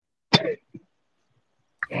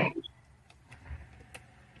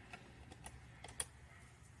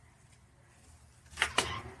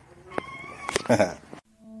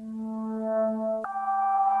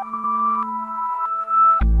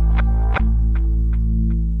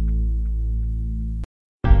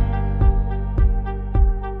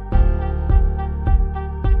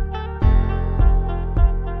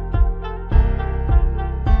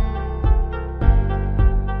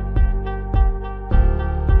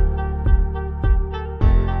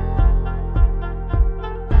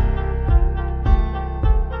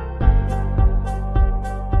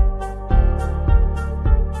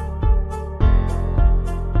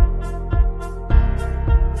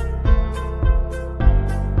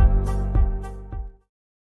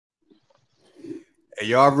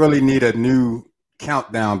Y'all really need a new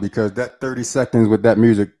countdown because that 30 seconds with that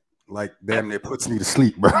music, like, damn near puts me to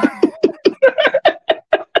sleep, bro.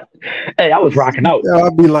 Hey, I was rocking out. Yeah,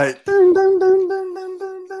 I'd be like, dun, dun, dun, dun, dun,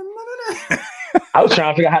 dun, dun. I was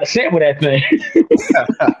trying to figure out how to sample that thing.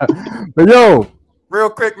 But yo, real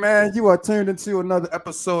quick, man, you are tuned into another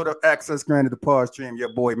episode of Access Granted, the Pod Stream.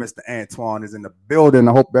 Your boy, Mr. Antoine, is in the building.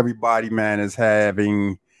 I hope everybody, man, is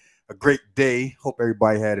having a great day. Hope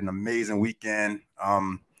everybody had an amazing weekend.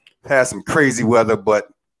 Had some crazy weather, but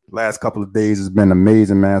last couple of days has been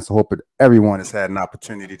amazing, man. So hope that everyone has had an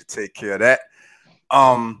opportunity to take care of that.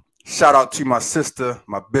 Shout out to my sister,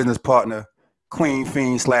 my business partner, Queen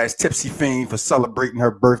Fiend / Tipsy Fiend, for celebrating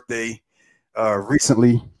her birthday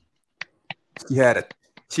recently. She had a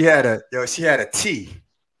tea.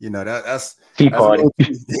 You know, that's tea party.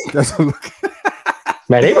 That's a look.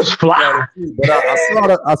 Man, they was fly. But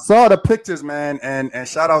I saw the pictures, man, and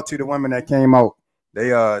shout out to the women that came out. They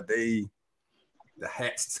the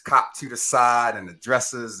hats cocked to the side and the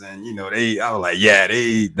dresses, and you know, I was like,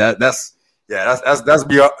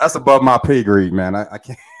 that's above my pay grade, man. I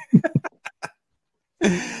can't.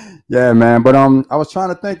 Yeah, man. But I was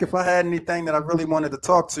trying to think if I had anything that I really wanted to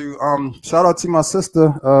talk to. Shout out to my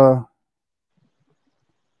sister. Oh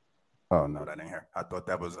no, that ain't her. I thought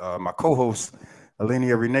that was my co-host,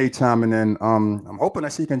 Alenia Renee, chiming in. I'm hoping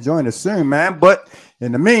that she can join us soon, man. But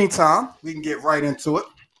in the meantime, we can get right into it.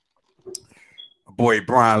 My boy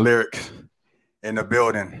Bryan Lyrics in the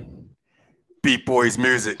building. Beat Boys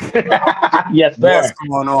Music. Yes, sir. What's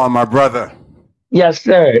going on, my brother? Yes,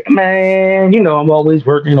 sir. Man, you know I'm always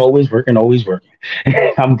working.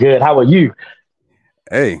 I'm good. How are you?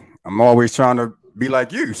 Hey, I'm always trying to be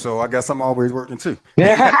like you, so I guess I'm always working too.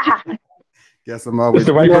 Guess I'm always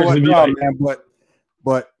the right person to be like. Man,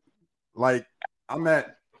 but like I'm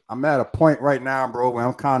at a point right now, bro, where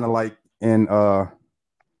I'm kind of like in I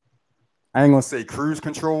ain't gonna say cruise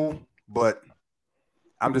control, but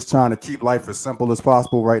I'm just trying to keep life as simple as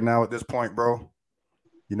possible right now at this point, bro.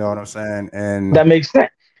 You know what I'm saying? And that makes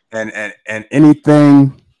sense. And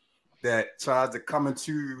anything that tries to come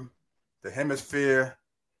into the hemisphere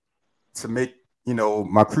to make, you know,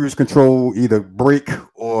 my cruise control either break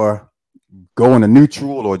or go into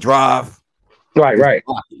neutral or drive. Right.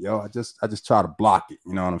 Block it, yo. I just try to block it.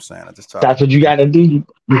 You know what I'm saying? I just try. That's what you gotta do.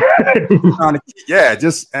 Trying to keep, yeah,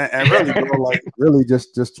 just and really, bro, like really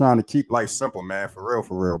just trying to keep life simple, man. For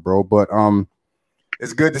real, bro. But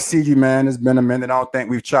it's good to see you, man. It's been a minute. I don't think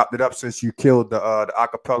we've chopped it up since you killed the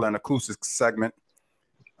acapella and acoustic segment.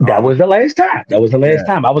 That was the last time.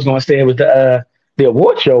 Time. I was gonna say it was the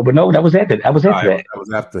award show, but no, that was after. That was after that. That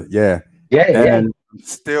was after. Yeah. I'm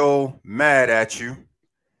still mad at you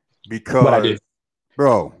because, what I did.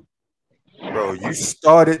 bro, you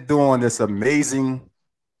started doing this amazing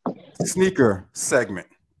sneaker segment,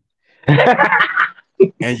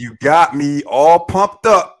 and you got me all pumped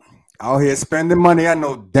up. Out here spending money I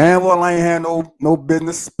know damn well I ain't had no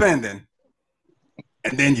business spending.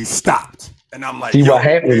 And then you stopped. And I'm like, see what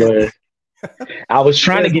happened was I was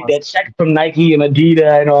trying to get that check from Nike and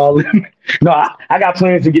Adidas and all. No, I got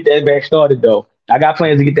plans to get that back started though.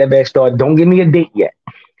 Don't give me a date yet.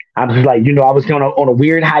 I'm just like, you know, I was going on a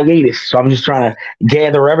weird hiatus. So I'm just trying to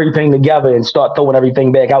gather everything together and start throwing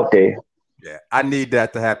everything back out there. Yeah, I need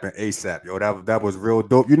that to happen ASAP, yo. That was real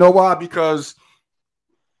dope. You know why? Because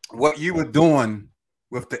what you were doing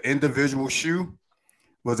with the individual shoe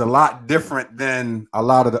was a lot different than a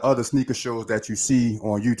lot of the other sneaker shows that you see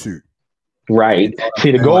on YouTube. Right.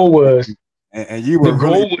 See, the goal was, and you were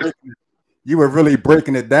really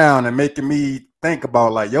breaking it down and making me think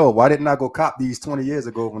about like, yo, why didn't I go cop these 20 years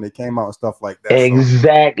ago when they came out and stuff like that?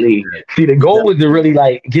 Exactly. So, see, the goal was to really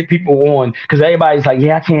like get people on, because everybody's like,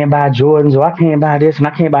 yeah, I can't buy Jordans, or I can't buy this, and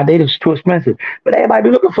I can't buy that. It's too expensive. But everybody be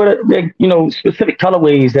looking for the you know, specific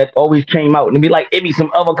colorways that always came out, and it'd be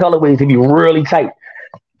some other colorways that'd be really tight,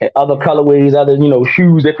 and other colorways, other, you know,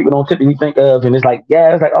 shoes that people don't typically think of, and it's like,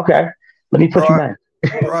 yeah, it's like, okay, let me put you in.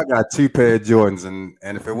 Bro, I got 2 pair of Jordans, and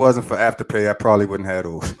if it wasn't for Afterpay, I probably wouldn't have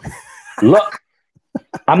those. Look,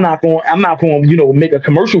 I'm not going, make a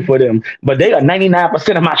commercial for them, but they are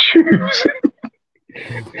 99% of my shoes. I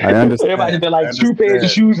Everybody understand. been I like two pairs of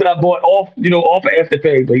understand. shoes that I bought off of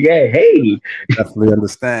Afterpay. But yeah, hey, Definitely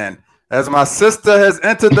understand. As my sister has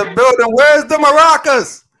entered the building, where's the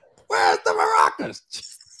maracas? Where's the maracas?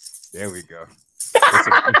 There we go.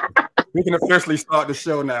 We can officially start the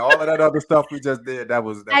show now. All of that other stuff we just did, that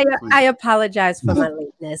was I apologize for my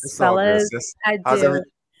lateness, it's all good, fellas. sis. I How's do.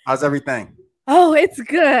 how's everything? Oh, it's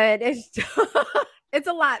good. It's it's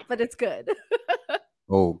a lot, but it's good.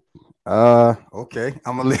 Oh, okay.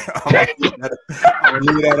 I'm gonna leave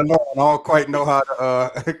that alone. I don't quite know how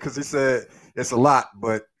to because he said it's a lot,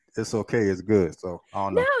 but it's okay. It's good. So I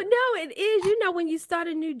don't know. No, it is. When you start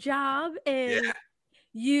a new job and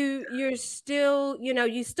you're still,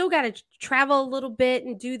 you still got to travel a little bit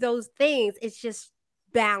and do those things. It's just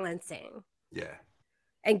balancing. Yeah.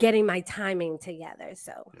 And getting my timing together.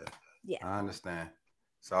 So yeah. I understand.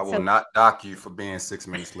 So I will not dock you for being 6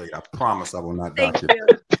 minutes late. I promise I will not dock you.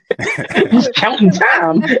 He's counting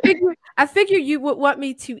time. I figure you would want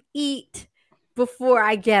me to eat before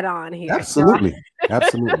I get on here. Absolutely. So.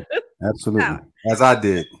 Absolutely. As I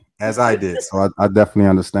did. So I definitely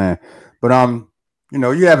understand. But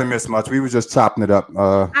you haven't missed much. We were just chopping it up.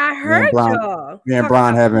 I heard y'all. Me and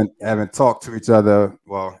Bryan haven't talked to each other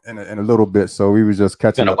in a little bit. So we were just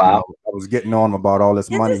catching up. I was getting on about all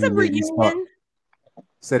this money. Is this a reunion?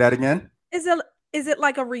 Say that again. Is it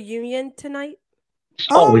like a reunion tonight? It's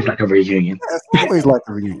always like a reunion. Yeah, it's always like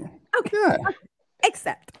a reunion. Okay. Yeah.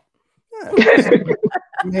 Except. Yeah.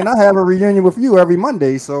 I mean, I have a reunion with you every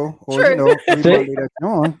Monday, so every Monday that you're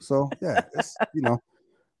on. So yeah, it's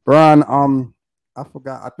Bryan, I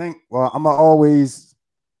forgot. I think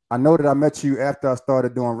I know that I met you after I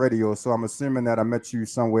started doing radio, so I'm assuming that I met you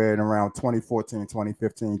somewhere in around 2014,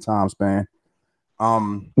 2015 time span.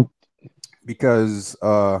 Because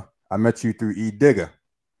I met you through E Digger.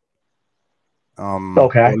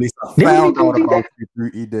 Okay. Or at least I found out about you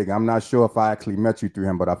through E Digger. I'm not sure if I actually met you through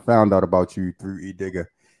him, but I found out about you through E Digger.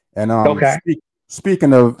 And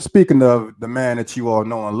speaking of the man that you all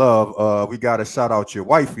know and love, we got to shout out your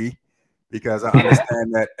wifey, because I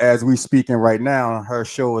understand that as we speaking right now, her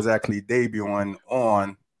show is actually debuting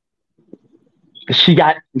on.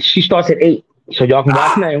 She starts at 8, so y'all can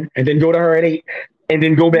watch now, and then go to her at 8, and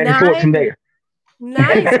then go back and forth from there.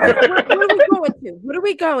 Nice. What are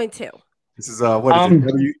we going to? This is what is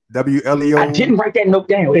it? WLEO. I didn't write that note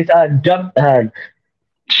down. It's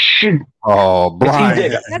Oh,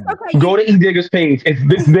 Bryan. That's okay. Go to E Digger's page.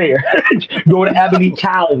 It's there. Go to Ebony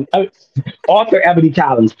Collins, author Ebony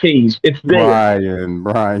Collins page. It's there.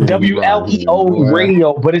 Bryan. WLEO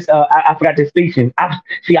radio, but it's I forgot the station. I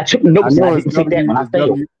took the notes. I didn't take that when I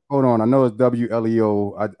failed. Hold on, I know it's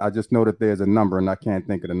WLEO. I just know that there's a number and I can't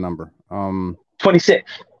think of the number.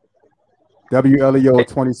 26. WLEO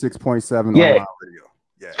 26.7 yeah. online radio.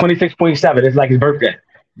 Yeah. 26.7. It's like his birthday.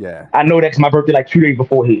 Yeah. I know that's my birthday like 2 days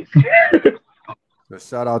before his. So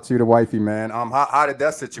shout out to the wifey, man. How did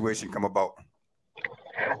that situation come about?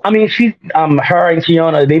 I mean, her and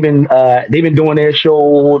Kiana, they've been doing their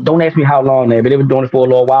show. Don't ask me how long now, but they've been doing it for a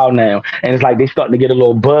little while now. And it's like they starting to get a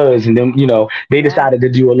little buzz, and then they decided to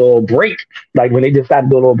do a little break. Like when they decided to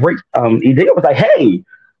do a little break, they was like, "Hey,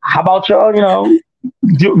 how about y'all?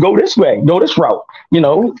 Go this way, go this route.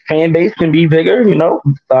 Fan base can be bigger.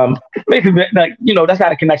 Basically, like that's how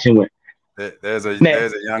the connection went." There's a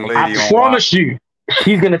young lady. I promise you,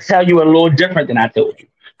 she's gonna tell you a little different than I told you.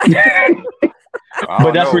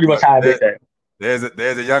 But that's pretty much how I did that.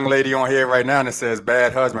 There's a young lady on here right now that says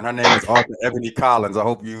 "bad husband." Her name is Arthur Ebony Collins. I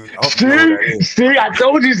hope you know who that is. See, I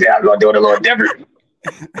told you I was gonna do it a little different.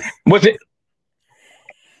 What's it?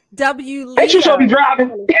 W. Ain't you supposed to be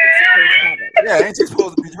driving? Yeah, ain't you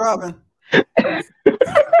supposed to be driving?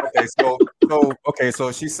 Okay,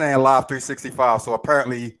 so she's saying Live 365. So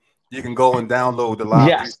apparently you can go and download the Live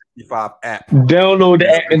 365 app. Download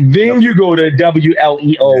the app, and then you go to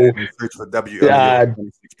WLEO. Yeah, search for WLEO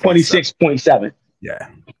 26.7. Yeah.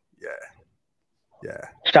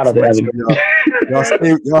 Shout out to Evan.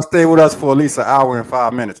 Y'all stay with us for at least an hour and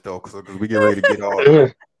 5 minutes though, because we get ready to get all.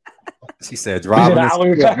 She said driving. That's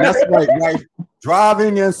right, right.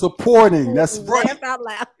 Driving and supporting. That's right. Laugh out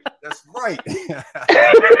loud. That's right.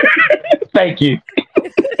 Thank you.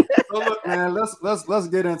 So look, man, let's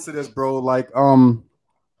get into this, bro. Like, one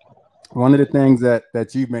of the things that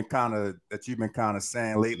you've been kind of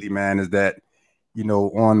saying lately, man, is that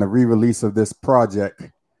on the re-release of this project,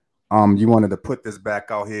 you wanted to put this back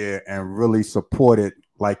out here and really support it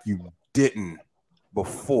like you didn't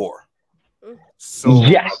before. So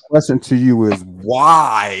yes. my question to you is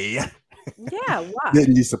why? Yeah, why?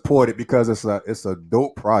 Didn't you support it because it's a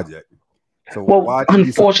dope project? So Well, why did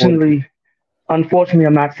you support it? unfortunately,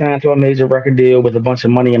 I'm not signed to a major record deal with a bunch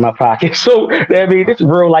of money in my pocket. So I mean, this is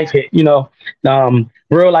real life hit.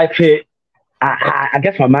 Real life hit. I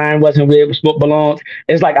guess my mind wasn't where it was belonged.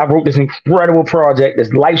 It's like I wrote this incredible project,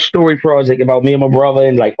 this life story project about me and my brother,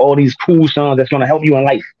 and like all these cool songs that's gonna help you in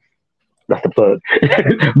life. That's the plug.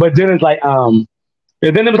 But then it's like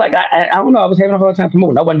and then it was like I don't know. I was having a hard time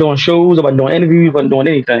promoting. I wasn't doing shows. I wasn't doing interviews. Wasn't doing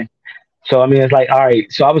anything. So I mean, it's like all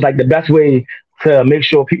right. So I was like, the best way to make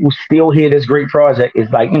sure people still hear this great project is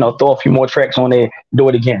like throw a few more tracks on there, do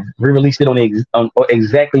it again, re-release it on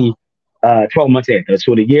exactly 12 months after.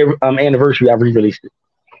 So the year anniversary, I re-released it.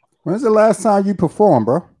 When's the last time you performed,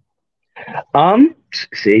 bro?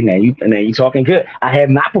 See now you talking good. I have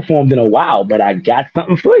not performed in a while, but I got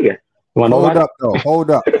something for you. Hold up, though. Hold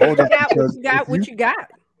up. You got what you got.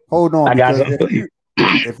 Hold on. I got something for you.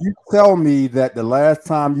 If you tell me that the last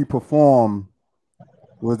time you performed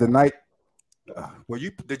was the night,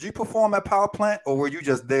 did you perform at Power Plant, or were you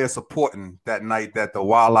just there supporting that night that the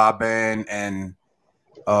Walla Band and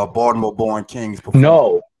Baltimore Born Kings performed?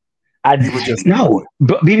 No, you were just no.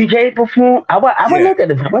 But BBK performed. I look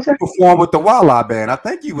at it. What's that? Performed with the Walla Band. I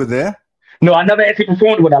think you were there. No, I never actually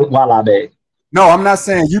performed with a Walla Band. No, I'm not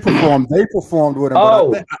saying you performed. They performed with him.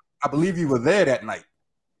 Oh. But I believe you were there that night.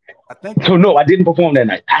 I think so. No, I didn't perform that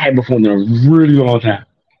night. I had performed in a really long time,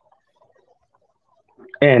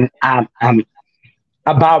 and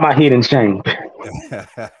I bow my head in shame.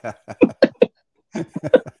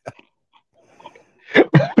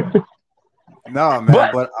 No, man.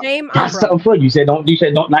 But got something for you. You said don't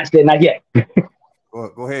not say not yet.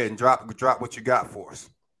 Go ahead and drop what you got for us.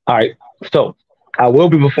 All right. So I will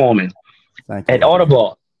be performing at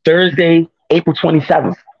Audible Thursday, April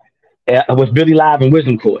 27th with Billy Live and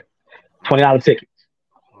Wisdom Court. $20 tickets.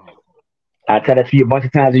 I'll tell that to you a bunch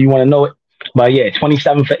of times if you want to know it. But yeah,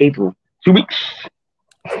 27th for April. 2 weeks.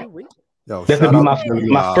 Yo, this will be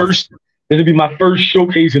my first. This will be my first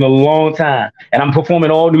showcase in a long time, and I'm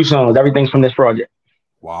performing all new songs. Everything's from this project.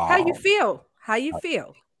 Wow. How you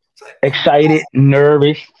feel? Excited,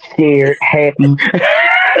 nervous, scared, happy.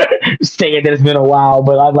 Saying that it's been a while,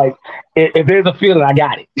 but I'm like, if there's a feeling, I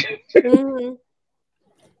got it. Mm-hmm.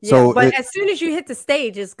 Yeah, so but as soon as you hit the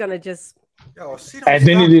stage, it's gonna just. Yo, and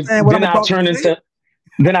then I'll turn into.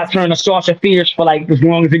 Then I turn to Sasha Fierce for like as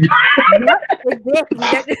long as it goes.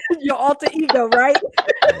 Exactly. Your alter ego, right?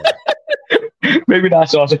 Maybe not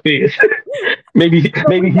Sasha Fierce. maybe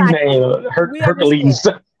He-Man, Hercules.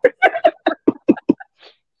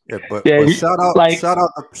 Yeah, but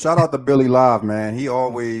shout out to Billy Live, man. He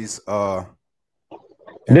always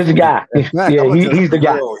this guy. He's the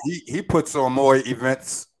guy. He puts on more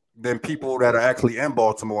events than people that are actually in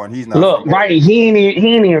Baltimore, and he's not. Look, right? He ain't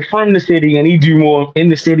even from the city, and he do more in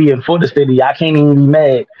the city and for the city. I can't even be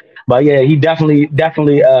mad. But yeah, he definitely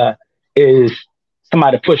is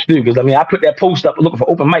somebody to push through. Because I mean, I put that post up looking for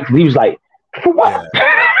open mics, and he was like, "For what?"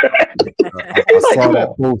 Yeah.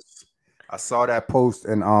 I saw that post,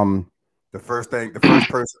 and the first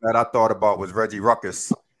person that I thought about was Reggie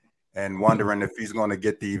Ruckus, and wondering if he's going to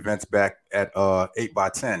get the events back at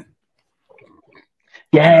 8x10.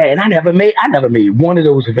 Yeah, and I never made one of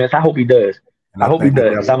those events. I hope he does. I hope he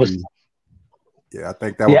does. I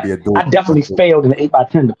think that would be a dope. I definitely failed in the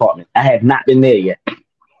 8x10 department. I have not been there yet.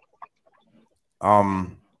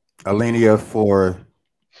 Alenia, for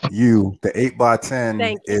you, the 8x10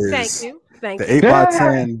 Thank you. The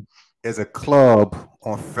 8x10 is a club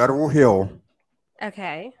on Federal Hill.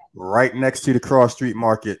 Okay. Right next to the Cross Street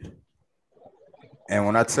Market. And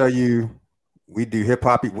when I tell you, we do hip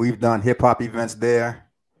hop, we've done hip hop events there.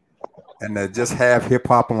 And to just have hip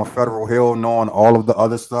hop on Federal Hill, knowing all of the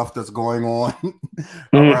other stuff that's going on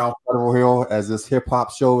around Federal Hill as this hip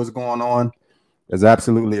hop show is going on, is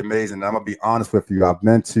absolutely amazing. I'm going to be honest with you. I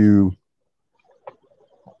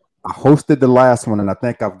hosted the last one, and I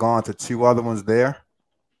think I've gone to 2 other ones there.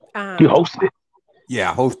 You hosted it?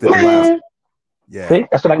 Yeah, I hosted the last one. Yeah. See,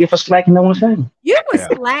 that's what I get for slacking. No one saying. You were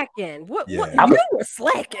slacking. What you were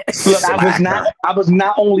slacking. Look, I was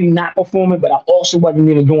not only not performing, but I also wasn't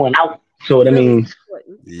even going out. So what I mean.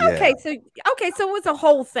 Yeah. Okay, so it was a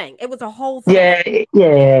whole thing. It was a whole thing.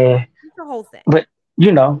 Yeah. It's a whole thing. But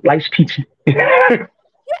life's peachy. But you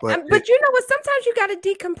know what? Sometimes you got to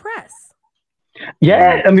decompress.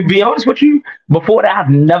 Yeah, I mean, be honest with you. Before that, I've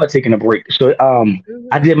never taken a break. So,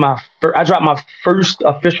 I dropped my first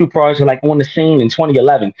official project like on the scene in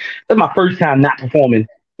 2011. That's my first time not performing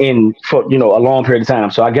for a long period of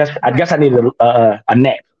time. So I guess I needed a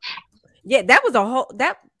nap. Yeah, that was a whole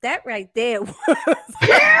that right there was.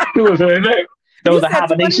 That was a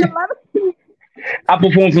hibernation. I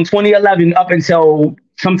performed from 2011 up until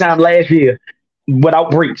sometime last year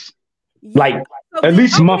without breaks, like at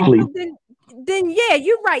least monthly. Then yeah,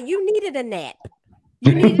 you're right. You needed a nap.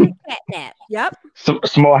 You needed a cat nap. Yep.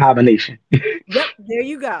 Small hibernation. Yep. There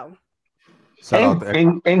you go.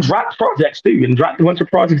 And dropped projects too, and dropped a bunch of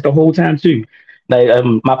projects the whole time too. Like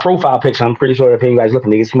my profile picture, I'm pretty sure if anybody's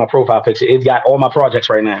looking, it's my profile picture. It's got all my projects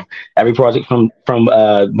right now. Every project from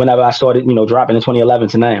whenever I started, dropping in 2011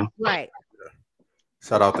 to now. Right.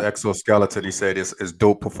 Shout out to Exoskeleton. He said it's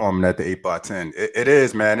dope performing at the 8x10. It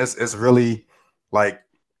is, man. It's really like,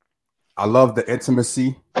 I love the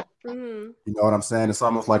intimacy. Mm-hmm. You know what I'm saying? It's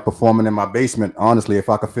almost like performing in my basement. Honestly, if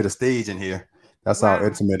I could fit a stage in here, that's how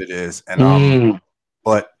intimate it is. And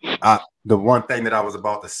but the one thing that I was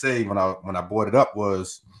about to say when I brought it up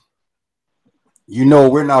was,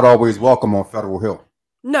 we're not always welcome on Federal Hill.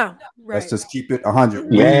 No, right. Let's just keep it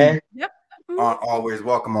 100. Yeah. Yep. Aren't always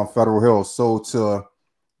welcome on Federal Hill. So to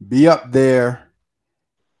be up there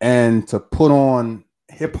and to put on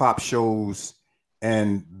hip hop shows,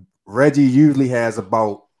 and Reggie usually has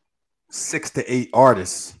about 6 to 8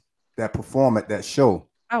 artists that perform at that show.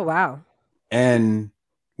 Oh, wow. And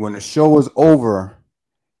when the show is over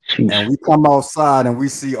and we come outside and we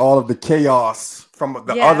see all of the chaos from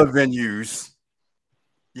the other venues,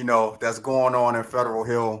 that's going on in Federal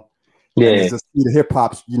Hill. Yeah. And just see the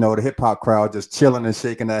hip hop crowd just chilling and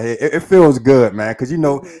shaking their head. It feels good, man. Cause you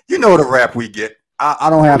know the rap we get. I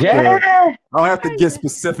don't have to get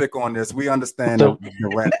specific on this. We understand the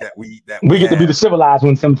rap that we get to be the civilized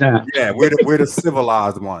ones sometimes. Yeah, we're the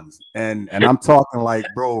civilized ones. And I'm talking like,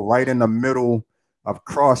 bro, right in the middle of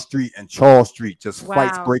Cross Street and Charles Street, just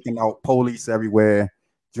fights breaking out, police everywhere,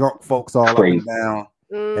 drunk folks all up and down.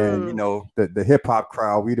 And the hip hop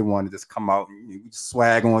crowd, we didn't want to just come out and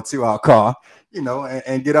swag onto our car,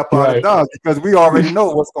 and get up on the dog, because we already know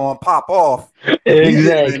what's going to pop off.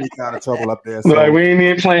 Exactly. Any kind of trouble up there. So, like, we ain't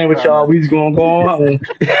even playing with y'all. We just gonna go on home.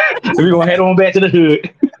 We're gonna head on back to the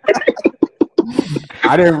hood.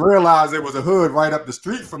 I didn't realize there was a hood right up the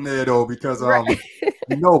street from there though, because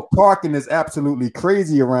parking is absolutely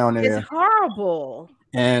crazy around there. It's horrible.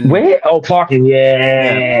 And where? Oh, parking,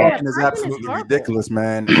 parking is absolutely ridiculous,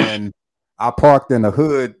 man. And I parked in a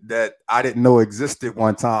hood that I didn't know existed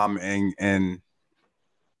one time, and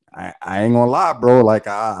I ain't gonna lie, bro. Like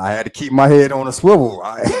I had to keep my head on a swivel.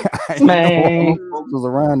 I man, folks was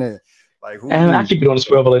around there. Like, and I keep it on the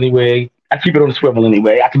swivel anyway. I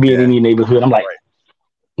can be in any neighborhood. I'm like,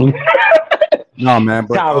 no, man.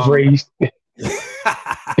 But I was raised. But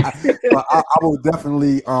I will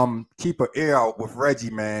definitely keep an ear out with Reggie,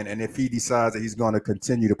 man, and if he decides that he's going to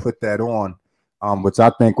continue to put that on, which I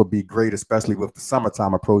think would be great, especially with the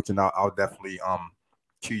summertime approaching, I'll definitely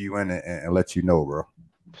cue you in and let you know, bro.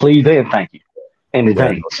 Please and thank you. In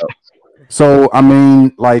advance. So, I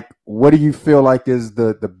mean, like, what do you feel like is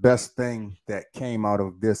the best thing that came out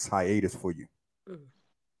of this hiatus for you?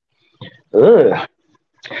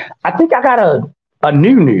 I think I got a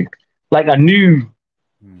new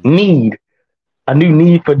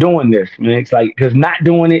need for doing this, man. It's like, because not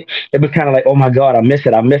doing it, it was kind of like, oh my God, I miss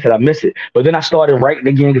it. But then I started writing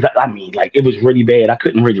again, because it was really bad. I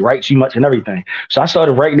couldn't really write too much and everything. So I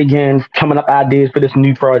started writing again, coming up ideas for this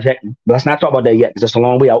new project. Let's not talk about that yet, because it's a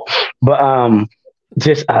long way out. But I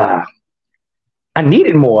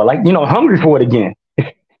needed more, hungry for it again.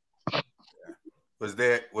 Was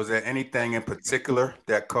there anything in particular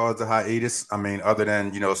that caused the hiatus? I mean, other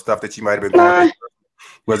than, stuff that you might have been going through?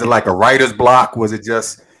 Was it like a writer's block? Was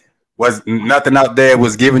nothing out there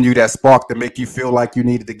was giving you that spark to make you feel like you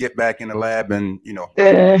needed to get back in the lab and,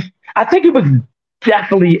 I think it was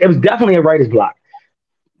definitely a writer's block.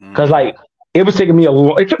 Because it took me a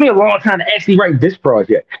long time to actually write this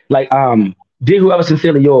project. Dear Whoever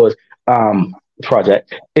Sincerely Yours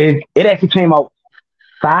project. It actually came out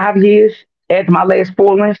 5 years after my last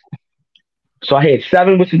full length. So I had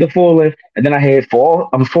 7, which is the full length, and then I had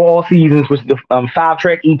 4 all seasons, which is the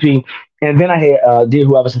 5-track EP, and then I had Dear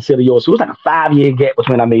Whoever Sincerely Yours. So it was like a 5-year gap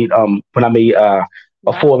between I made a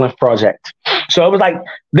full length project. So it was like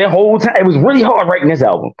the whole time. It was really hard writing this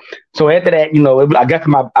album. So after that,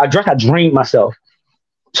 I drained myself.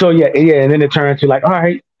 So yeah, and then it turned to like, all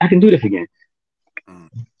right, I can do this again.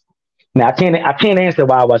 Now I can't answer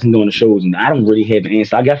why I wasn't doing the shows, and I don't really have an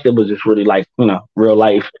answer. I guess it was just really real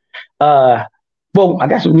life. Well, I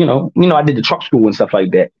guess I did the truck school and stuff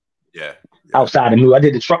like that. Yeah. Outside of I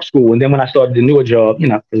did the truck school, and then when I started the newer job,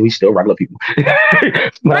 because we still regular people. I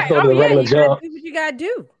started the regular job, do what you gotta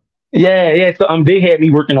do. Yeah. So they had me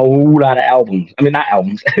working a whole lot of albums. I mean, not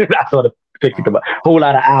albums. I started Picked up a whole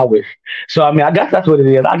lot of hours. So I mean, I guess that's what it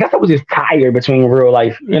is. I guess I was just tired between real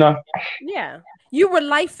life, you know. Yeah, you were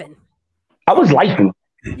lifing. I was lifing.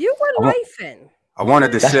 You were lifing. I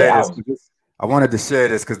wanted to share this. I wanted to share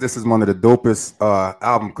this because this is one of the dopest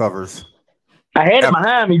album covers. I had it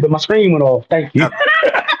behind me, but my screen went off. Thank you.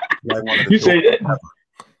 You said that.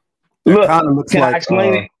 Look, can I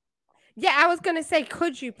explain it? Yeah, I was gonna say,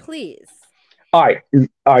 could you please? All right,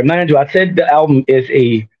 Andrew. I said the album is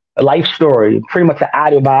a life story, pretty much an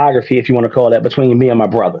autobiography, if you want to call that, between me and my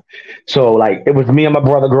brother. So, like, it was me and my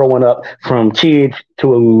brother growing up from kids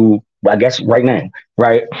to, I guess, right now,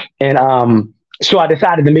 right? And so I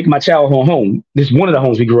decided to make my childhood home. This is one of the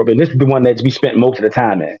homes we grew up in. This is the one that we spent most of the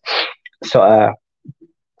time in. So,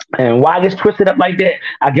 and why I just twisted up like that?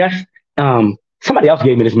 I guess somebody else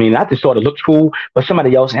gave me this meaning. I just thought it looked cool, but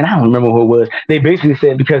somebody else, and I don't remember who it was. They basically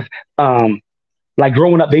said because, like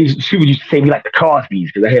growing up, she would used to say me like the Cosbys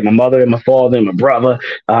because I had my mother and my father and my brother.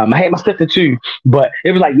 I had my sister too, but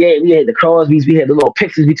it was like, yeah, we had the Cosbys, we had the little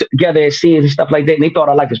pictures we took together as scenes and stuff like that, and they thought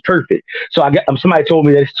our life was perfect. So somebody told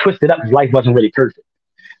me that it's twisted up because life wasn't really perfect.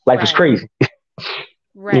 Life was crazy,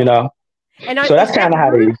 you know. And so that's kind of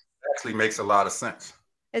how it is. Actually makes a lot of sense.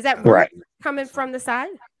 Is that right coming from the side?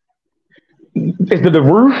 Is it the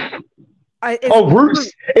roof?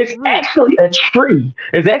 Roots. It's actually a tree.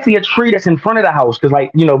 It's actually a tree that's in front of the house because, like,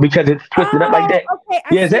 you know, because it's twisted up like that. Okay,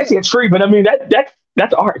 yeah, it's actually a tree, but I mean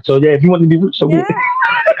that's art. So yeah, if you want to be roots, so yeah.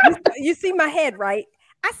 You see my head, right?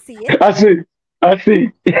 I see it. I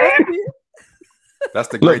see. That's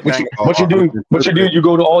the great thing. What you do, you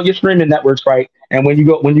go to all your streaming networks, right? And when you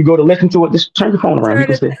go to listen to it, just turn your phone around. You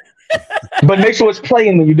can see. But make sure it's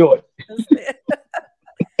playing when you do it.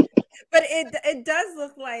 But it does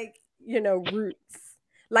look like, you know, roots.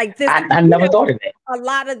 Like this. I never thought of that. A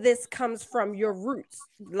lot of this comes from your roots.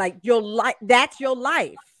 Like your life. That's your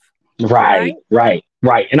life. Right.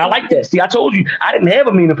 And I like that. See, I told you I didn't have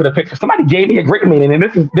a meaning for the picture. Somebody gave me a great meaning, and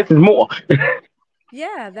this is more.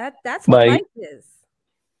 Yeah, that's what life is.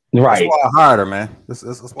 Right. That's why I hired her, man. That's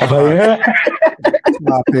why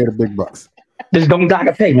I pay the big bucks. Just don't dock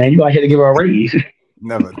a pay, man. You got here to give her a raise.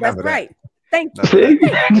 Never. That's right. That. Thank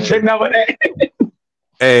you. Never that.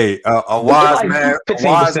 Hey, a wise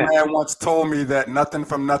man once told me that nothing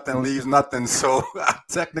from nothing leaves nothing, so I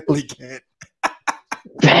technically can't.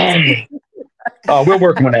 Dang. Oh, we're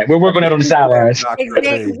working on that. We're working on that on the sidelines.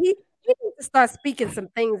 Exactly. We need to start speaking some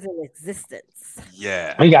things in existence.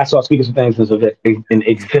 Yeah. We got to start speaking some things in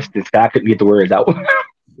existence. I couldn't get the words out.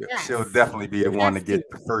 Yes. She'll definitely be the one to get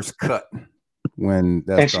the first cut when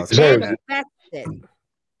that starts.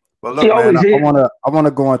 But look, man, I want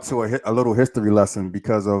to go into a little history lesson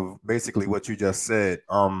because of basically what you just said.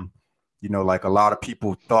 You know, like a lot of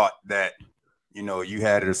people thought that, you know, you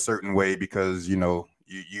had it a certain way because, you know,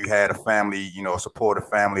 you had a family, you know, a supportive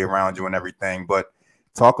family around you and everything. But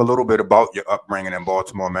talk a little bit about your upbringing in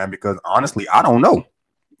Baltimore, man, because honestly, I don't know.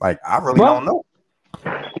 Like, I really don't know.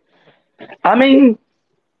 I mean,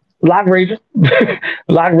 Lock Raven,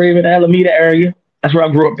 Alameda area. That's where I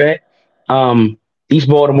grew up at. East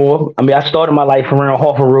Baltimore. I mean, I started my life around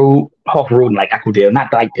Harford Road, like Aquadale,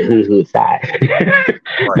 not like the hood side.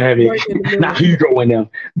 I mean, not Hugo in them.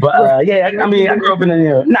 But yeah, I mean, I grew up in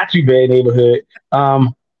a not too bad neighborhood.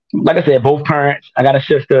 Like I said, both parents. I got a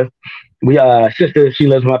sister. Sister, she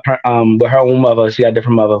lives with her own mother. She got a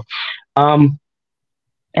different mother. And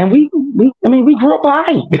we grew up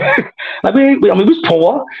high. Like we was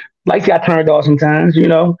poor. Like I turned off sometimes, you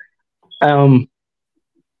know.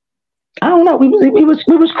 I don't know. We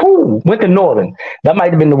was cool. Went to Northern. That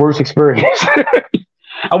might have been the worst experience.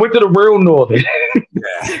 I went to the real Northern.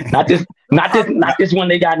 not this one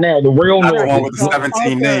they got now. The real Northern. The one with the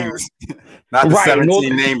 17 names. Not the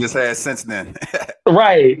 17 names it's had since then.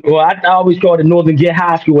 Right. Well, I always called it Northern Get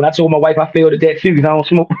High School, and I told my wife I failed at that too because I don't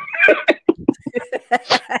smoke.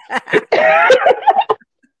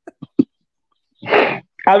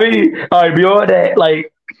 I mean, all right.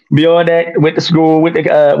 Beyond that, went to school, went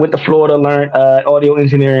to Florida, learned audio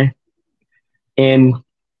engineering, and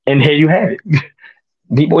here you have it,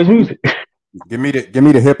 Deep Boys music. Give me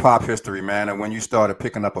the hip hop history, man, and when you started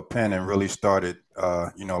picking up a pen and really started,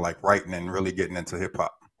 like writing and really getting into hip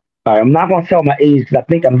hop. All right, I'm not gonna tell my age because I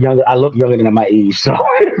think I'm younger. I look younger than my age, so.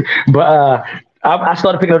 But I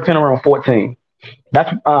started picking up a pen around 14.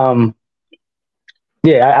 That's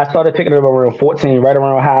I started picking it up around 14, right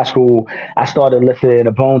around high school. I started listening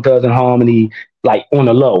to Bone Thugs and Harmony, like on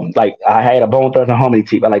the low. Like I had a Bone Thugs and Harmony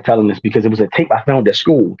tape. I like telling this because it was a tape I found at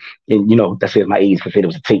school, and you know that's my age for it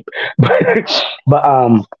was a tape. But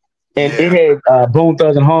it had Bone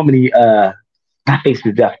Thugs and Harmony not Face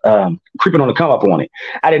to Death, Creeping on the Come Up on it.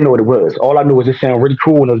 I didn't know what it was. All I knew was it sounded really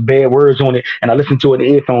cool and there was bad words on it. And I listened to it in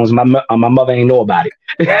the earphones. My mother ain't know about it.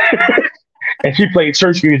 And she played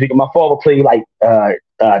church music, and my father played like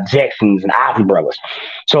Jacksons and Ivy Brothers.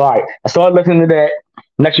 So all right, I started listening to that.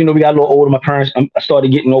 Next, you know, we got a little older. My parents, I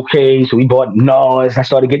started getting okay, so we bought Nas. I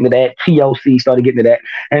started getting to that. TLC started getting to that,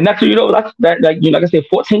 and next, you know, that's that. Like, you know, like I said,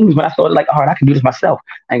 14 is when I started like, all right, I can do this myself.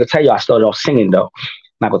 I ain't gonna tell you, I started off singing though.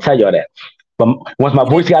 Not gonna tell y'all that. But once my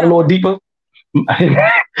voice got a little deeper,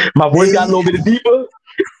 my voice got a little bit deeper,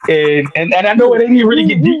 and I know it ain't even really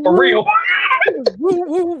get deep for real.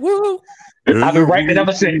 I've been writing it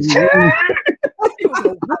ever since.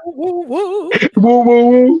 Woo, woo,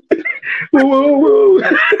 woo. Woo, woo, woo.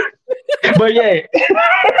 But yeah.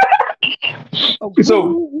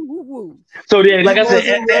 So then, like I said,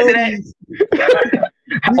 after that,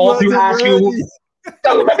 all through high school.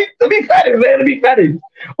 Let me finish.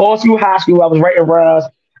 All through high school, I was writing rhymes.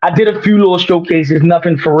 I did a few little showcases,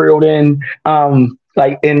 nothing for real then.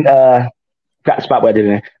 Like in got the spot where I did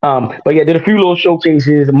it in. But yeah, did a few little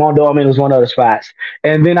showcases. Mondawmin was one of the spots.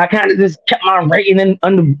 And then I kind of just kept my writing in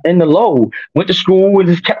the low. Went to school and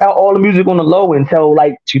just kept out all the music on the low until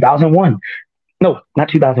like 2001. No, not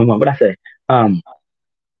 2001. What I say?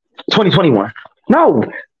 2021. No.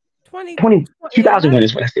 2001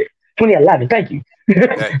 is what I said. 2011. Thank you.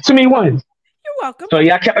 Too many ones. You're welcome. So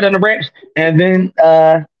yeah, I kept it on the raps. And then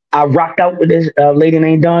I rocked out with this lady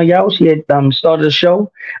named Danielle. She had started a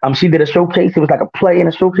show. She did a showcase. It was like a play and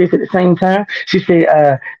a showcase at the same time. She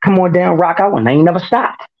said, come on down, rock out. And I ain't never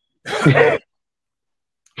stopped.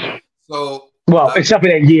 So, well, except for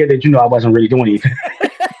that year that, you know, I wasn't really doing anything.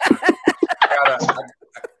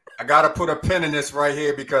 I gotta put a pin in this right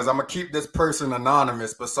here because I'm gonna keep this person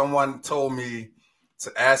anonymous, but someone told me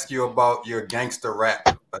to ask you about your gangster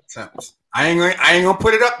rap attempts. I ain't gonna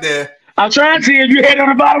put it up there. I'm trying to see if you had it on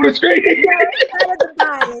the bottom of the screen.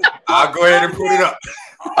 I'll go ahead and put it up.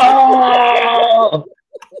 Oh,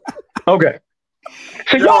 okay.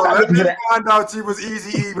 So let me find out she was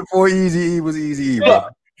Eazy-E before Eazy-E was Eazy-E, bro.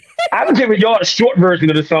 I'm giving y'all a short version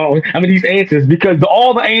of the song. I mean, these answers, because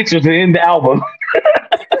all the answers are in the album.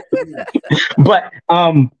 But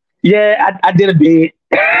yeah, I did a bit.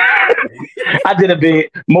 I did a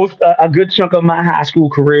bit. A good chunk of my high school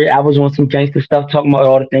career, I was on some gangster stuff, talking about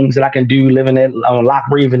all the things that I can do, living on Lock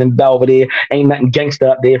Raven and Belvedere. Ain't nothing gangster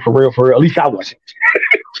up there for real. At least I wasn't.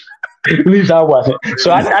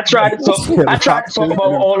 So I tried to talk. I tried to talk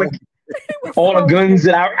about all the guns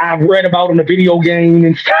that I read about in the video game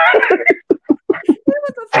and stuff. He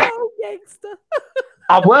was a full gangster.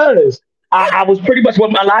 I was. I was pretty much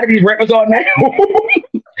what a lot of these rappers are now.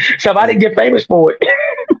 So I didn't get famous for it.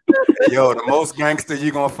 Yo, the most gangster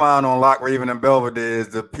you're gonna find on Lock Raven and Belvedere is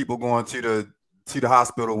the people going to the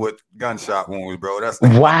hospital with gunshot wounds, bro.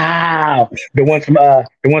 Wow. The ones from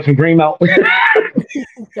Greenmount.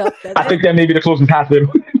 I think that may be the closest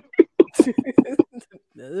hospital.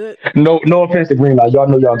 No offense to Greenmount. Y'all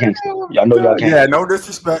know y'all gangster. Yeah, no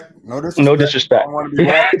disrespect. No disrespect. I want to be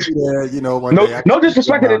walking through there, you know. No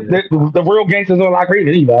disrespect to the real gangsters on Lock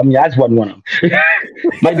Raven either. I mean, I just wasn't one of them.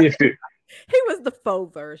 Might be a few. He was the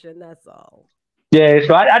faux version. That's all. Yeah,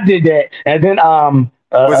 so I did that, and then a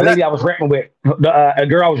lady I was rapping with, a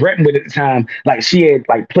girl I was rapping with at the time, like she had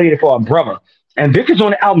like played it for her brother. And this is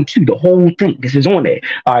on the album too, the whole thing. This is on there.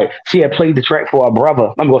 All right, she had played the track for her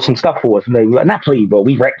brother. I'm going some stuff for us. Like, not played, but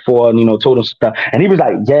we rapped for her, you know, told him stuff. And he was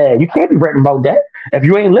like, yeah, you can't be rapping about that. If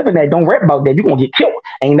you ain't living that, don't rap about that. You're going to get killed.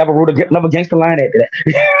 Ain't never wrote another gangster line after that.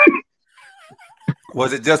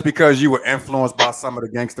 Was it just because you were influenced by some of the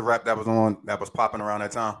gangster rap that was popping around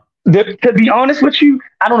that time? To be honest with you,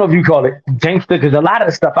 I don't know if you call it gangster, because a lot of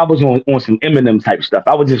the stuff I was on some Eminem type stuff.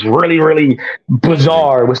 I was just really, really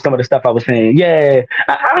bizarre with some of the stuff I was saying. Yeah,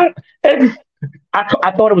 I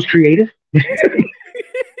thought it was creative.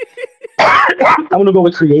 I'm gonna go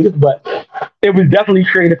with creative, but it was definitely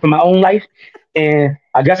creative for my own life. And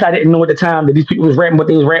I guess I didn't know at the time that these people was rapping what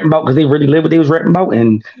they was rapping about because they really lived what they was rapping about.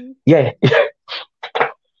 And yeah,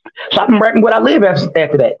 so I've been rapping what I live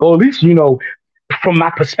after that, or at least, you know, from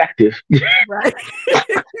my perspective. Right.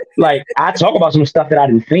 Like, I talk about some stuff that I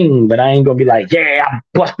didn't seen, but I ain't gonna be like, yeah, I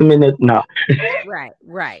bust them in the no.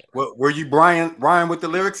 Right. Well, were you Bryan with the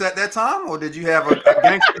lyrics at that time, or did you have a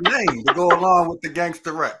gangster name to go along with the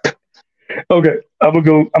gangster rap? Okay, I'm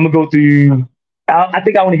gonna go through. I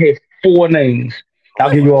think I only had 4 names.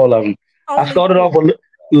 I'll give you all of them. I started off with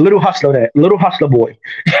Little Hustler Boy.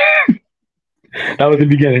 That was the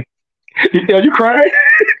beginning. Are you crying?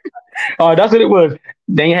 That's what it was.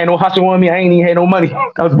 They ain't had no hustle on me. I ain't even had no money.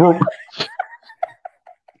 I was broke.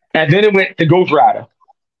 And then it went to Ghost Rider.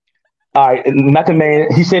 All right, Method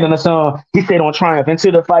Man, he said in the song, he said on Triumph,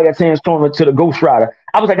 into the fire transformer to the Ghost Rider.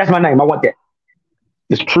 I was like, that's my name. I want that.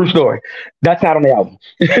 It's a true story. That's not on the album.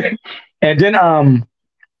 And then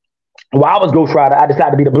while I was Ghost Rider, I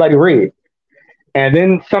decided to be the Bloody Red. And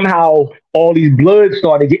then somehow all these bloods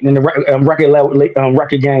started getting in the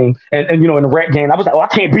record game and in the rap game. I was like, I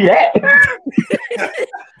can't be that.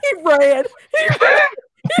 He ran.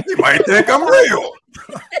 You might think I'm real.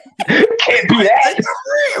 Can't be that. I'm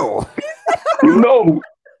real. No.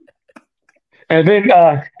 And then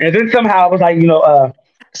somehow it was like,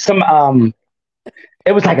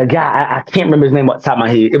 it was like a guy. I can't remember his name off the top of my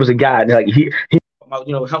head. It was a guy that, like he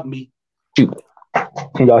helped me. Shoot.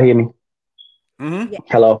 Can y'all hear me? Mm-hmm. Yeah.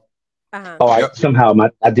 Hello. All right. Yep. Somehow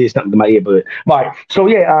I did something to my earbud. All right. So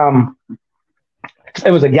yeah,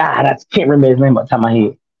 it was a guy. I can't remember his name off the top of my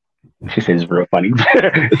head. She says it's real funny.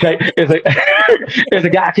 It's a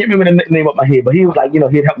guy, I can't remember the name of my head, but he was like,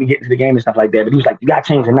 he'd help me get into the game and stuff like that. But he was like, you gotta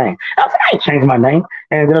change the name. I was like, I ain't changing my name.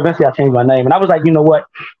 And then eventually I changed my name. And I was like, you know what?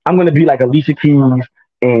 I'm gonna be like Alicia Keys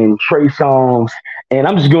and Trey Songz, and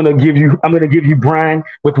I'm gonna give you Bryan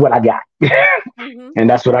with what I got. Mm-hmm. And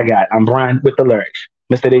that's what I got. I'm Bryan with the lyrics.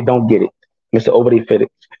 Mr. They Don't Get It. Mr. Over They Fit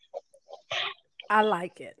It. I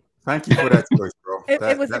like it. Thank you for that choice, bro.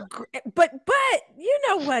 But you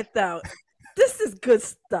know what though? This is good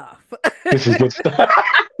stuff. This is good stuff.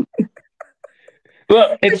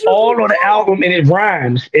 Look, it's all on the album and it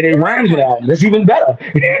rhymes. And it rhymes with the album. That's even better.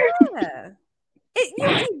 Yeah. You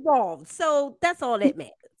evolved. So that's all that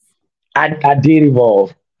matters. I did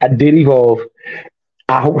evolve.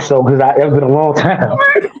 I hope so, because it's been a long time.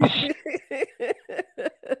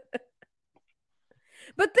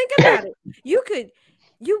 But think about it.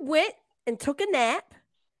 You went and took a nap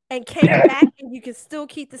and came back, and you can still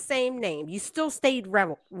keep the same name. You still stayed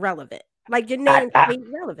relevant. Like your name stayed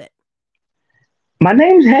relevant. My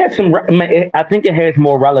name's had some. I think it has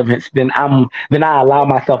more relevance than I allow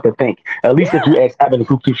myself to think. At least if you ask Evan,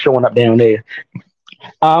 who keeps showing up down there.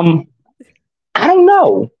 I don't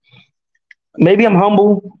know. Maybe I'm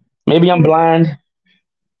humble. Maybe I'm blind.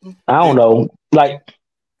 I don't know. Like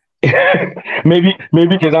maybe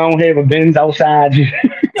because I don't have a Benz outside.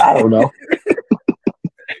 I don't know.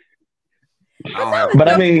 But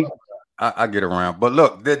I mean, I get around. But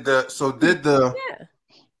look, did the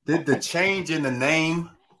change in the name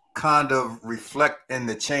kind of reflect in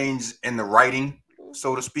the change in the writing,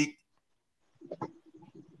 so to speak?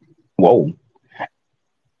 Whoa.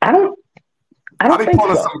 I'll be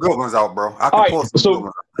pulling some good ones out, bro. I can pull some good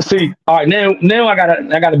ones out. See, all right, now I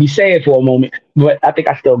gotta be sad for a moment, but I think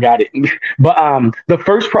I still got it. But the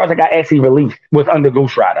first project I actually released was under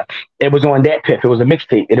Ghost Rider. It was on that Piff. It was a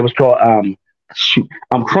mixtape, and it was called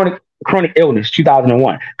Chronic Illness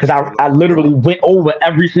 2001. Because I literally went over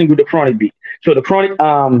every single the Chronic beat. So the Chronic,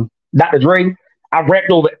 Dr. Dre, I rapped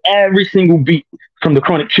over every single beat from the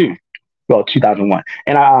Chronic 2, 2001,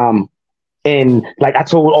 and like I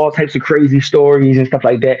told all types of crazy stories and stuff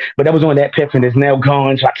like that. But that was on that Piff, and it's now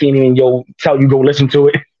gone, so I can't even tell you go listen to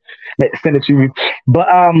it. Send it to you. But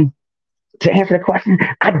to answer the question,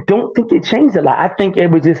 I don't think it changed a lot. I think it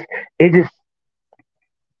just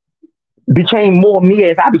became more me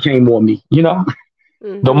as I became more me.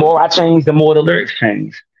 Mm-hmm. The more I changed, the more the lyrics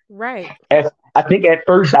changed. Right. I think at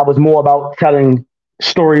first I was more about telling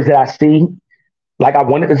stories that I see. Like I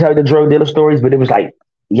wanted to tell the drug dealer stories, but it was like,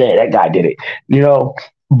 yeah, that guy did it,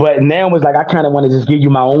 But now it's like I kind of want to just give you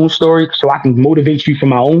my own story so I can motivate you for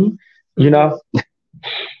my own,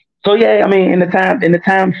 So yeah, I mean, in the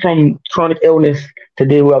time from Chronic Illness to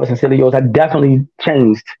Dead Well and Silly Yours, I definitely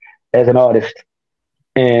changed as an artist,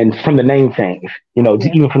 and from the name change,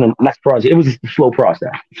 even from the next project, it was just a slow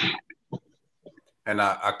process. And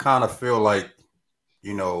I kind of feel like,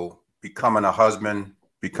 becoming a husband,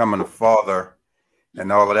 becoming a father, and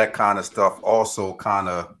all of that kind of stuff also kind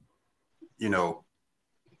of,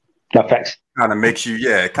 affects. Kind of makes you,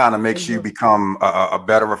 it kind of makes you become a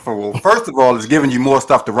better. Well, first of all, it's giving you more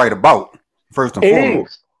stuff to write about. First and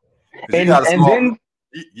foremost,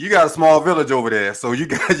 you got a small village over there, so you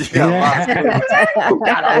got a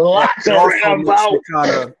lot to write about.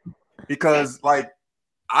 Because like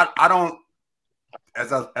I don't,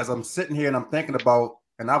 as I'm sitting here and I'm thinking about,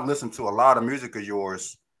 and I've listened to a lot of music of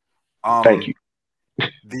yours. Thank you.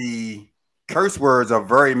 The curse words are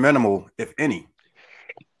very minimal, if any.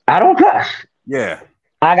 I don't cuss. Yeah.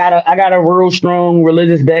 I got a real strong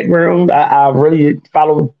religious background. I really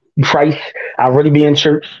follow Christ. I really be in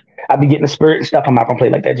church. I be getting the spirit and stuff. I'm not gonna play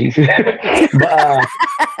like that, Jesus. But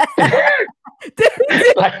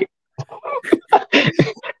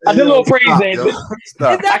I did a little praise. I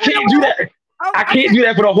can't do that. I can't do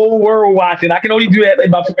that for the whole world watching. I can only do that in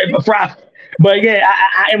my private. But yeah,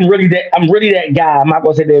 I am really that. I'm really that guy. I'm not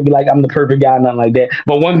gonna sit there and be like I'm the perfect guy, nothing like that.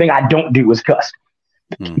 But one thing I don't do is cuss.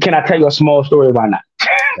 Can I tell you a small story? Why not?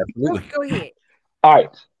 Absolutely. Go ahead. All right.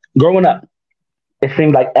 Growing up, it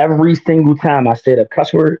seemed like every single time I said a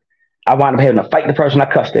cuss word, I wound up having to fight the person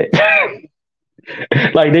I cussed at.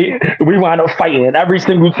 Like we wound up fighting it every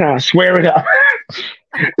single time, swear it up.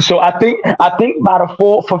 So I think by the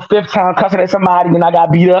fourth or fifth time cussing at somebody and I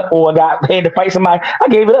got beat up or had to fight somebody, I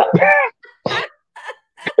gave it up.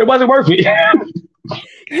 It wasn't worth it.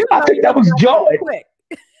 I think that was Jordan.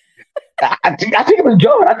 I think it was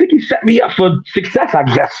Jordan. I think he set me up for success, I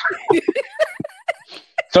guess.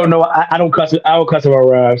 So no, I don't cuss. I don't cuss about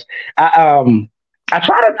rhymes. I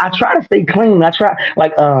try to stay clean. I try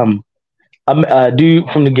a dude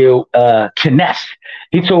from the guild, Kiness.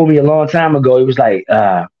 He told me a long time ago. He was like,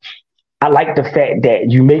 I like the fact that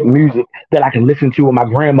you make music that I can listen to with my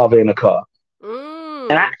grandmother in the car.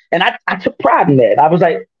 And I took pride in that. I was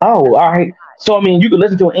like, oh, all right. So I mean, you can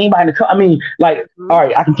listen to anybody in the car. I mean, like, all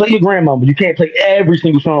right, I can play your grandma, but you can't play every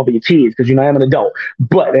single song for your kids because I'm an adult.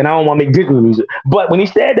 And I don't want to make Disney music. But when he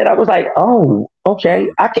said that, I was like, oh,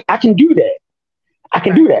 okay, I can do that. I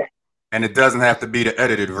can do that. And it doesn't have to be the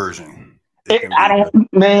edited version.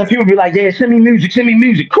 People be like, yeah, send me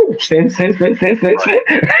music. Cool. Send.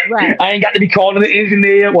 Right. I ain't got to be calling the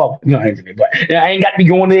engineer. Well, no engineer, but I ain't got to be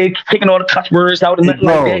going there, taking all the cuss words out and nothing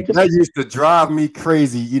like that. That used to drive me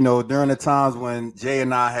crazy, during the times when Jay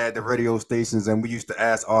and I had the radio stations and we used to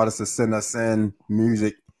ask artists to send us in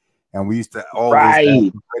music and we used to always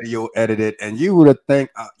have radio edited. And you would think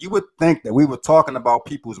that we were talking about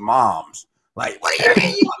people's moms. Like, what do you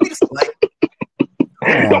mean? You want me to like?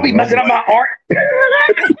 Don't be messing up my art.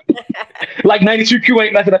 Like 92Q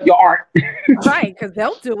ain't messing up your art. Right, because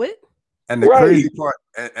they'll do it. And the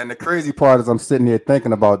crazy part is I'm sitting here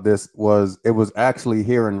thinking about this it was actually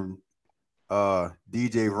hearing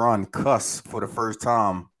DJ Run cuss for the first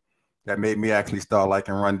time that made me actually start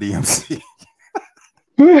liking Run DMC.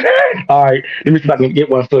 All right, let me see if I can get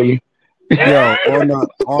one for you. Yo,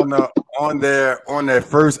 on their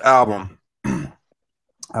first album,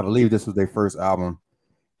 I believe this was their first album.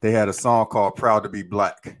 They had a song called Proud to Be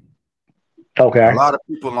Black. Okay. A lot of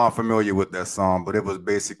people aren't familiar with that song, but it was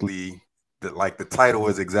basically the title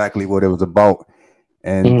is exactly what it was about.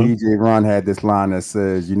 And DJ Ron had this line that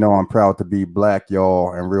says, I'm proud to be black,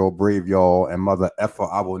 y'all, and real brave, y'all, and mother effer,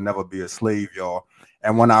 I will never be a slave, y'all.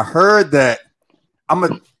 And when I heard that,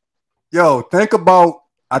 think about,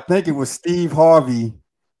 I think it was Steve Harvey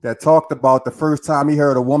that talked about the first time he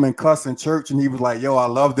heard a woman cuss in church, and he was like, "Yo, I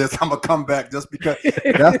love this. I'm gonna come back just because."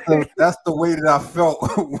 That's the way that I felt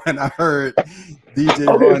when I heard DJ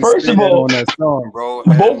Run first of all, on that song, bro.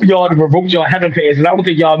 Both of y'all revoked your heaven pass, and I don't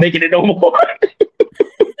think y'all making it no more.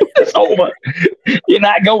 It's over. You're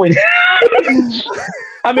not going.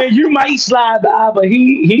 I mean, you might slide by, but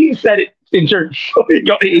he said it in church.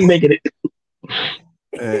 Y'all ain't making it.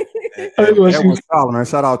 Edwin Solomon,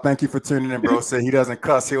 shout out, thank you for tuning in, bro. Say he doesn't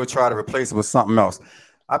cuss, he'll try to replace it with something else.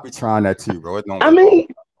 I'll be trying that too, bro.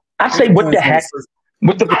 I say what the heck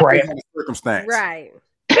with the crap circumstance, right?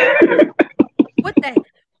 what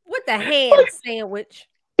the ham sandwich?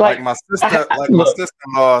 Like my sister, my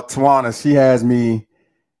sister-in-law Tawana, she has me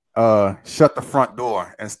shut the front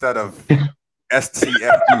door instead of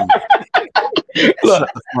STFU. Look,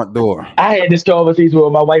 the front door. I had this conversation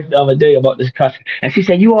with my wife the other day about this cussing, and she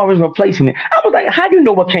said, "You always replacing it." I was like, "How do you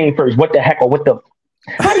know what came first? What the heck or what the?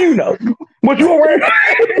 How do you know? What you were?"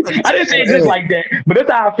 I didn't say it just like that, but that's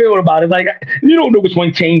how I feel about it. Like you don't know which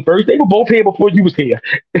one came first. They were both here before you was here.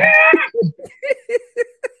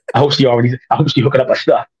 I hope she hooking up her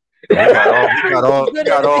stuff. We got all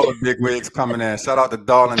the big wigs coming in. Shout out to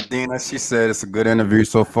Darlin Dina. She said it's a good interview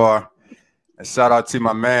so far. And shout out to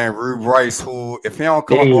my man Rube Rice, who, if he don't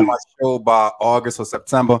come up on my show by August or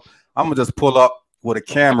September, I'm gonna just pull up with a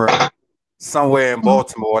camera somewhere in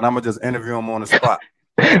Baltimore and I'm gonna just interview him on the spot.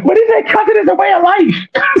 What is that? Cousin is a way of life.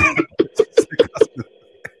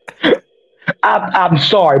 I'm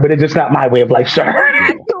sorry, but it's just not my way of life, sir.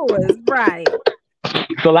 Yours, right.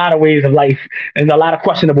 It's a lot of ways of life and a lot of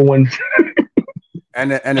questionable ones.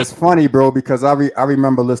 And it's funny, bro, because I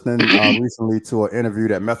remember listening recently to an interview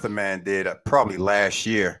that Method Man did probably last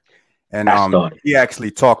year, and he actually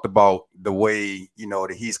talked about the way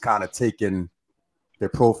that he's kind of taken the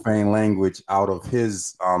profane language out of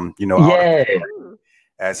his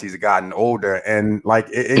as he's gotten older, and like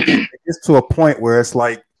it gets to a point where it's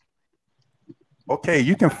like, okay,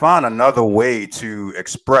 you can find another way to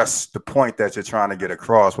express the point that you're trying to get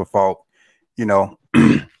across without,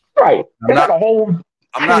 right. It's like a whole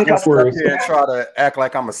I'm not going to sit up here and try to act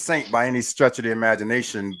like I'm a saint by any stretch of the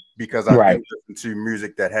imagination because I do listen to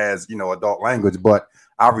music that has, adult language, but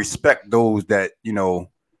I respect those that,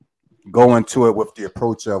 go into it with the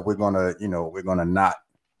approach of we're going to not,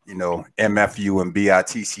 MF you and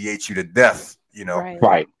BITCH you to death,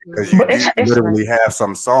 Right. Because you literally have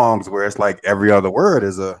some songs where it's like every other word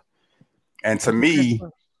is and to me,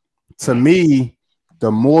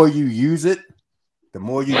 the more you use it, the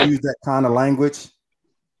more you use that kind of language,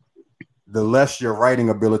 the less your writing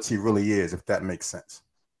ability really is, if that makes sense.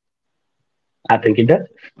 I think it does.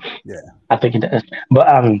 Yeah. I think it does. But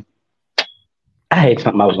I had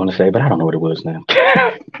something I was going to say, but I don't know what it was now.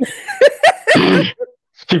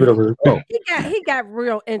 Keep it over. Oh. He got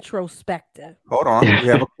real introspective. Hold on. We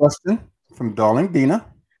have a question from Darling Dina.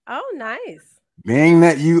 Oh, nice. Being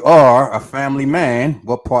that you are a family man,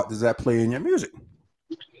 what part does that play in your music?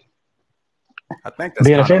 I think that's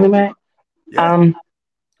being a family man. Yeah.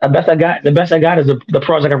 The best I got is the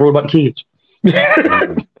project I wrote about kids.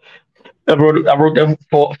 I wrote them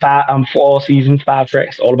for all seasons, 5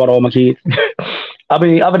 tracks, all about all my kids. I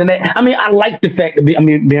mean, other than that, I like the fact that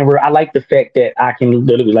being real, I like the fact that I can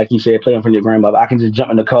literally, like you said, play in front of your grandmother. I can just jump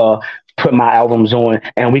in the car, put my albums on,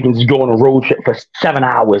 and we can just go on a road trip for 7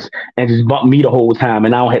 hours and just bump me the whole time,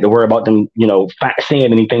 and I don't have to worry about them,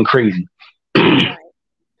 saying anything crazy.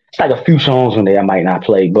 It's like a few songs on there I might not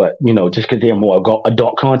play, but just because they're more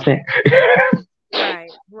adult content.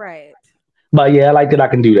 Right. But yeah, I like that I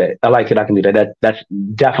can do that. That's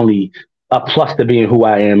definitely a plus to being who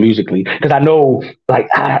I am musically. Because I know, like,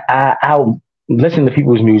 I'll listen to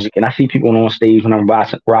people's music and I see people on stage when I'm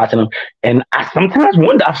watching them, and I sometimes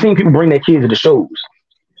wonder. I've seen people bring their kids to the shows,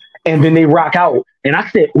 and then they rock out, and I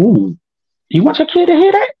said, "Ooh, you want your kid to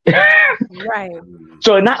hear that?" Right.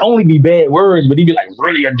 So it not only be bad words, but he be like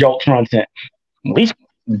really adult content. At least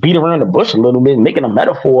beat around the bush a little bit, making a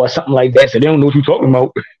metaphor or something like that, so they don't know what you're talking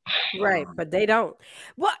about. Right, but they don't.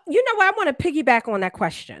 Well, you know what? I want to piggyback on that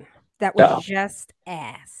question that was just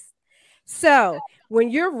asked. So when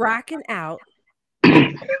you're rocking out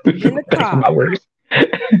in the car,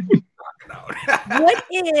 what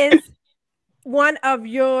is one of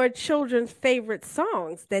your children's favorite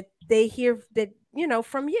songs that they hear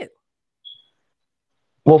from you?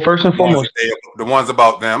 Well, first and foremost, the ones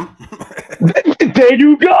about them. There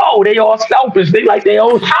you go. They all selfish. They like their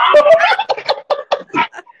own.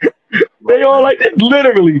 They all like that.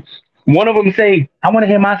 Literally, one of them say, "I want to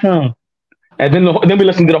hear my song," and then we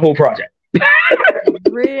listen to the whole project.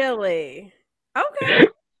 Really? Okay.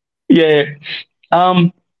 Yeah.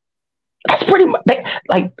 That's pretty much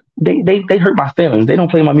they hurt my feelings. They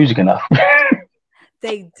don't play my music enough.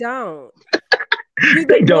 They don't.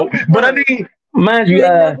 They don't. But I mean, mind you,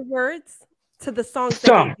 the words to the songs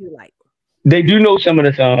that they do like. They do know some of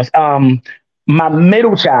the songs. My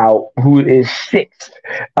middle child, who is 6,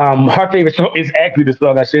 her favorite song is actually the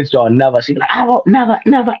song I sent y'all, Never. She's like, I won't never,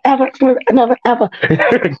 ever.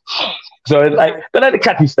 So it's like, they like the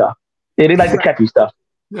catchy stuff. Yeah, they like the catchy stuff.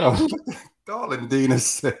 Yo, Darling Dina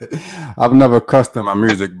said, I've never cussed in my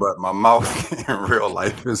music, but my mouth in real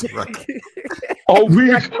life is right. Oh, we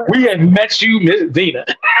have met you, Miss Dina.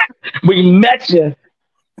 We met you.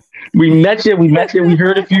 We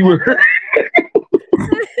heard a few words.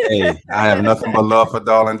 Hey, I have nothing but love for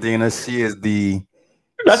Darling Dina. She is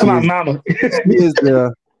my mama.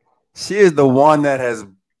 She is the one that has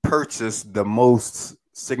purchased the most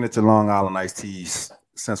signature Long Island iced teas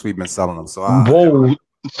since we've been selling them. So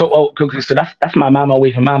that's my mama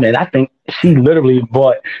away from mama, and I think she literally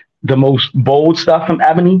bought the most bold stuff from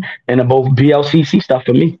Ebony and the both BLCC stuff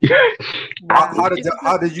for me. How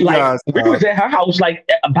did you guys? We was at her house like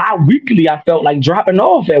bi-weekly. I felt like dropping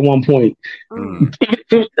off at one point.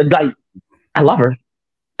 Like, I love her.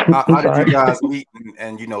 How did you guys meet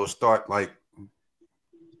and start like?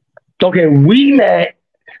 Okay, we met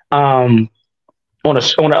on her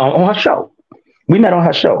show. We met on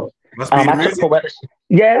her show. Must be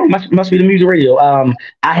must be the music radio.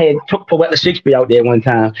 I had took Poeta Shakespeare out there one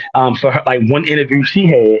time for her, like one interview she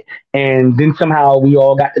had, and then somehow we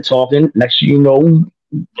all got to talking. Next thing you know,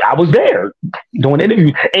 I was there doing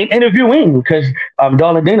interviewing because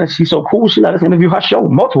Darling Dina, she's so cool. She let us interview her show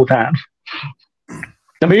multiple times.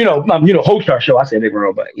 I mean, host our show. I said it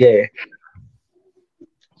wrong, but yeah.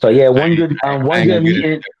 So yeah, one good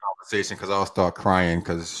meeting. Conversation because I'll start crying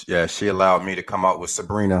because she allowed me to come out with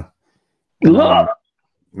Sabrina. Look,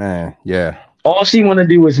 man, yeah. All she want to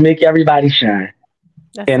do is make everybody shine.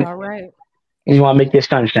 That's all right. You want to make your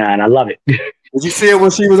sun shine. I love it. Did you see it when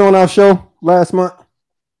she was on our show last month?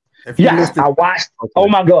 Yes, I watched. Okay. Oh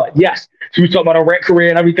my God, yes. She was talking about her rap career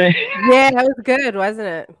and everything. Yeah, that was good, wasn't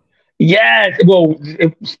it? Yes. Well,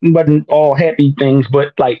 it wasn't all happy things,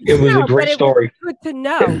 but like it was a great story. Good to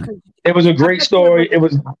know. It was a great story. It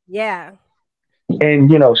was. Yeah.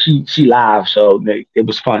 And she live, so it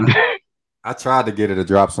was fun. I tried to get her to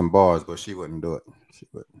drop some bars, but she wouldn't do it. She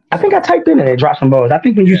wouldn't. I think I typed in there, drop some bars. I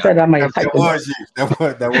think when you said I might have typed in. That was you.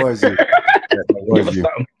 That was you.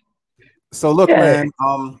 So look, man,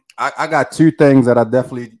 I got two things that I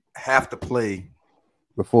definitely have to play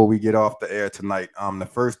before we get off the air tonight. The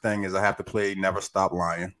first thing is I have to play Never Stop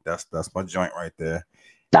Lying. That's my joint right there.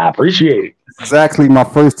 I appreciate it. It's actually my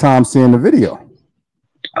first time seeing the video.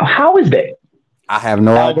 How is that? I have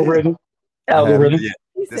no algorithm.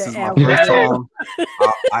 This is my first time.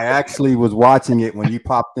 I actually was watching it when you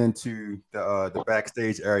popped into the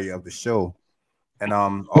backstage area of the show. And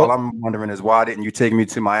all I'm wondering is why didn't you take me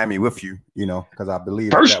to Miami with you? Because I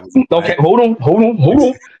believe first. That was okay, hold on.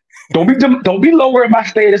 Don't be lowering my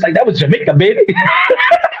status like that was Jamaica, baby.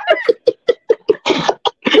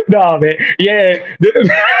 No, man. Yeah.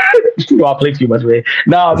 I play too much, man.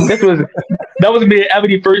 No, that was me and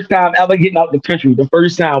Ebony first time ever getting out the country. The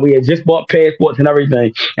first time we had just bought passports and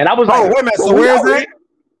everything. And I was like, wait a minute. So where is that?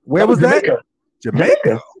 Where was that?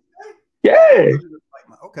 Jamaica. Yeah.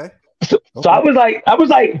 Okay. So I was like,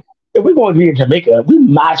 if we're going to be in Jamaica, we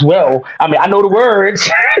might as well. I mean, I know the words.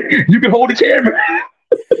 You can hold the camera.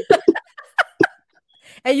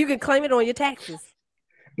 And you can claim it on your taxes.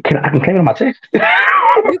 I can claim it on my taxes.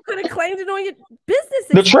 You could have claimed it on your business.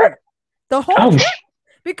 The trip. The whole trip.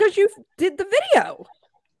 Because you did the video.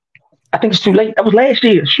 I think it's too late. That was last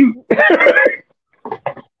year. Shoot.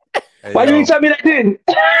 Why you didn't tell me that then?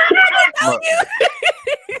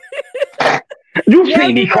 You've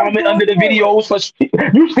seen me comment under the videos.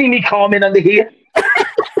 You've seen me comment under here.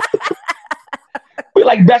 We're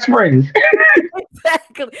like best friends.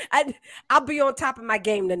 Exactly. I'll be on top of my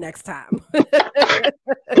game the next time.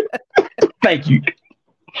 Thank you.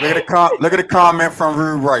 Look at the comment from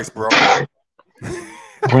Rude Rice, bro.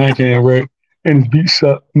 Bryan can't rap and his beat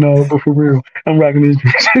suck. No, but for real, I'm rocking his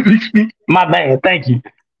beat. My man, thank you.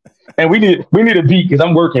 And we need a beat because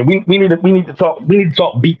I'm working. We need to talk beats.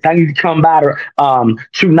 I need to come by to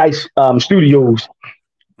two nice studios.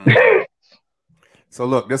 So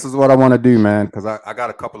look, this is what I want to do, man, because I got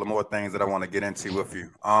a couple of more things that I want to get into with you.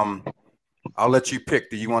 I'll let you pick.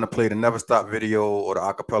 Do you want to play the Never Stop video or the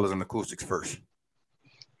acapellas and acoustics first?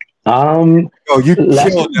 You killed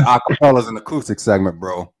the acapellas and acoustic segment,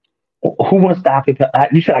 bro. Who wants the acapella?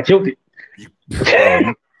 You said I killed it. You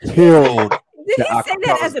killed. Did he say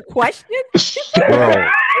that as a question? Bro,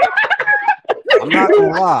 I'm not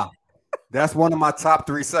gonna lie. That's one of my top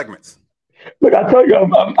 3 segments. Look, I tell you,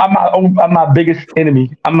 I'm my biggest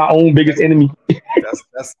enemy. I'm my own biggest enemy.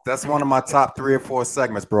 That's one of my top 3 or 4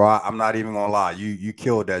 segments, bro. I'm not even gonna lie. You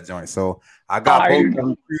killed that joint. So I got both of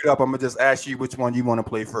them queued up. I'm gonna just ask you which one you want to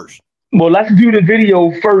play first. Well, let's do the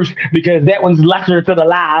video first because that one's lesser to the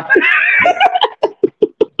live.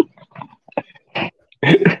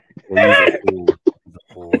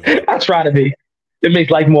 I try to be. It makes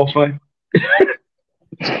life more fun.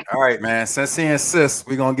 All right, man. Since he insists,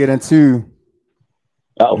 we're gonna get into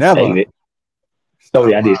Never. David. Oh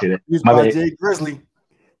yeah, I did say that. Used by Jay Grizzly.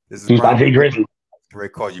 This is used by Jay Grizzly.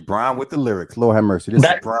 Great call you, Bryan, with the lyrics. Lord have mercy. This is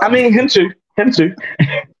Bryan. I mean, him too.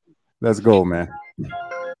 Let's go, man.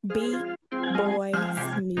 Beat Boys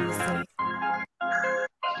Music.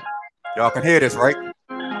 Y'all can hear this, right?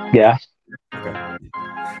 Yeah. Okay.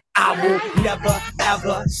 I will never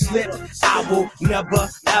ever slip. I will never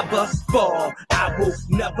ever fall. I will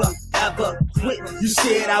never ever quit. You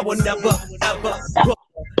said I will never ever fall.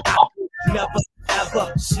 I will never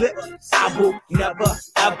ever slip. I will never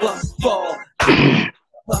ever fall. I will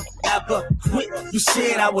never ever quit. You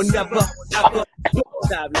said I will never ever.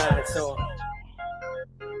 Stop lying to him.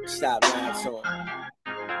 Stop lying to him.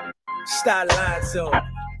 Stop lying to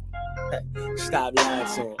him. Stop lying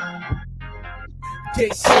to him. They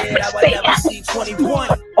said I would never see 21.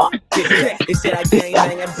 They said I gang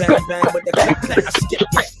bang and bang bang with the click clack. I skip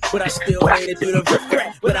that, but I still made it through the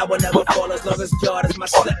regret. But I will never fall as long as God is my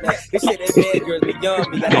step. They said that bad girls beyond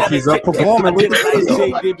me. I never He's up performing with like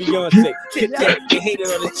Jay did Beyonce. Kit Kat, they hated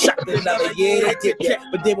on the chocolate another year. They did that,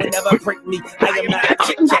 but they will never break me. I am not a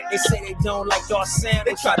Kit Kat. They say they don't like our sound.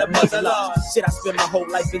 They try to muzzle off. Shit, I spent my whole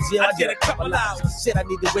life in jail. I did a couple hours. Shit, I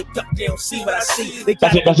need to wake up. They don't see what I see. They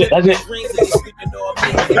got That's it. Dreams and they sleeping on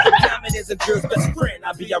me. Diamond is a girl's best friend.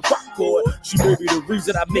 I be a rock boy. She may be the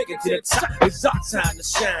reason I make it to the top. It's our time to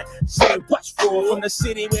shine. Say watch for from the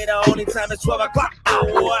city where the only time is 12 o'clock. I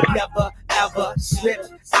will never ever slip.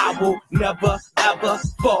 I will never ever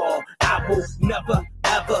fall. I will never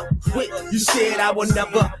ever quit. You said I will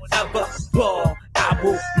never ever fall. I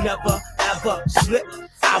will never ever slip.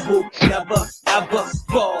 I will never ever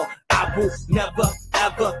fall. I will never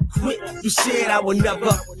ever quit. You said I will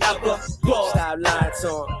never ever fall. Stop lying to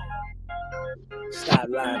him. Stop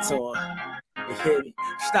lying to him. You hear me?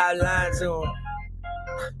 Stop lying to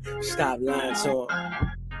him. Stop lying to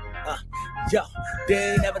him. Yo,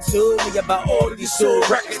 they never told me about all of these soul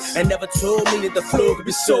records, and never told me that the flow could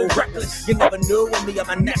be so reckless. You never knew when me on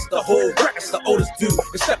my next the whole records, the oldest dude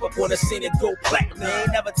to step up on the scene and go platinum. They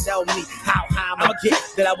ain't never tell me how high I'ma get,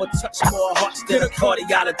 that I would touch more hearts than a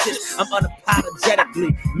cardiologist. I'm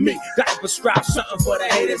unapologetically me. Gotta prescribe something for the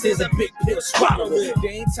haters. Here's a big pill swallow. They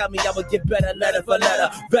ain't tell me I would get better letter for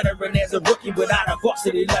letter. Veteran as a rookie without a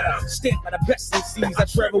varsity letter. Stamped by the best MCs. I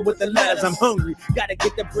travel with the letters. I'm hungry. Gotta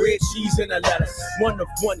get the bread, cheese, and a letter. One of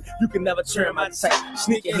one, you can never turn my type.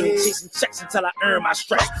 Sneaking here, chasing checks until I earn my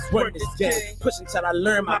stripes. Run this game, push until I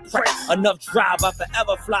learn my price. Enough drive, I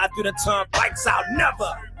forever fly through the turnpikes. I'll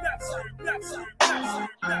never.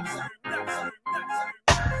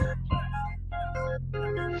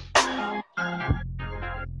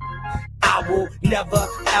 I will never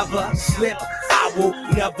ever slip. I will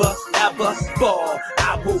never ever fall.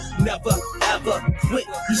 I will never ever quit.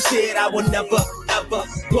 You said I will never ever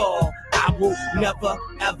fall. I will never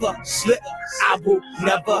ever slip. I will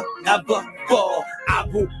never ever fall. I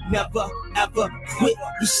will never ever quit.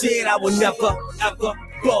 You said I will never ever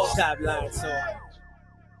fall. Stop lying to him.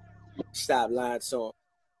 Stop lying to him.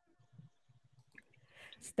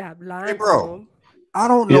 Stop lying. Hey, bro. I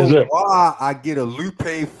don't know why I get a Lupe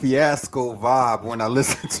Fiasco vibe when I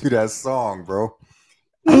listen to that song, bro.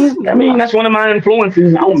 I mean, that's one of my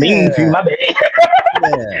influences. I don't mean to, my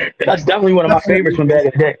bad. That's definitely one of my favorites from back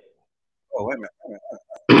in the day. Oh, wait a minute.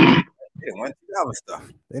 They didn't want to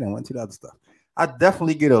do the other stuff. I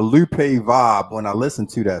definitely get a Lupe vibe when I listen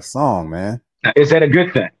to that song, man. Is that a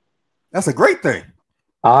good thing? That's a great thing.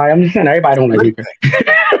 I'm just saying, everybody don't like Lupe.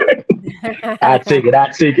 I take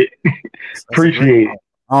it. Appreciate it.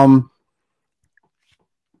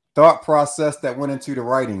 Thought process that went into the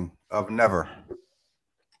writing of Never.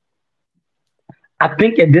 I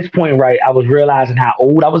think at this point, right, I was realizing how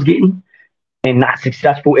old I was getting and not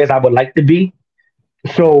successful as I would like to be.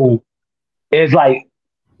 So it's like,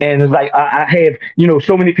 I have,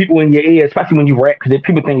 so many people in your ear, especially when you rap, because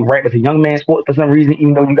people think rap is a young man's sport for some reason,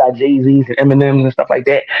 even though you got Jay-Z's and Eminems and stuff like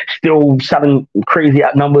that, still selling crazy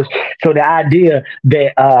out numbers. So the idea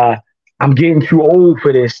that I'm getting too old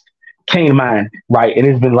for this came to mind, right? And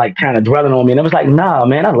it's been like kind of dwelling on me. And I was like, nah,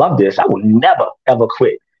 man, I love this. I will never, ever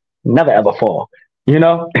quit. Never, ever fall,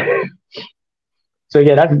 So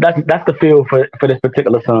yeah, that's the feel for this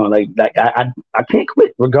particular song. Like I can't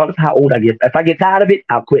quit regardless of how old I get. If I get tired of it,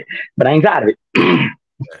 I'll quit. But I ain't tired of it.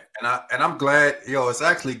 and I'm glad, it's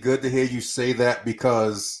actually good to hear you say that,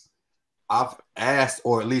 because I've asked,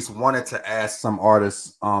 or at least wanted to ask, some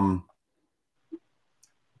artists,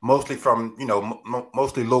 mostly from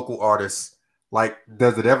mostly local artists, like,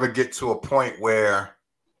 does it ever get to a point where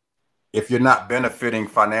if you're not benefiting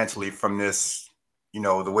financially from this,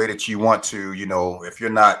 the way that you want to, if you're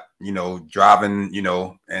not, driving,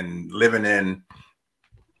 and living in.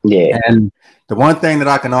 Yeah. And the one thing that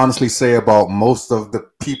I can honestly say about most of the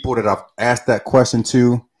people that I've asked that question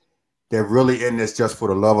to, they're really in this just for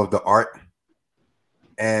the love of the art.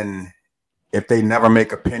 And if they never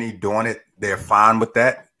make a penny doing it, they're fine with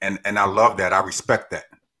that. And I love that. I respect that.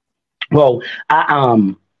 Well,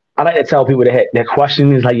 I like to tell people that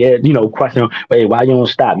question is like, question, wait, why you don't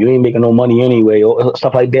stop? You ain't making no money anyway, or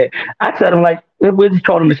stuff like that. I tell them, like, we just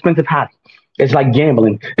call them expensive hobby. It's like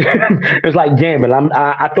gambling. It's like gambling.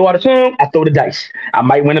 I throw out a song, I throw the dice. I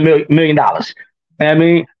might win $1 million. I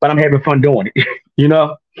mean, but I'm having fun doing it.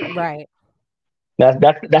 Right.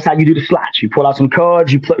 That's how you do the slots. You pull out some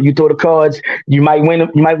cards, you throw the cards. You might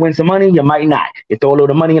win some money, you might not. You throw a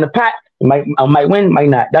little money in the pot. I might win, might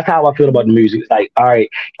not. That's how I feel about the music. It's like, all right,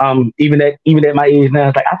 even at my age now,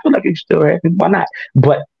 it's like I feel like it's still happening. Why not?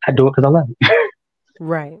 But I do it because I love it.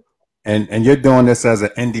 Right. And you're doing this as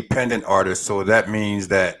an independent artist, so that means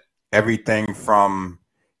that everything from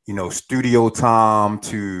studio time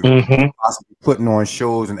to possibly putting on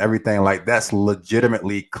shows and everything like that's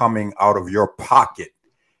legitimately coming out of your pocket.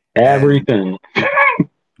 Everything.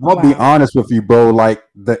 I'll be honest with you, bro. Like,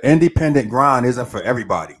 the independent grind isn't for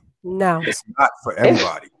everybody. No, it's not for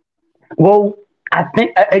everybody. Well, I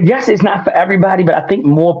think, yes, it's not for everybody, but I think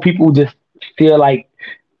more people just feel like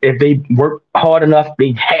if they work hard enough,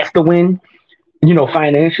 they have to win,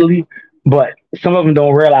 financially. But some of them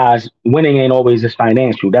don't realize winning ain't always just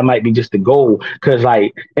financial. That might be just the goal. Because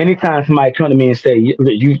like anytime somebody come to me and say,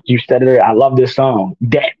 you said it, I love this song.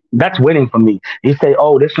 That's winning for me. You say,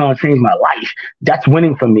 oh, this song changed my life. That's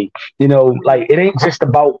winning for me. You know, like it ain't just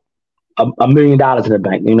about $1 million in the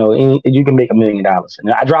bank. You know, you can make $1 million.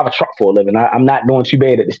 And I drive a truck for a living. I'm not doing too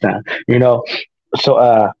bad at this time. You know,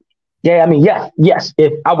 so yeah. I mean, yes.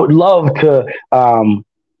 If I would love to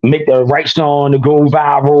make the right song to go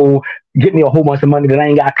viral, get me a whole bunch of money that I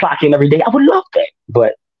ain't got to clock in every day, I would love that.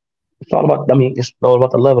 But it's all about, it's all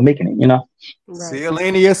about the love of making it, you know? Right. See,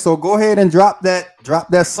 Alenia, so go ahead and drop that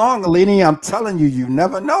song, Alenia. I'm telling you, you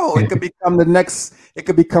never know. It could become the next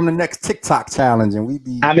TikTok challenge, and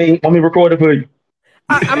let me record it for you.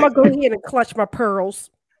 I'm going to go ahead and clutch my pearls.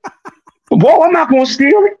 Whoa, I'm not going to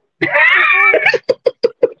steal it.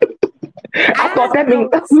 I thought that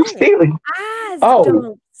meant we stealing. Eyes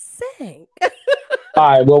don't sing. All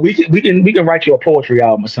right, well, we can write you a poetry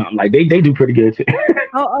album or something. Like they do pretty good too.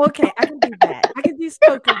 Oh, okay. I can do that. I can do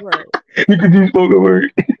spoken word. You can do spoken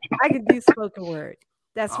word. I can do spoken word.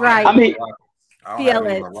 That's right. I mean, feel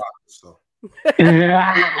it.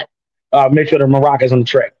 Make sure the maracas on the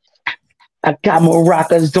track. I got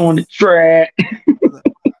maracas on the track.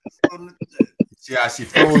 See how she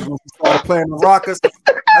froze when she started playing maracas. That's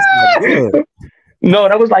not good. No,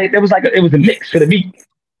 it was a mix for the beat.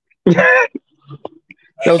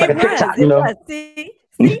 That was like a TikTok, you know. See,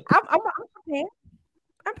 I'm prepared.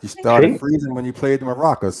 You started freezing when you played the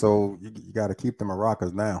maracas, so you got to keep the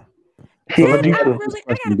maracas now. So I got to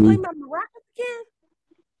play my maracas again.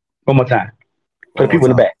 One more time. Put the people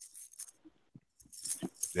in the back.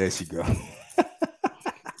 There she go.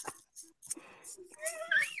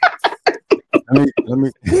 let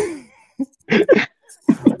me.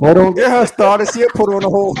 Well, don't get her started. She'll put on the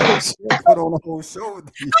whole show. I put on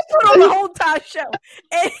the whole entire show.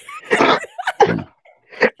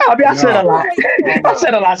 I said a lot. I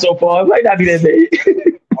said a lot so far. It might not be that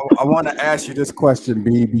big. I want to ask you this question,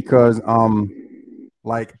 B, because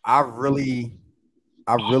like I really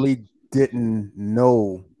didn't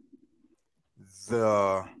know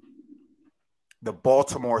the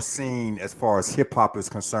Baltimore scene as far as hip hop is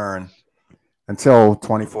concerned until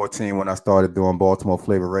 2014 when I started doing Baltimore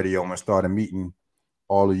Flavor Radio and started meeting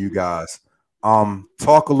all of you guys.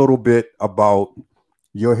 Talk a little bit about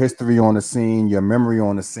your history on the scene, your memory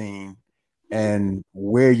on the scene, and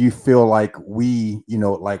where you feel like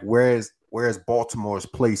where's Baltimore's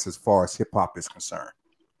place as far as hip hop is concerned.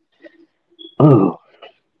 Oh,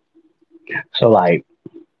 so like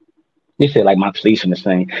you said, like my place in the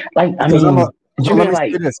scene. Like I mean.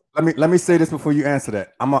 Let me say this before you answer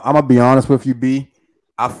that. I'm gonna be honest with you, B.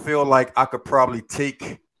 I feel like I could probably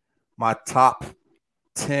take my top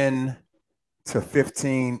 10 to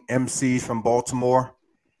 15 MCs from Baltimore,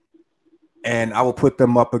 and I will put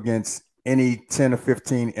them up against any 10 or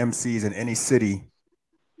 15 MCs in any city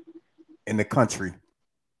in the country.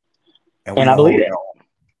 And I believe that.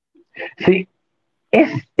 See,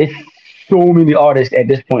 it's so many artists at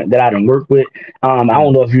this point that I done work with. I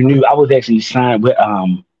don't know if you knew, I was actually signed with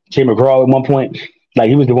Jay McGraw at one point. Like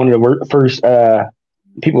he was one of the first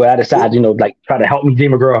people I decided, like try to help me. Jay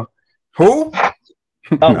McGraw. Who?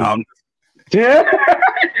 Oh. Yeah.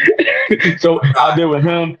 So I did with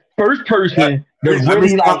him. First person. Let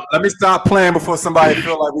me stop playing before somebody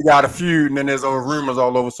feel like we got a feud and then there's rumors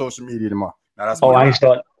all over social media tomorrow. Now, that's I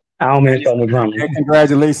don't mean to start no drama.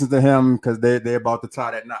 Congratulations to him because they're about to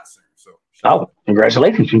tie that knot soon. Oh,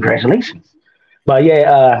 congratulations. But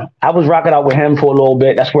yeah, I was rocking out with him for a little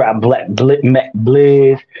bit. That's where I met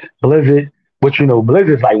Blizzard, which,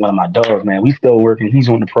 Blizzard's like one of my dogs, man. We still working. He's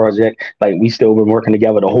on the project. Like, we still been working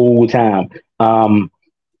together the whole time. Plotting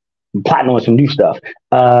on some new stuff.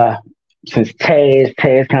 Since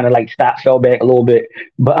Taz kind of like fell back a little bit.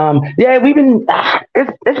 But yeah, we've been,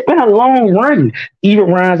 it's been a long run. Eva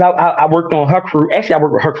Rhymes, I worked on her crew. Actually, I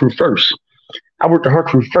worked with her crew first.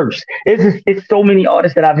 It's so many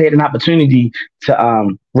artists that I've had an opportunity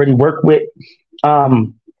to really work with.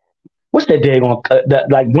 What's that daggone?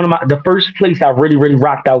 The first place I really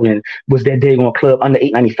rocked out in was that daggone club under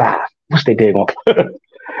 895. What's that daggone?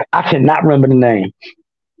 I cannot remember the name.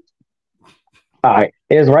 All right,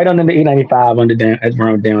 it's right under the 895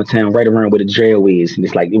 around downtown, right around where the jail is, and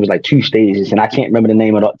it was like two stages, and I can't remember the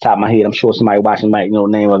name of the top of my head. I'm sure somebody watching might know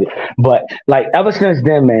the name of it, but like ever since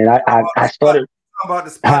then, man, I started. About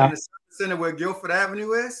the spot in the center where Guilford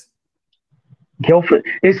Avenue is. Guilford,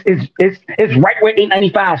 it's right where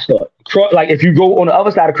 895 starts. Like if you go on the other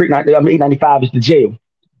side of Creek, 895 is the jail,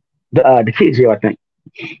 the kid jail, I think.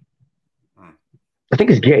 I think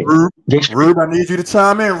it's gay. Rube, I need you to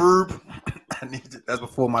chime in, Rube. That's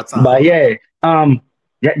before my time. But yeah,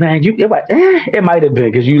 yeah, man, it might have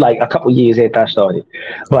been because you like a couple years after I started.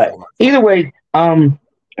 But either way,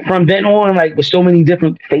 from then on, like with so many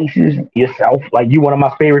different faces, yourself, like you one of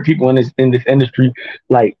my favorite people in this industry.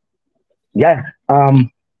 Like, yeah, I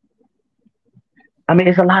mean,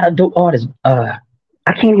 it's a lot of dope artists. I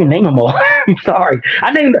can't even name them all. I'm sorry.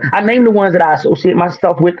 I named the ones that I associate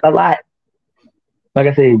myself with a lot. Like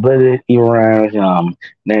I said, Blizzard, E-Rounds, I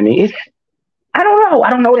mean, it's I don't know. I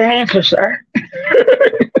don't know the answer, sir.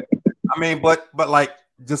 I mean, but like,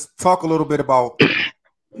 just talk a little bit about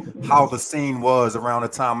how the scene was around the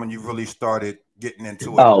time when you really started getting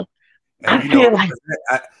into it. Oh, and,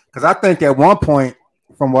 because I think at one point,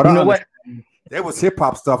 from what I understand, there was hip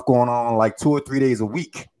hop stuff going on like 2 or 3 days a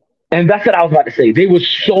week. And that's what I was about to say. There was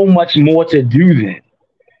so much more to do then.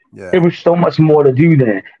 Yeah. There was so much more to do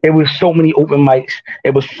then. There was so many open mics.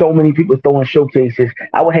 There was so many people throwing showcases.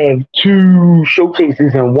 I would have 2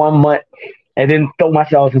 showcases in 1 month and then throw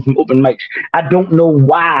myself in some open mics. I don't know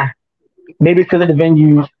why. Maybe because of the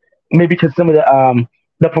venues. Maybe because some of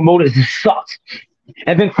the promoters just sucked.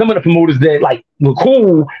 And then some of the promoters that like were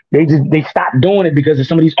cool, they stopped doing it because of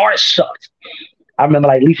some of these artists sucked. I remember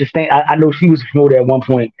like Lisa Stan. I know she was a promoter at one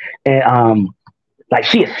point, and like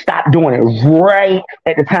she had stopped doing it right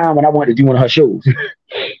at the time when I wanted to do one of her shows.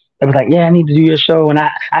 It was like, yeah, I need to do your show, and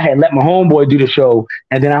I had let my homeboy do the show,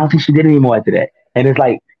 and then I don't think she did anymore after that. And it's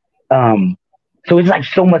like, so it's like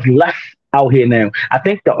so much less out here now. I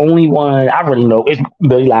think the only one I really know is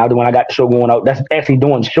Billy Loud, the one I got the show going out. That's actually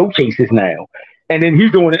doing showcases now, and then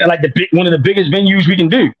he's doing it at like one of the biggest venues we can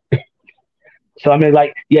do. So I mean,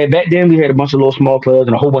 like, yeah, back then we had a bunch of little small clubs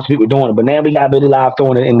and a whole bunch of people doing it, but now we got Billy Live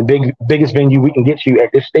throwing it in the biggest venue we can get you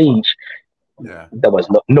at this stage. Yeah, that was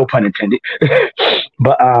no pun intended.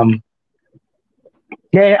 But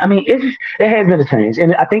yeah, I mean, it has been a change,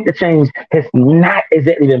 and I think the change has not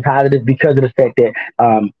exactly been positive because of the fact that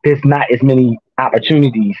there's not as many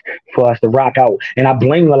opportunities for us to rock out, and I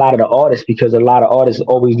blame a lot of the artists because a lot of artists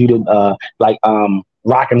always do the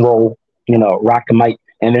rock and roll, rock the mic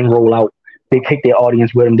and then roll out. They take their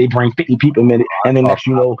audience with them. They bring 50 people a minute, and then next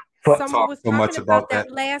someone was talking about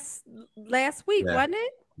that last week, wasn't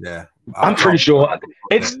it? Yeah, I'm pretty sure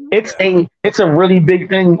it's a really big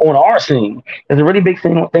thing on our scene. It's a really big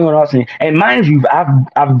thing on our scene. And mind you,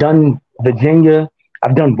 I've done Virginia,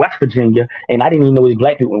 I've done West Virginia, and I didn't even know there was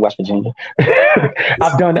black people in West Virginia.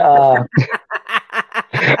 I've done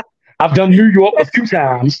New York a few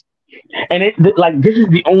times. And this is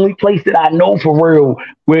the only place that I know for real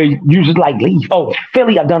where you just like leave. Oh,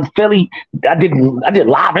 Philly, I've done Philly. I did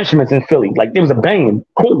live instruments in Philly. Like there was a band,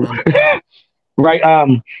 cool, right?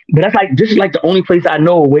 But that's like this is like the only place I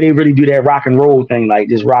know where they really do that rock and roll thing, like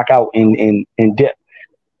just rock out and dip.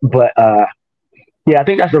 But yeah, I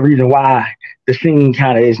think that's the reason why the scene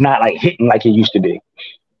kind of is not like hitting like it used to be.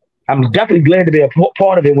 I'm definitely glad to be a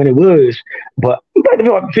part of it when it was, but I'm glad to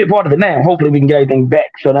be a part of it now. Hopefully we can get everything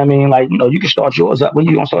back. So I mean, like, you can start yours up. When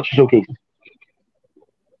you gonna start your showcases?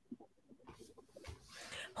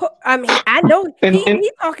 I mean, I know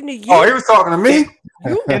he's talking to you. Oh, he was talking to me?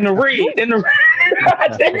 In the ring. In the ring,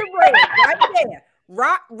 right there.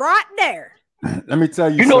 Right there. Let me tell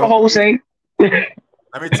you. You know the whole thing. Let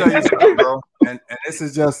me tell you something, bro. And this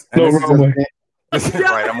is just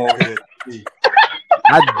right. I'm over here.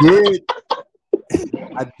 I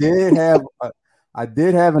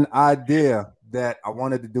did have an idea that I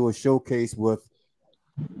wanted to do a showcase with,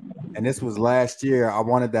 and this was last year. I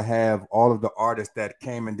wanted to have all of the artists that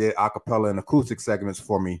came and did acapella and acoustic segments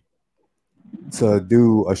for me to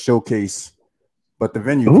do a showcase, but the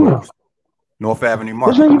venue closed. North Avenue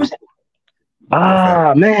Market.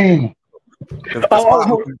 Man.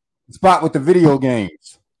 The spot with the video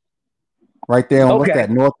games. Right there on what's that?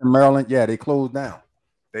 Northern Maryland. Yeah, they closed down.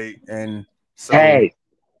 And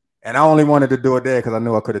I only wanted to do it there because I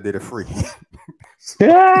knew I could have did it free. So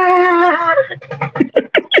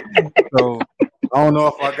I don't know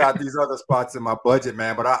if I got these other spots in my budget,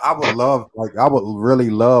 man. But I would really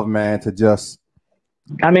love, man, to just.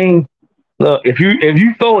 I mean, look, if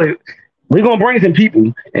you throw it, we're gonna bring some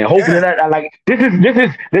people and hopefully that like this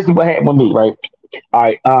is what happened with me, right? All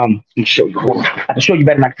right, let me show you. I can show you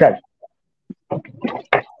better than I can tell you.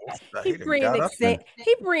 He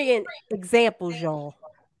bringing examples, y'all.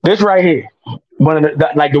 This right here, one of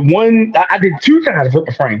the one I did 2 times. I broke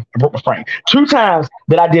the frame 2 times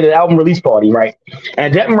that I did an album release party, right?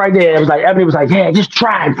 And that one right there, it was like everybody was like, "Yeah, just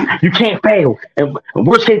try it. You can't fail." And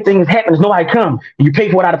worst case thing is happens, nobody come, and you pay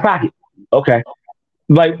for it out of pocket. Okay,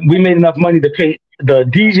 like we made enough money to pay the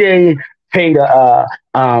DJ, pay the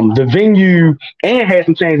venue, and had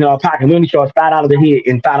some change in our pocket. We only charged $5 a head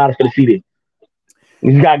and $5 for the CD.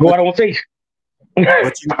 You gotta go out on stage.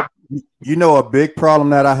 But you know, a big problem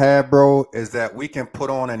that I have, bro, is that we can put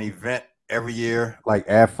on an event every year, like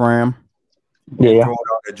AFRAM, Yeah. throw it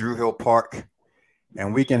out at Drew Hill Park,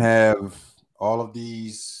 and we can have all of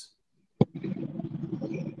these,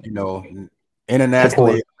 you know,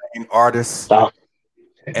 internationally acclaimed artists,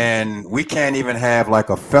 and we can't even have like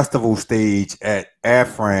a festival stage at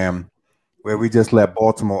AFRAM where we just let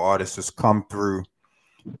Baltimore artists just come through.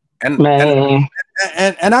 And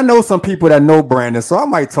I know some people that know Brandon, so I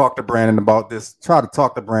might talk to Brandon about this. Try to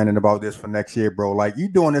talk to Brandon about this for next year, bro. Like, you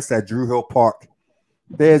doing this at Drew Hill Park,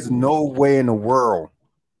 there's no way in the world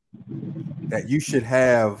that you should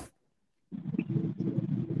have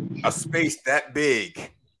a space that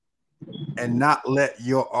big and not let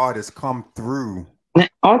your artists come through.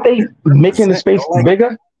 Aren't they making the space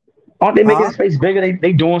bigger? Aren't they making the space bigger?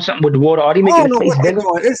 They doing something with the water. Are they making the space bigger?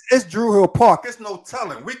 It's Drew Hill Park. It's no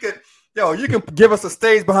telling. We could, you can give us a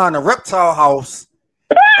stage behind the reptile house,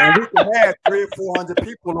 and we can have 300 or 400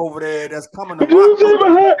 people over there that's coming to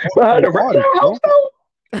rock behind the reptile house.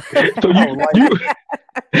 So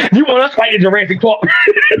you want us fighting Jurassic Park?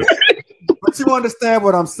 But you understand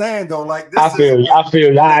what I'm saying, though. Like, I feel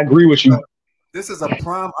you. I agree with you. This is a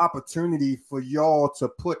prime opportunity for y'all to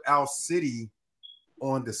put our city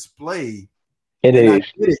on display. It is.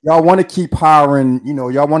 Y'all want to keep hiring,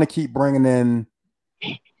 y'all want to keep bringing in,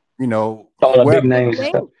 all the big names and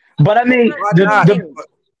stuff. But I mean,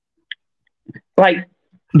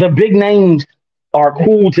 the big names are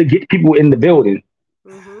cool to get people in the building.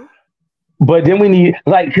 Mm-hmm. But then we need,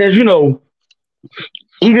 because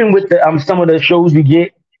even with the some of the shows we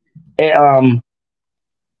get at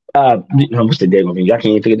what's the day movie? I can't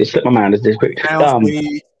even figure this. Slip my mind. This quick.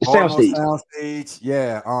 Soundstage.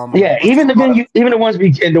 Yeah. Even the venue, even the ones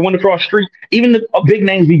the one across the street, even the big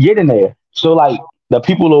names we get in there. So the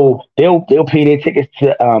people they'll pay their tickets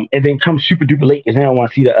to and then come super duper late because they don't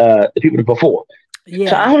want to see the people before.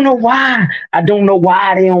 Yeah. So I don't know why. I don't know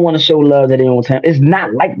why they don't want to show love that they don't time. It's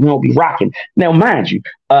not like we don't be rocking. Now, mind you,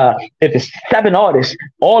 if it's 7 artists,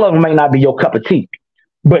 all of them may not be your cup of tea.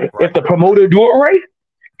 But if the promoter do it right,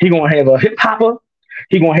 he gonna have a hip hopper,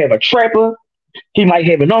 he gonna have a trapper, he might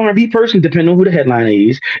have an R&B person, depending on who the headliner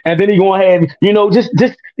is, and then he gonna have, just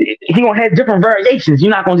he gonna have different variations.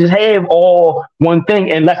 You're not gonna just have all one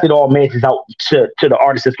thing unless it all matches out to the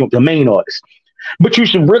artist that's the main artist. But you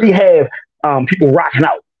should really have people rocking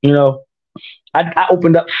out. I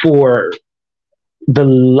opened up for the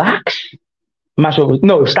Locks. I'm not sure. It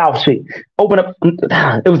was Style Street. Opened up.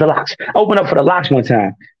 It was the Locks. I opened up for the Locks one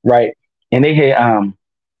time, right? And they had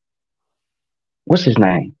what's his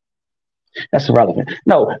name? That's irrelevant.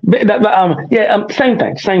 No, same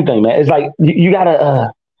thing, man. It's like you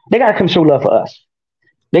gotta they gotta come show love for us.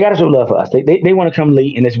 They gotta show love for us. They want to come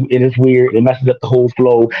late and it's weird. It messes up the whole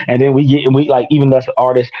flow. And then we like, even us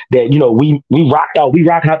artists that we rocked out. We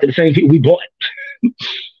rocking out to the same people we bought.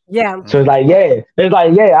 Yeah. So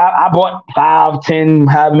I bought 5, 10,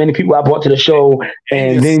 however many people I bought to the show,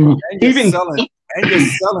 and then you're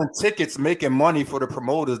selling tickets, making money for the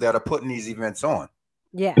promoters that are putting these events on.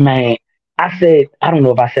 Yeah, man. I don't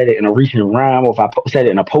know if I said it in a recent rhyme or if I said it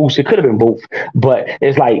in a post. It could have been both, but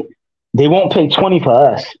it's like they won't pay 20 for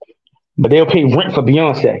us, but they'll pay rent for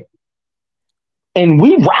Beyonce, and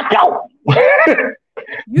we rock out.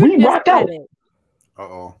 We rock out.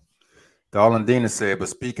 Uh-oh. Darlene Dina said, but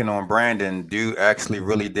speaking on Brandon, dude actually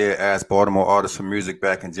really did ask Baltimore artists for music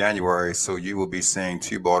back in January, so you will be seeing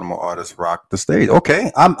 2 Baltimore artists rock the stage.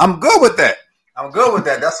 Okay, I'm good with that.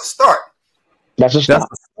 That's a start. That's a start.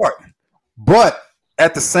 But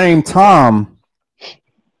at the same time,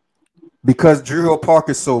 because Drew Hill Park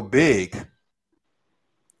is so big,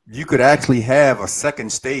 you could actually have a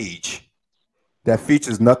second stage that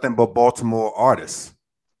features nothing but Baltimore artists.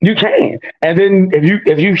 You can, and then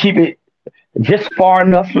if you keep it just far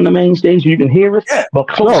enough from the main stage, you can hear it, but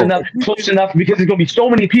close enough because there's gonna be so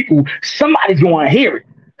many people. Somebody's gonna hear it.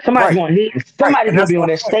 Somebody's going to hear it. Somebody's going to be on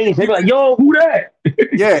that stage. They're like, yo, who that?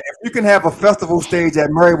 Yeah, if you can have a festival stage at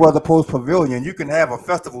Meriwether Post Pavilion, you can have a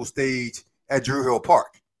festival stage at Drew Hill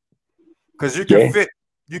Park. Because you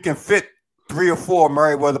can fit 3 or 4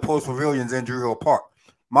 Meriwether Post Pavilions in Drew Hill Park.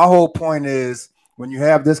 My whole point is, when you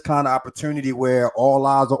have this kind of opportunity where all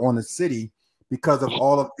eyes are on the city because of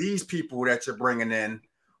all of these people that you're bringing in,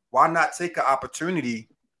 why not take an opportunity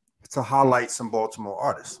to highlight some Baltimore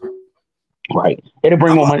artists? Right. It'll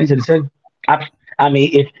bring more money to the city. I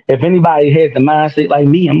mean, if anybody has the mindset like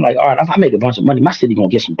me, I'm like, all right, if I make a bunch of money, my city gonna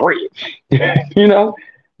get some bread.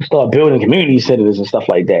 Start building community centers and stuff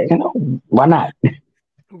like that. Why not?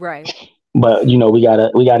 Right. But we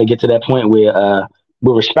gotta get to that point where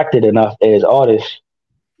we're respected enough as artists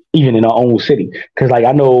even in our own city. Because like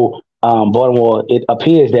I know Baltimore, it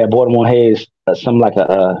appears that Baltimore has some like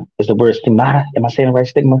is the word stigmata? Am I saying the right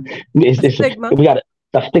stigma? Stigma. We got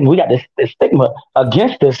a stigma. We got this stigma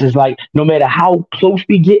against us. Is like no matter how close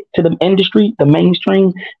we get to the industry, the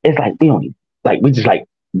mainstream, it's like we don't like we just like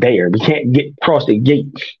there. We can't get across the gate,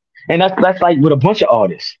 and that's like with a bunch of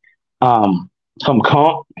artists. From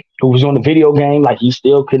Comp, who was on the video game, like he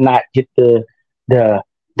still could not get the the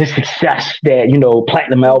success that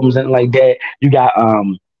platinum albums and like that. You got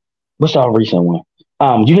what's our recent one?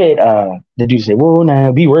 You had the dude say, "Whoa,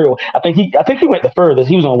 now be real." I think he went the furthest.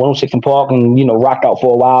 He was on 106 and Park and rocked out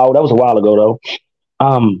for a while. That was a while ago though.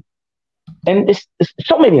 And it's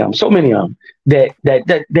so many of them that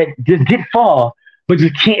just get far, but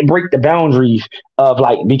just can't break the boundaries of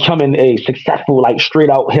like becoming a successful like straight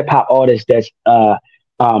out hip hop artist that's a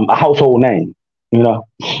household name.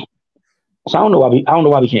 So I don't know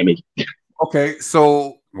why we can't make it. Okay,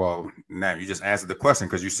 so well, now you just answered the question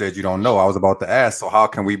because you said you don't know. I was about to ask, so how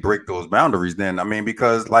can we break those boundaries then? I mean,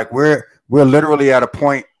 because like we're literally at a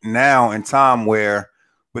point now in time where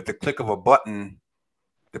with the click of a button,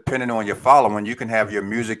 depending on your following, you can have your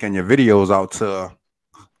music and your videos out to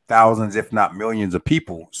thousands, if not millions of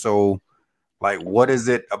people. So like, what is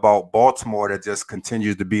it about Baltimore that just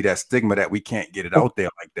continues to be that stigma that we can't get it out there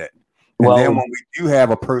like that? And then when we do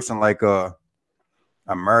have a person like a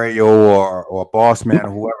Mario or a Boss Man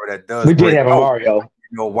or whoever that does, we did have a Mario.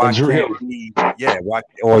 Why can't we? Yeah, why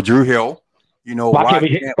or Drew Hill? Why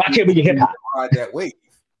can't we get hip hop ride that wave?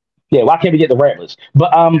 Yeah, why can't we get the rappers?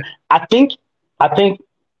 But I think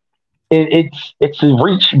it's a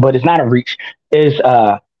reach, but it's not a reach. Is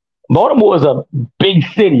Baltimore is a big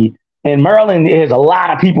city, and Maryland has a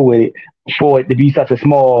lot of people with it for it to be such a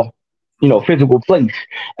small, physical place.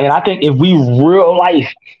 And I think if we real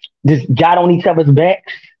life just got on each other's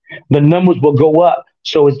backs, the numbers will go up.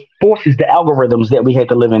 So it forces the algorithms that we have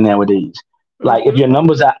to live in nowadays. Like if your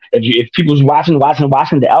numbers are, if people's watching,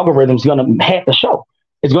 the algorithm's gonna have to show.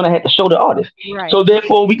 It's gonna have to show the artist. Right. So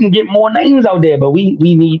therefore, we can get more names out there, but we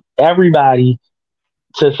need everybody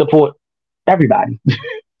to support everybody.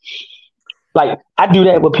 Like I do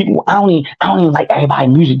that with people. I don't even like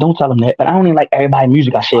everybody's music. Don't tell them that, but I don't even like everybody's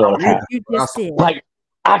music. I share all the time. You just did. Like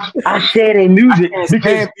I share their music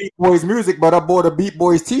because Beat Boys music, but I bought a Beat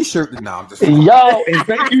Boys T-shirt. Now I'm just and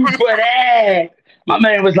thank you for that. My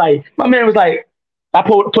man was like, I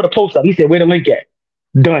put a post up. He said, "Where the link at?"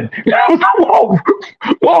 Done. I was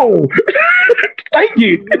like, whoa, thank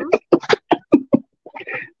you.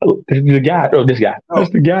 Oh, this is the guy. Oh, this guy. That's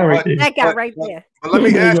the guy right there. That guy right there. But let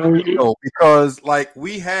me ask you, because like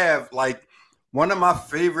we have like one of my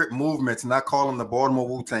favorite movements, and I call them the Baltimore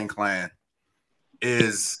Wu-Tang Clan,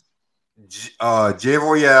 is J.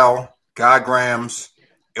 Royale, Guy Grams,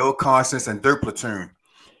 Ill Conscience, and Dirt Platoon.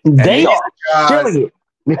 And they are guys,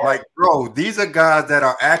 like, bro, these are guys that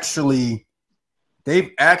are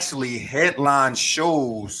they've actually headlined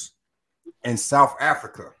shows in South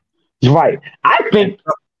Africa. Right. I think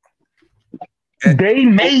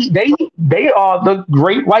they are the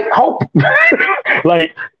great white hope.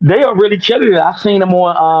 Like they are really killing it. I've seen them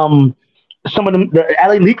on some of them, the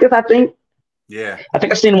LA Leakers, I think. Yeah. I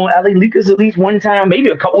think I've seen them on LA Leakers at least one time, maybe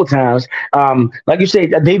a couple of times. Like you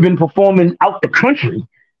said, they've been performing out the country,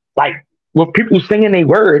 like with people singing their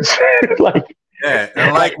words. Like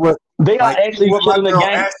and like what they are actually killing the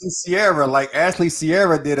game. Ashley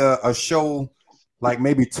Sierra did a show like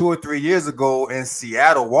maybe 2 or 3 years ago in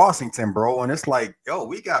Seattle, Washington, bro. And it's like, yo,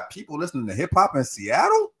 we got people listening to hip hop in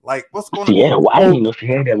Seattle. Like, what's going on? Yeah, I didn't even know she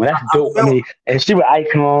had that one. That's dope. I mean, and she was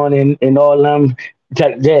Icon and all them.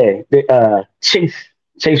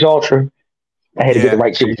 Chase Ultra. I had to get the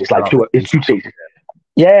right chases. Like it's two chases.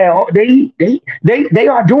 Yeah, they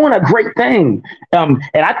are doing a great thing. And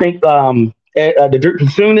I think the Dirt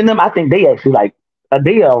Platoon in them, I think they actually like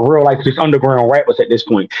they are real like just underground rappers at this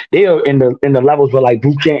point. They are in the levels where like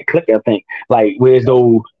Boot Camp Click, I think. Like whereas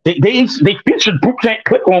though they featured Boot Camp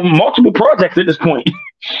Click on multiple projects at this point.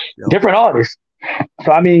 Different artists.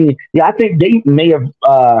 So I mean, yeah, I think they may have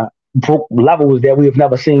broke levels that we have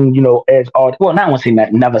never seen, as art. Well, not want to say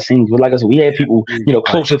that never seen, but like I said, we had people,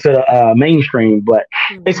 closer to the mainstream, but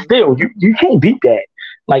it's still you can't beat that.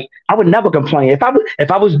 Like I would never complain if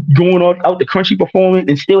I was going out the country performing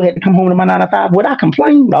and still had to come home to my 9 to 5. Would I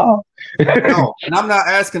complain? No. No, and I'm not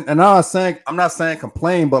asking, and I'm not saying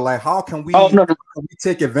complain, but like how can we, can we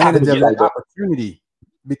take advantage of that opportunity?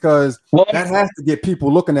 Because that has to get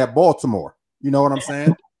people looking at Baltimore. You know what I'm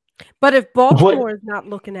saying? But if Baltimore is not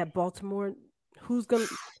looking at Baltimore, who's going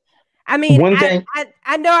to? I mean,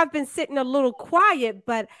 I know I've been sitting a little quiet,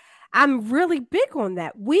 but I'm really big on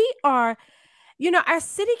that. We are, our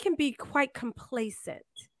city can be quite complacent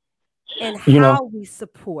in how we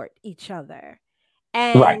support each other.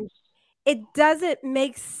 And it doesn't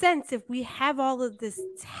make sense if we have all of this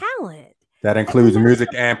talent. That includes music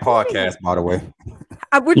and podcast, by the way.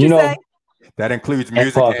 Would you say? That includes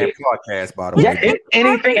music and podcast, by the way. Yeah,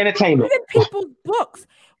 anything entertainment. Even people's books.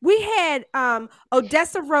 We had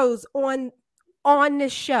Odessa Rose on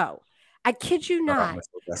this show. I kid you not.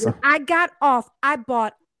 When I got off, I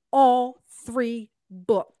bought all 3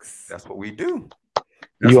 books. That's what we do.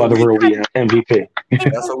 You are the real MVP.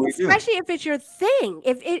 That's what we do. Especially if it's your thing.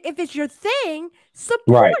 If it's your thing,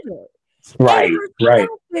 support it. Right.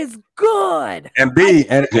 Is good. And B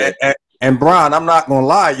and Bryan, I'm not gonna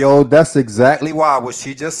lie, yo. That's exactly why what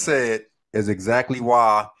she just said is exactly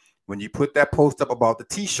why when you put that post up about the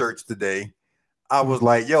t-shirts today, I was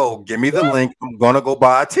like, yo, give me the link. I'm gonna go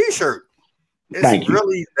buy a t-shirt. It's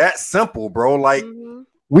really that simple, bro. Like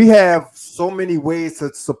we have so many ways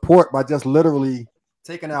to support by just literally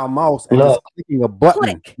taking our mouse and just clicking a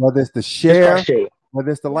button, whether it's the share,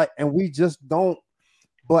 whether it's the like, and we just don't.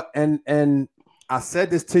 But and I said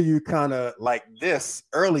this to you kind of like this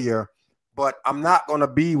earlier, but I'm not gonna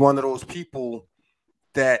be one of those people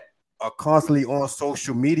that are constantly on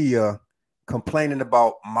social media complaining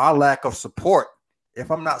about my lack of support if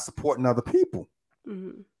I'm not supporting other people.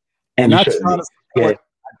 And I try to support,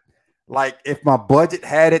 like if my budget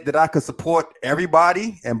had it that I could support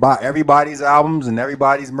everybody and buy everybody's albums and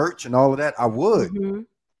everybody's merch and all of that, I would.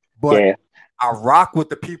 But I rock with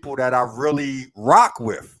the people that I really rock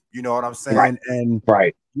with. You know what I'm saying? And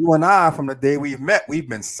you and I, from the day we've met, we've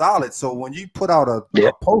been solid. So when you put out a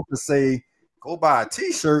post to say, go buy a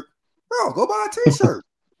t-shirt, bro, go buy a t-shirt.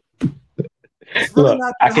 It's really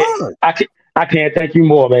not hard. I can't thank you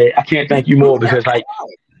more, man. I can't thank you more because, like,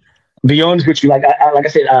 be honest with you, like I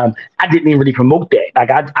said, I didn't even really promote that. Like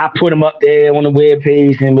I put them up there on the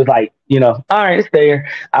webpage and was like, all right, it's there.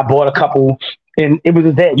 I bought a couple and it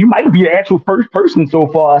was that. You might be the actual first person so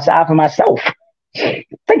far aside from myself.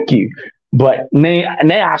 Thank you. But now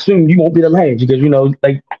I assume you won't be the last because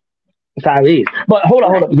like that's how it is. But hold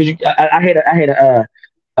on, because I had a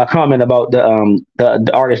comment about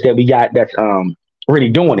the artist that we got that's really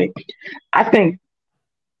doing it. I think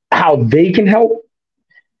how they can help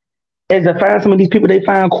is to find some of these people they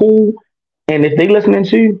find cool, and if they listening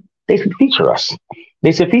to, they should feature us.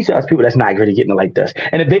 They should feature us people that's not really getting it like this.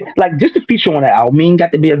 And if they like just to feature on the album, we ain't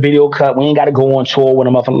got to be a video cut. We ain't got to go on tour with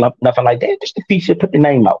them, nothing like that. Just to feature, put the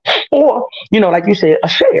name out, or like you said, a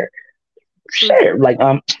share. Like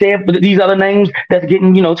share for these other names that's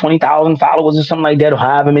getting 20,000 followers or something like that, or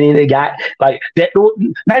however many they got. Like that,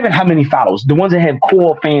 not even how many followers. The ones that have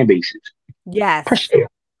core fan bases. Yes. For share.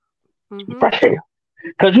 For share.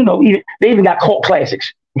 Because they even got cult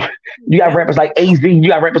classics. You got rappers like AZ. You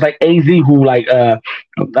got rappers like AZ who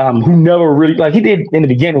who never really he did in the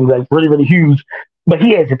beginning like really really huge, but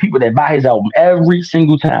he has the people that buy his album every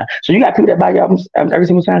single time. So you got people that buy your albums every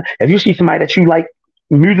single time. If you see somebody that you like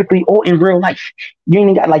musically or in real life, you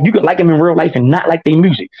ain't got you could like them in real life and not like their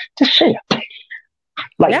music. Just share.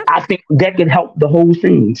 I think that could help the whole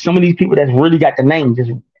thing. Some of these people that's really got the name just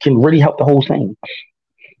can really help the whole thing.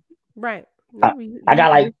 Right. I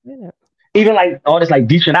got even artists like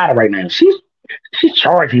Deetranada right now. She's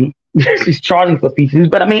charging. She's charging for features,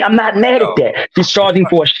 but I mean, I'm not mad at that. She's charging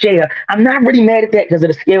for a share. I'm not really mad at that because of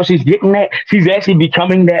the scale she's getting at. She's actually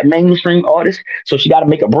becoming that mainstream artist, so she got to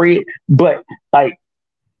make a bread. But I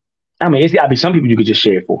mean, it's got to be some people you could just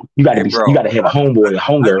share for. You got to you got to have a homeboy, a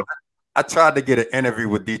homegirl. I tried to get an interview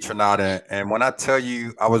with Deetranada, and when I tell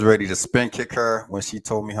you, I was ready to spin kick her when she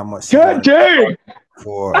told me how much. God damn!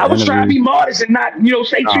 I was trying to be modest and not,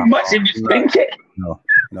 say too much and just spin kick. No.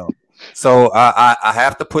 So I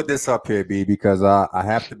have to put this up here, B, because I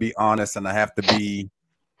have to be honest and I have to be.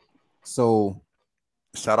 So,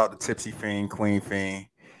 shout out to Tipsy Fiend, Queen Fiend.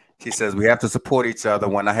 She says we have to support each other.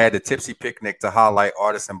 When I had the Tipsy picnic to highlight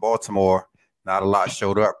artists in Baltimore, not a lot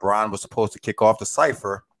showed up. Bryan was supposed to kick off the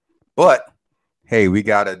cipher. But hey, we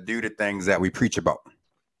gotta do the things that we preach about.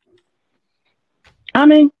 I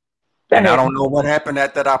mean, and I don't know what happened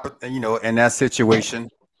at that in that situation,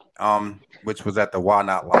 which was at the Why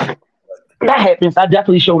Not Live. That happens. I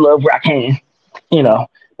definitely show love where I can,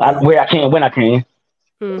 where I can when I can.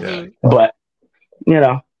 Mm-hmm. But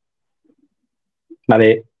my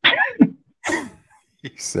bad.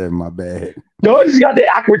 He said my bad. No, I just got that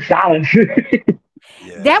awkward silence.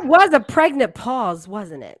 That was a pregnant pause,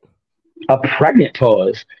 wasn't it? A pregnant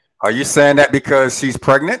pause. Are you saying that because she's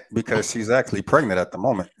pregnant? Because she's actually pregnant at the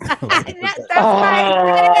moment.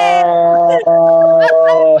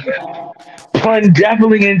 Pun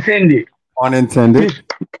definitely intended. Unintended.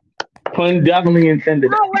 Pun definitely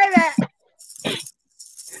intended. Oh, wait a minute.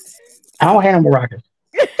 I don't have no maracas.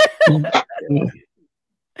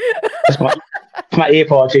 It's my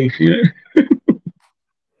AirPod case.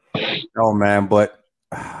 Oh man, but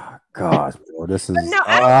gosh, bro, this is No,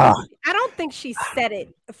 I don't think she said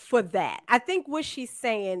it for that. I think what she's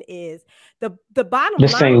saying is the bottom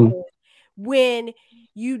line is when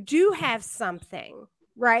you do have something,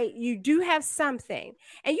 right? You do have something,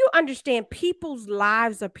 and you understand people's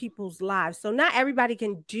lives are people's lives. So not everybody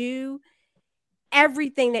can do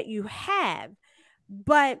everything that you have,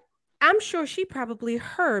 but I'm sure she probably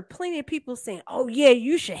heard plenty of people saying, "Oh yeah,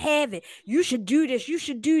 you should have it. You should do this. You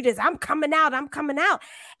should do this. I'm coming out. I'm coming out."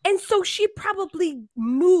 And so she probably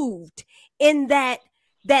moved in that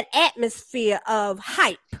atmosphere of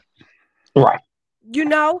hype. Right. You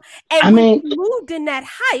know? And when you moved in that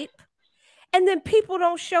hype and then people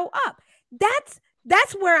don't show up.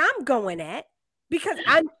 That's where I'm going at, because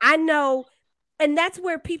I know, and that's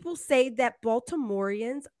where people say that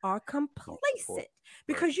Baltimoreans are complacent.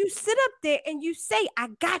 Because you sit up there and you say, "I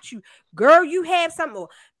got you, girl. You have something,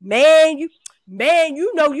 man. You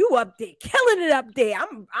know you up there, killing it up there.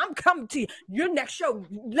 I'm coming to you. Your next show,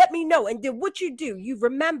 let me know." And then what you do, you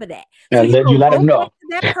remember that. So you let them know to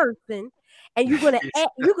that person, and you're gonna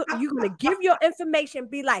give your information.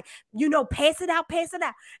 Be like, pass it out.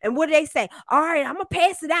 And what do they say? All right, I'm gonna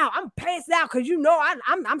pass it out. Because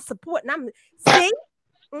I'm supporting. I'm see.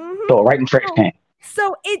 Mm-hmm. So right in trash can.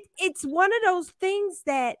 So it's one of those things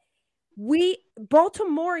that we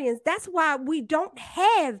Baltimoreans, that's why we don't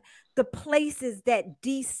have the places that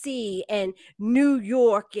DC and New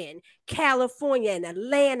York and California and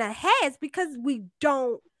Atlanta has, because we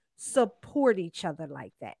don't support each other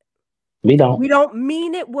like that. We don't. We don't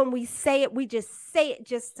mean it when we say it. We just say it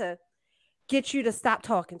just to get you to stop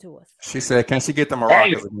talking to us. She said, "Can she get the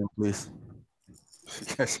maracas again, please?"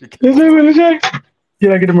 Can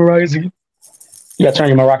I get the maracas again? You gotta turn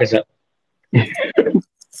your maracas up.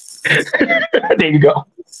 There you go.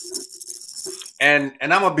 And I'm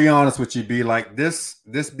gonna be honest with you, B. Like this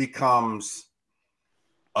becomes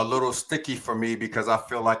a little sticky for me, because I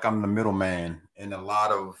feel like I'm the middleman in a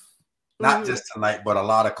lot of, not just tonight, but a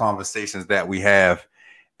lot of conversations that we have.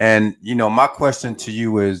 And my question to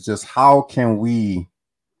you is just, how can we,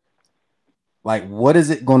 like, what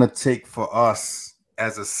is it going to take for us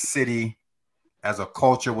as a city, as a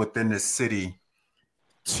culture within this city,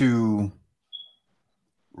 to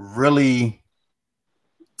really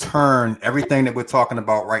turn everything that we're talking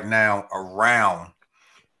about right now around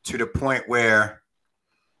to the point where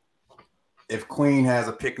if Queen has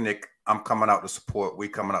a picnic, I'm coming out to support. We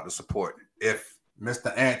coming out to support. If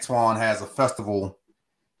Mr. Antoine has a festival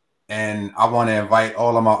and I want to invite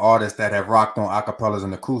all of my artists that have rocked on acapellas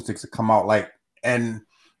and acoustics to come out,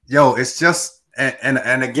 it's just,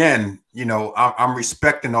 and again, I'm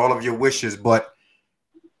respecting all of your wishes, but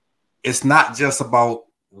it's not just about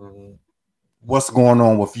what's going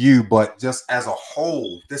on with you, but just as a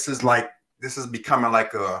whole, this is becoming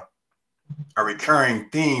like a recurring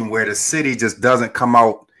theme where the city just doesn't come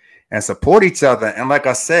out and support each other. And like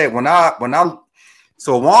I said,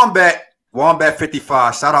 so Wombat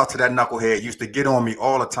 55, shout out to that knucklehead, used to get on me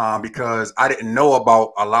all the time because I didn't know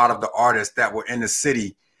about a lot of the artists that were in the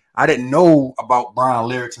city. I didn't know about Bryan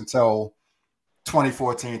lyrics until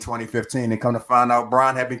 2014, 2015, and come to find out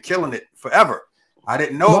Bryan had been killing it forever. I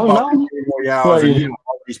didn't know about all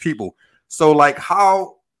these people. So like,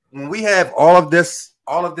 how, when we have all of this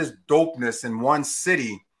dopeness in one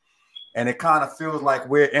city, and it kind of feels like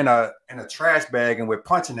we're in a trash bag and we're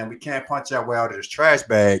punching, and we can't punch our way out of this trash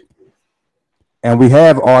bag. And we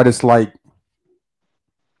have artists like,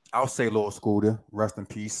 I'll say Lil Scooter, rest in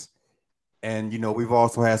peace. And, we've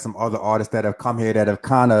also had some other artists that have come here that have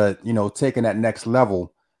kind of, taken that next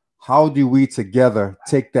level. How do we together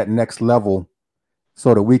take that next level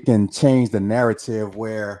so that we can change the narrative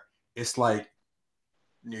where it's like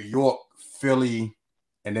New York, Philly,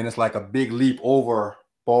 and then it's like a big leap over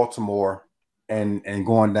Baltimore and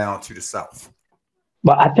going down to the South?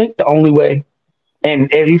 But I think the only way,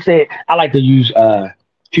 and as you said, I like to use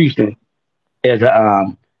Houston as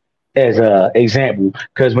a example,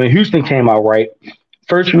 because when Houston came out, right,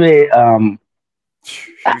 first we had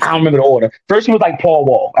I don't remember the order. First it was like Paul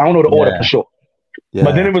Wall. I don't know the order for sure. Yeah.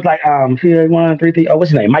 But then it was like 1, 3, 3. Oh,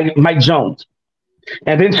 what's his name? Mike Jones.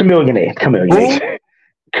 And then Chamillionaire.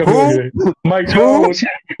 Mike Jones.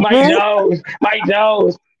 Mike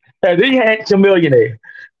Jones. And then you had Chamillionaire.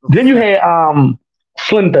 Then you had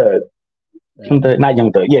Slim Thug. Not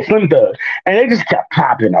Young Thug. Yeah, Slim Thug. And they just kept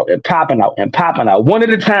popping out. One at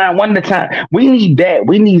a time. We need that.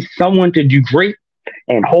 We need someone to do great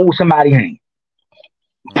and hold somebody's hand.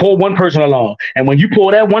 Pull one person along. And when you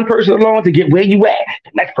pull that one person along to get where you at,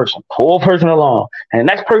 the next person, pull a person along. And the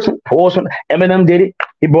next person, pull some. Eminem did it.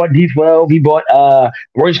 He bought D12. He bought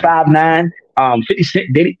Royce 5'9". 50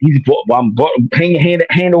 Cent did it. He's bought paying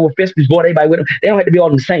hand over fist. He's bought everybody with him. They don't have to be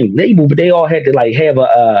all on the same label, but they all had to like have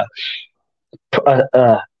a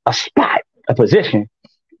spot, a position.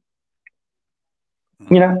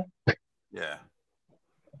 You know? Yeah.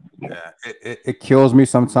 Yeah. It kills me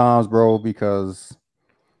sometimes, bro, because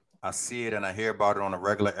I see it and I hear about it on a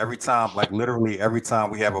regular every time, like literally every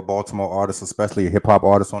time we have a Baltimore artist, especially a hip hop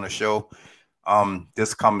artist on the show.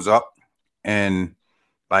 This comes up and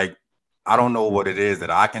like I don't know what it is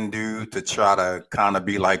that I can do to try to kind of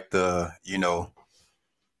be like the, you know,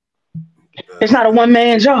 it's not a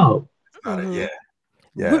one-man job. Yeah.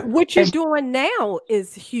 Yeah. What you're doing now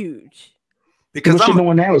is huge. Because what you're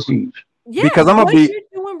doing now is huge. Yeah, because what you're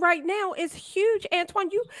doing right now is huge,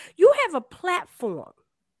 Antoine. You have a platform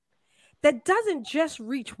that doesn't just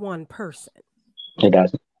reach one person. It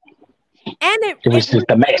doesn't. And it was just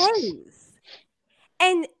the masses.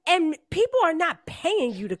 And people are not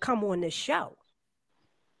paying you to come on this show.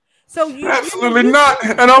 So you absolutely not.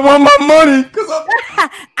 And I want my money because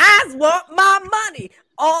I want my money.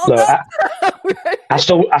 All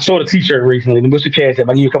so I saw the T-shirt recently. And Mr. Cash said,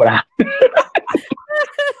 "I give you a couple of."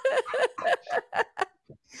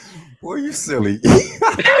 Boy, you silly.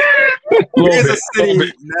 we as a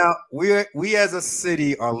city now, we as a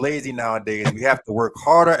city are lazy nowadays. We have to work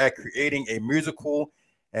harder at creating a musical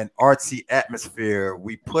and artsy atmosphere.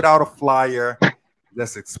 We put out a flyer.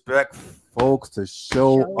 Let's expect folks to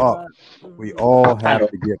show up. We all have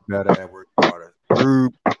to get better at working harder.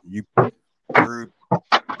 Group. What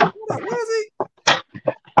is he?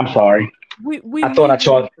 I'm sorry. I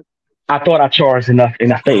thought I charged enough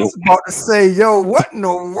and I failed. I was about to say, yo, what in the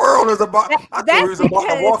world is about? I thought he was about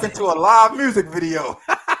to walk into a live music video.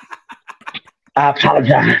 I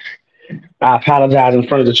apologize. In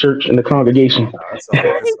front of the church and the congregation.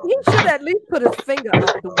 He should at least put his finger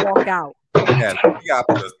up to walk out. Yeah, you got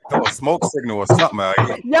to throw a smoke signal or something out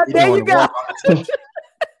here. Yeah, there you go. You're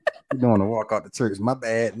doing to walk out the church. My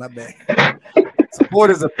bad.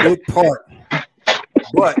 Support is a big part,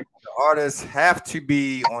 but the artists have to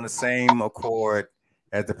be on the same accord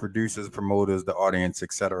as the producers, promoters, the audience,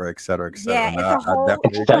 et cetera, et cetera, et cetera. Yeah, I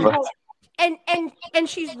definitely agree. And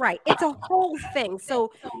she's right. It's a whole thing.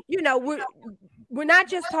 So, you know, we're not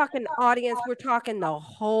just talking audience, we're talking the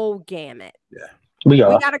whole gamut. Yeah. We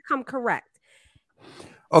got to come correct.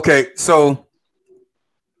 Okay, so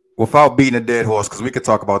without beating a dead horse, because we could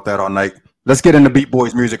talk about that all night, let's get into Beat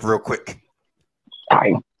Boys music real quick. All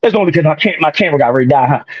right. That's only because my camera got ready to die,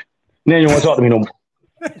 huh? Now you want to talk to me no more.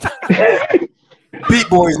 Beat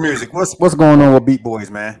Boys music. What's going on with Beat Boys,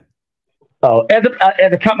 man? Oh, as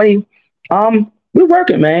a company, we're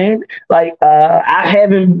working, man. Like I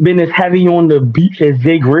haven't been as heavy on the beats as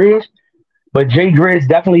Jay Grizz, but Jay Grizz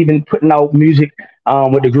definitely been putting out music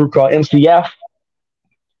with the group called MCF,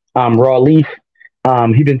 Raw Leaf.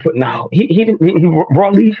 He been putting out he Raw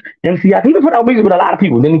Leaf, MCF. He been putting out music with a lot of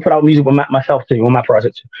people. Then he put out music with myself too on my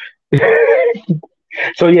project.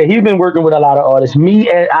 So yeah, he's been working with a lot of artists.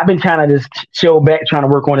 I've been kind of just chill back, trying to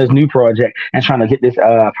work on this new project and trying to get this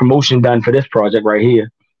promotion done for this project right here.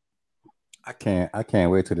 I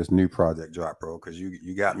can't wait till this new project drop, bro, because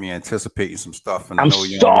you got me anticipating some stuff. And I'm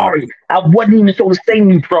sorry, I wasn't even supposed to say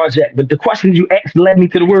new project, but the questions you asked led me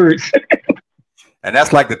to the words. And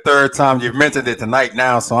that's like the third time you've mentioned it tonight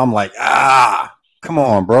now, so I'm like, come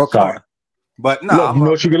on, bro. Sorry. But no, look, you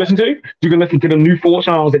know what you can listen to? You can listen to the new 4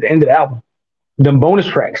 songs at the end of the album. Them bonus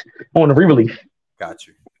tracks on the re-release. Got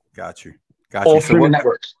you. All streaming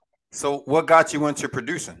networks. So what got you into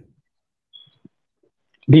producing?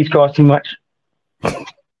 Beats cost too much.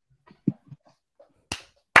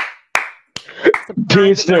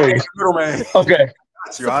 Dead serious. Okay.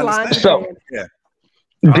 So, yeah.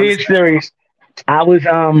 Dead serious. I was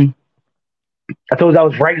I told you I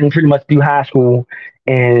was writing pretty much through high school,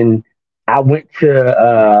 and I went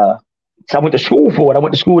to school for it. I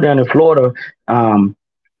went to school down in Florida,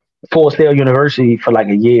 Full Sail University for like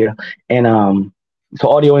a year, and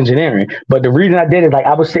for audio engineering. But the reason I did it, like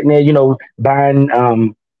I was sitting there, you know, buying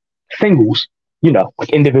singles, you know, like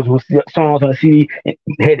individual songs on a CD, and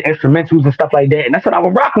had instrumentals and stuff like that. And that's what I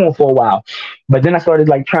was rocking on for a while. But then I started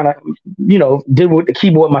like trying to, you know, deal with the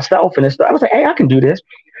keyboard myself, and I was like, hey, I can do this.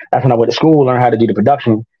 That's when I went to school, learned how to do the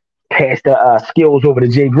production, passed the skills over to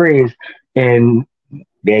Jay Grizz, and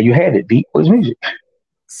there you have it. Beat Boys music.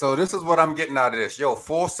 So this is what I'm getting out of this. Yo,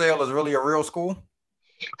 Full Sail is really a real school?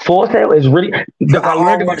 Full Sail is really, I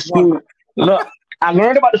learned about the school. Look, I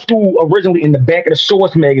learned about the school originally in the back of the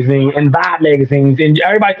Source magazine and Vibe magazines, and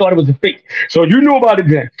everybody thought it was a fake. So you knew about it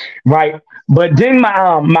then, right? But then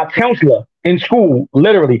my counselor in school,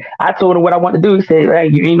 literally, I told her what I want to do. He said, "Hey,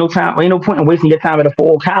 you ain't no point in wasting your time at a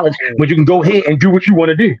full college when you can go ahead and do what you want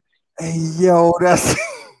to do." Hey, yo, that's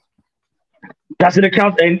an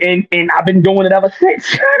account, and I've been doing it ever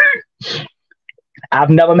since. I've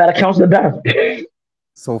never met a counselor better.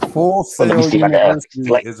 So Full Sail University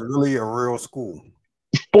is really a real school.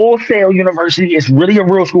 Full Sail University is really a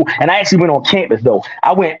real school, and I actually went on campus though.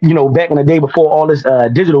 I went, back in the day before all this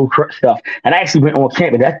digital stuff, and I actually went on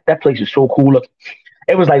campus. That place was so cool. Look,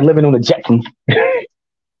 it was like living on the Jetsons.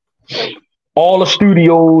 All the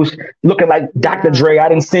studios looking like Dr. Dre. I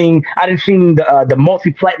didn't sing the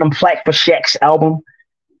multi-platinum plaque for Shaq's album.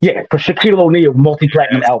 Yeah, for Shaquille O'Neal,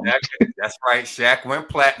 multi-platinum album. That's right. Shaq went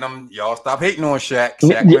platinum. Y'all stop hating on Shaq.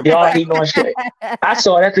 Y'all hating on Shaq. I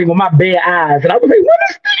saw that thing with my bare eyes, and I was like, "What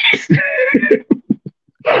is this?"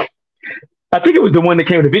 I think it was the one that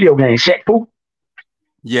came with the video game, Shaq Fu.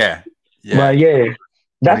 Yeah. But yeah,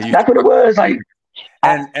 that's what it was. Like,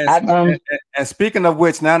 and speaking of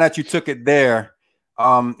which, now that you took it there,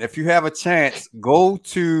 if you have a chance, go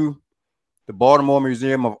to the Baltimore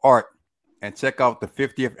Museum of Art and check out the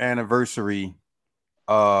 50th anniversary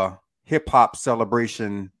hip hop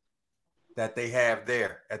celebration that they have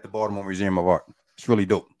there at the Baltimore Museum of Art. It's really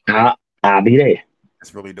dope. I'll be there.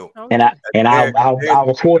 It's really dope. And I'll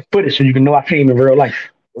record footage so you can know I came in real life.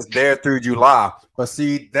 It's there through July. But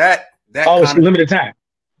see that it's limited time.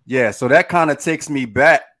 Yeah, so that kind of takes me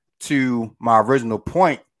back to my original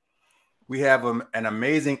point. We have an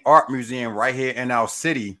amazing art museum right here in our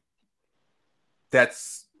city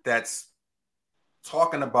that's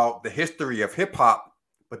talking about the history of hip hop,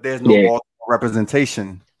 but there's no Baltimore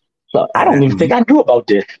representation. So I don't even think I knew about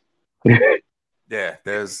this. I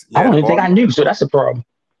don't even think I knew, so that's a problem.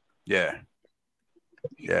 Yeah.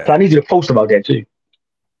 So I need you to post about that too.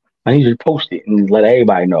 I need you to post it and let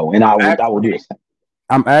everybody know, and I will do it.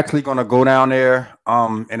 I'm actually going to go down there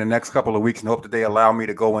in the next couple of weeks and hope that they allow me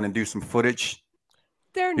to go in and do some footage.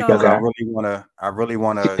 They're not. Because I really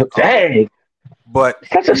want to. Dang. But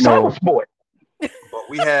that's a summer sport. But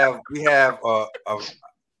we have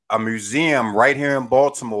a museum right here in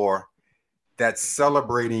Baltimore that's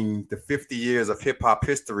celebrating the 50 years of hip hop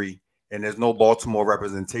history, and there's no Baltimore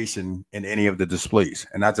representation in any of the displays.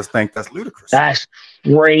 And I just think that's ludicrous. That's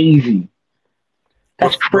crazy.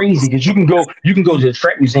 That's crazy because you can go to the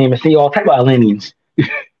Track Museum and see all type of Atlanteans.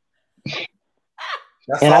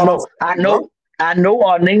 And I know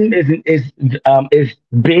our name is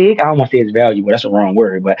big. I don't want to say it's valuable. That's the wrong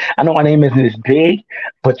word, but I know our name isn't as big.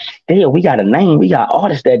 But still, we got a name. We got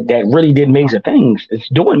artists that really did major things. It's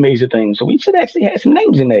doing major things. So we should actually have some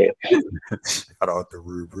names in there. Shout out to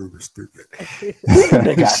Rube is stupid. What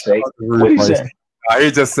did he say?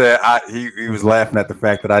 He just said he was laughing at the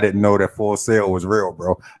fact that I didn't know that Full Sail was real,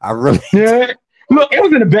 bro. I really Look, it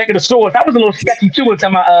was in the back of the Source. That was a little sketchy too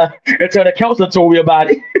until the counselor told me about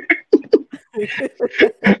it.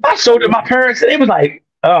 I showed it to my parents and they was like,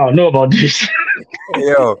 "I don't know about this."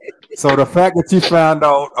 Yo, so the fact that you found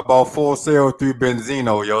out about Full Sail through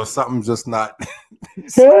Benzino, something's just not.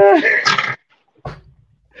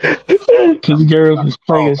 This girl was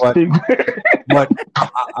playing but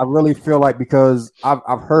I really feel like because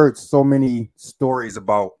I've heard so many stories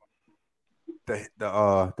about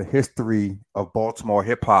the history of Baltimore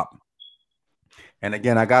hip hop. And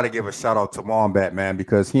again, I got to give a shout out to Wombat, man,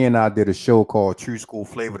 because he and I did a show called True School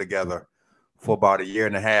Flavor together for about 1.5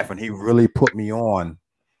 years, and he really put me on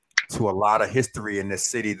to a lot of history in this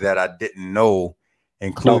city that I didn't know,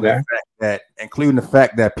 including the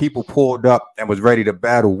fact that people pulled up and was ready to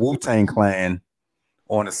battle Wu-Tang Clan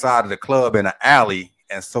on the side of the club in an alley,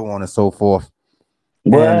 and so on and so forth.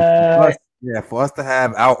 And for us to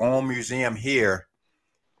have our own museum here,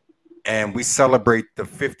 and we celebrate the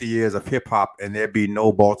 50 years of hip hop, and there be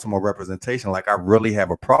no Baltimore representation. Like, I really have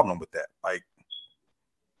a problem with that. Like,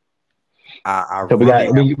 we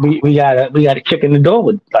got a kick in the door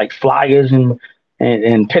with like flyers and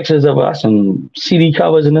pictures of us and CD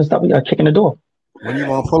covers and this stuff. We got a kick in the door. When you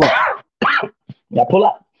want to pull up? Yeah, pull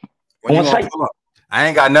up. When you want to pull up? I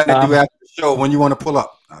ain't got nothing to do after the show. When you want to pull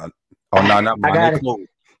up? Never mind. They closed.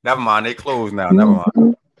 Never mind. They closed now. Never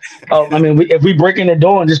mind. I mean, if we break in the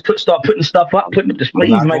door and just start putting stuff up, putting up displays,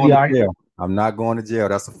 might be all right. I'm not going to jail.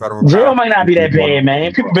 That's a federal jail. Might not be that bad,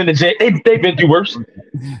 man. People been to jail. They've been through worse.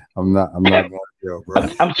 I'm not going to jail, bro.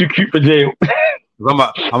 I'm too cute for jail. I'm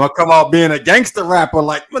gonna come out being a gangster rapper.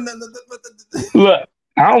 Like, look,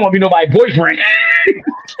 I don't want to be nobody's boyfriend.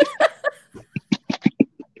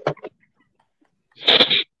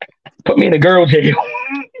 Put me in a girl jail.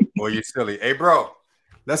 Boy, you silly. Hey, bro,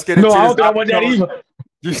 let's get into No, I this. don't think I want that either.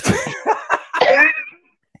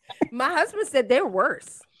 My husband said they're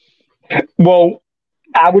worse. Well,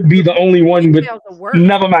 I would be the only one with.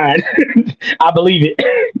 Never mind. I believe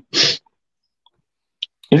it.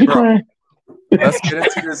 Is he crying? Let's get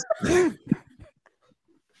into this.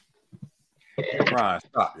 Bryan,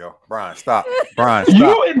 stop, yo. Bryan, stop. Bryan, stop.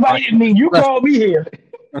 You invited me. You called me here.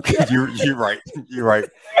 Okay, you're right. You're right.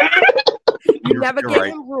 You never gave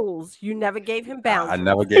him rules. You never gave him boundaries. I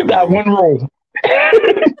never gave him got one rule.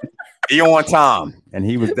 He on time, and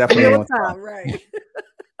he was definitely on time. Right.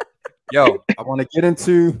 Yo, I want to get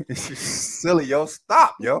into silly, yo.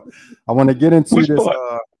 Stop, yo. I want to get into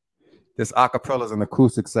this acapellas and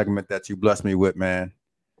acoustic segment that you blessed me with, man.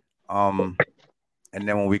 And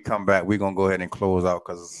then when we come back, we're gonna go ahead and close out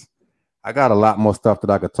because I got a lot more stuff that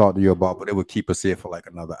I could talk to you about, but it would keep us here for like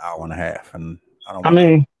another hour and a half. And I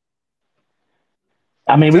mean,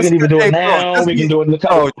 we can even do it now. We can do it in the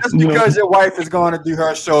time. Just because your wife is going to do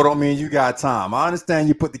her show don't mean you got time. I understand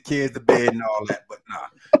you put the kids to bed and all that, but nah,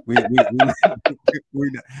 we're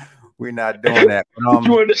not doing that. But,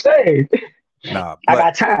 you understand? Nah, I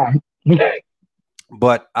got time.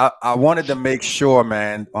 But I wanted to make sure,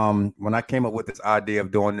 man. When I came up with this idea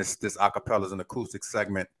of doing this acapellas and acoustic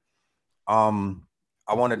segment, I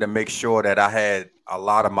wanted to make sure that I had a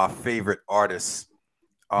lot of my favorite artists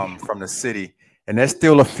from the city. And there's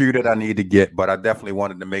still a few that I need to get, but I definitely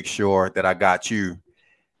wanted to make sure that I got you.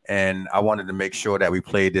 And I wanted to make sure that we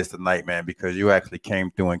played this tonight, man, because you actually came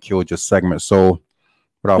through and killed your segment. So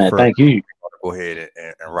without further thank you. Go ahead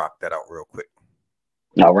and rock that out real quick.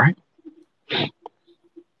 All right.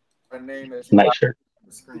 Her name is nice shirt. On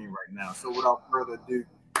the screen right now. So without further ado,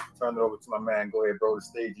 turn it over to my man. Go ahead, bro. The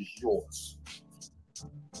stage is yours.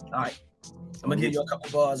 All right. I'm gonna give you a couple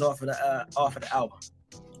bars off of the album.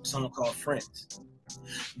 A song called Friends.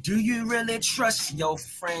 Do you really trust your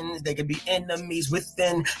friends? They could be enemies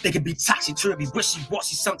within. They could be toxic, turby,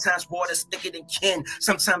 wishy-washy. Sometimes water's thicker than kin.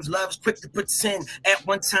 Sometimes love's quick to pretend. At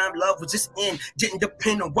one time, love was just in. Didn't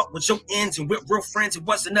depend on what was your ends. And with real friends, it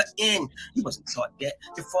wasn't an end. You wasn't taught that.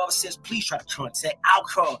 Your father says, please try to contact. I'll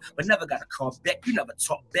call, but never got a call back. You never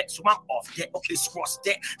talk back, so I'm off that. Okay, squash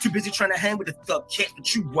that. Too busy trying to hang with the thug cats,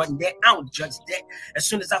 but you wasn't that. I don't judge that. As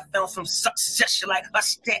soon as I found some success, you're like,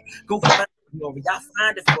 us that. Go find glory. I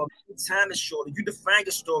find it for me. Time is shorter. You define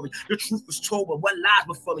your story. Your truth was told, but what lies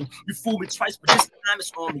before me? You fooled me twice, but this time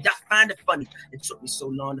it's on me. I find it funny. It took me so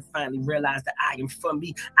long to finally realize that I am for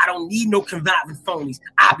me. I don't need no conniving phonies.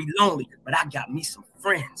 I be lonely, but I got me some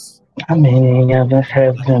friends. How many of us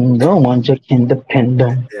have them? The ones you can depend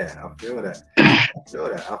on. Yeah, I feel that.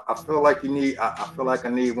 I feel like you need. I feel like I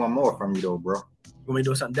need one more from you, though, bro. You want me to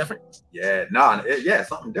do something different? Yeah,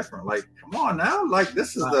 something different. Like, come on now. Like,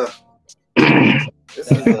 this is the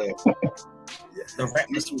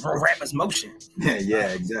rapper's motion. Yeah,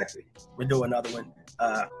 exactly. We'll do another one.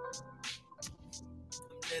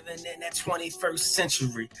 Living in that 21st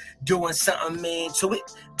century, doing something mean to it.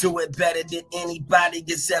 Do it better than anybody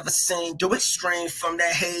has ever seen. Do it straight from the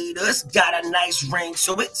haters. Got a nice ring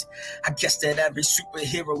to it. I guess that every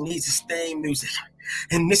superhero needs his theme music.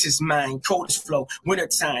 And this is mine, coldest flow,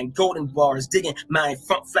 wintertime, golden bars, digging mine,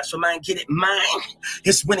 front flex for mine, get it mine.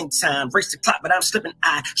 It's winning time, race the clock, but I'm slipping.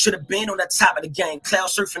 I should have been on the top of the game, cloud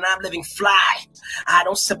surfing, I'm living fly. I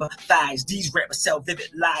don't sympathize, these rappers sell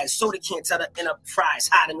vivid lies, so they can't tell the enterprise,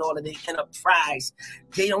 hiding all of the enterprise.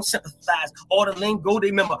 They don't sympathize, all the lingo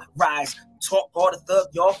they memorize. Talk all the thug,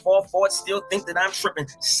 y'all fall for it, still think that I'm tripping.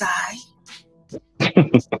 Sigh.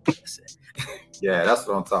 Yeah, that's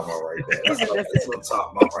what I'm talking about right there. That's what I'm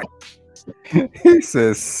talking about right there. He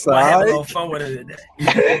says, "Side." I have a little fun with it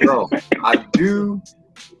today, bro. I do.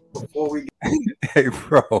 Before we get, hey,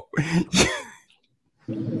 bro,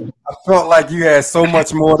 I felt like you had so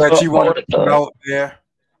much more that you wanted to put out there.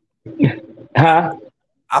 Huh?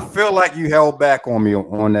 I feel like you held back on me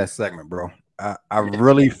on that segment, bro. I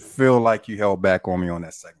really feel like you held back on me on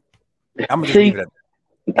that segment. I'm gonna just leave it at that.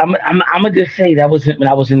 I'm gonna just say that was when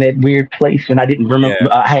I was in that weird place when I didn't remember.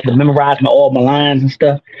 Yeah. I had to memorize all my lines and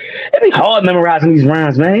stuff. It'd be hard memorizing these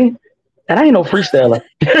rhymes, man. And I ain't no freestyler.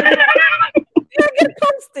 Get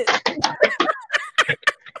posted.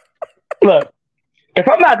 Look, if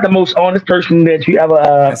I'm not the most honest person that you ever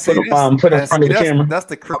put in front of the camera, that's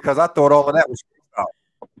the because I thought all of that was.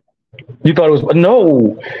 You thought it was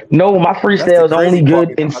no. My freestyle is only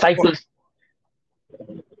good in ciphers.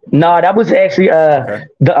 No, that was actually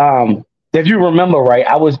the if you remember right,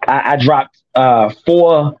 I dropped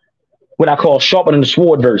 4 what I call sharper than the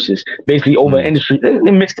sword verses, basically over industry,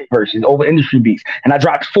 mixtape verses, over industry beats. And I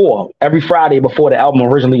dropped 4 every Friday before the album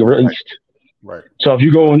originally released. Right. So if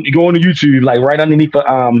you go on YouTube, like right underneath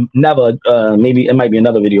the Never, maybe it might be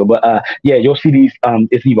another video, but yeah, you'll see these.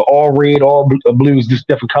 It's either all red, all blues, just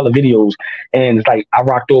different color videos. And it's like I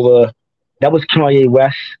rocked over. That was Kanye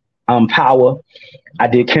West, Power. I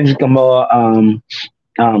did Kendrick Lamar.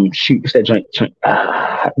 Shoot, what's that joint?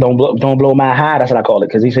 Don't blow my high. That's what I call it,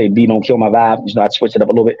 because he said B don't kill my vibe. You know, I switched it up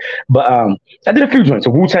a little bit, but I did a few joints.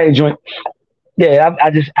 A Wu-Tang joint. Yeah,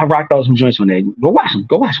 I rocked out some joints on there. Go watch them.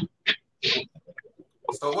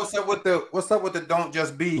 So what's up with the Don't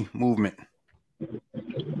Just Be movement?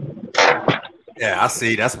 Yeah, I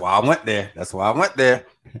see. That's why I went there.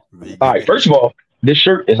 All right. First of all, this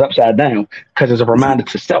shirt is upside down because it's a reminder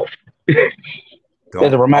to self.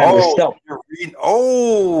 There's a reminder to self. I see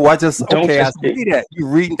that. You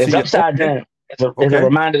reading? It's upside down. It's a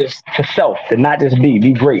reminder to self to not just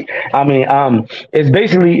be great. I mean, it's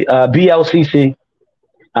basically BLCC.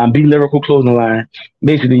 Be Lyrical Clothing Line,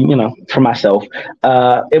 basically, you know, for myself.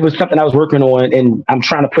 It was something I was working on, and I'm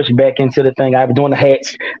trying to push it back into the thing. I've been doing the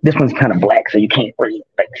hats. This one's kind of black, so you can't really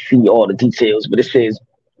see all the details, but it says,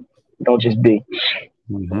 "Don't just be."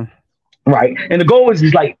 Mm-hmm. Right, and the goal is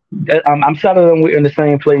just like I'm selling them in the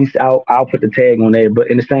same place. I'll put the tag on there, but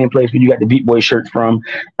in the same place where you got the Beat Boy shirts from.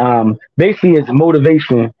 Basically, it's a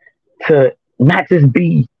motivation to not just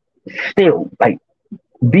be still, like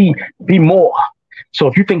be more. So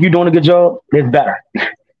if you think you're doing a good job, it's better.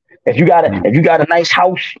 If you got a nice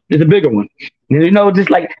house, it's a bigger one. You know, just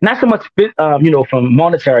like not so much, you know, from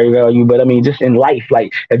monetary value, but I mean, just in life.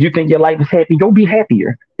 Like if you think your life is happy, go be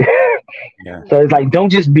happier. Yeah. So it's like, don't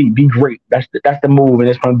just be great. That's the move, and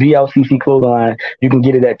it's from BLCC Clothing Line. You can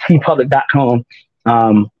get it at tpublic.com /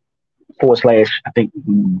 I think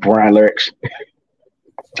Bryan Lyrics.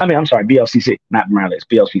 I'm sorry, BLCC, not Bryan Lyrics,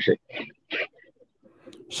 BLCC.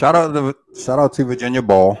 Shout out to Virginia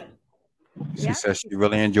Ball. She says she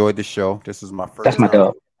really enjoyed the show. This is my first That's my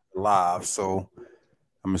dog. Live, so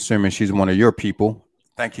I'm assuming she's one of your people.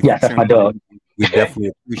 Thank you. Yeah, that's my dog. We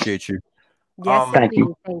definitely appreciate you. Yes, thank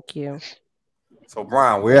you. Thank you. So,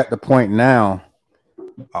 Bryan, we're at the point now.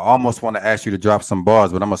 I almost want to ask you to drop some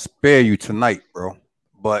bars, but I'm gonna spare you tonight, bro.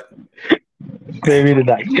 But spare me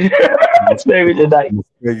tonight. Spare you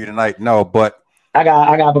tonight. No, but I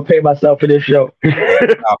got to prepare myself for this show.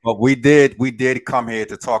 But we did come here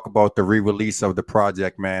to talk about the re-release of the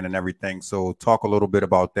project, man, and everything. So talk a little bit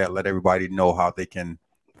about that. Let everybody know how they can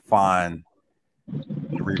find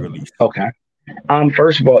the re-release. Okay.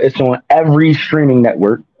 First of all, it's on every streaming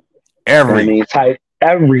network. Every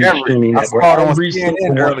streaming network. Every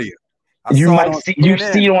single earlier. You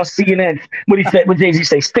see it on CNN. What he said, what Jay-Z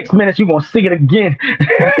say, 6 minutes, you're gonna see it again.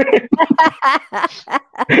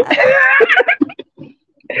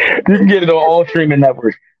 You can get it on all streaming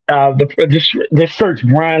networks. Just search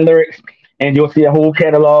Bryan Lyrics, and you'll see a whole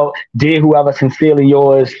catalog. Dear Whoever, Sincerely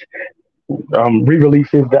Yours,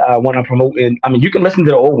 re-releases the one I'm promoting. I mean, you can listen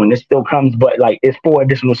to the old one; it still comes, but like it's 4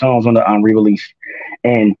 additional songs on the re-release,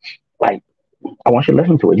 and like I want you to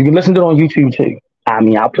listen to it. You can listen to it on YouTube too. I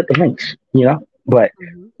mean, I'll put the links, you know, but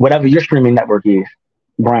whatever your streaming network is,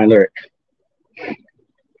 Bryan Lyrics.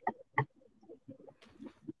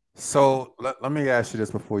 So let me ask you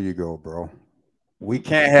this before you go, bro. We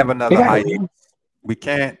can't have another hiatus. We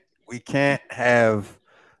can't have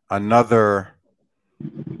another.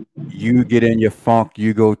 You get in your funk,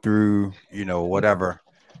 you go through, you know, whatever.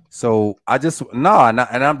 So I just and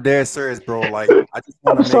I'm dead serious, bro. Like I just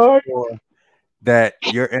want to make sure that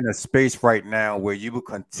you're in a space right now where you will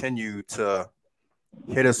continue to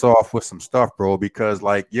hit us off with some stuff, bro. Because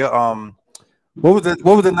like what was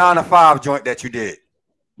the 9 to 5 joint that you did?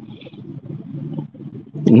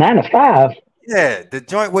 9 to 5. Yeah, the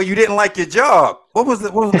joint where you didn't like your job. What was the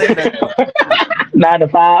name of that? 9 to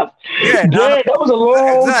 5. Yeah, that was a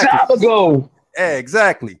long time ago. Yeah,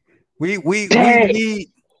 exactly. We need,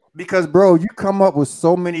 because bro, you come up with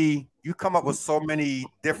so many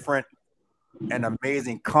different and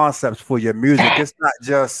amazing concepts for your music. It's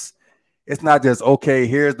not just okay,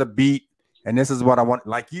 here's the beat and this is what I want.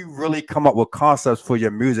 Like you really come up with concepts for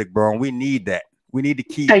your music, bro, and we need that. We need to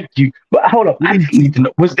keep. Thank you. But hold up, I just need to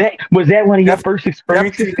know. Was that one of your first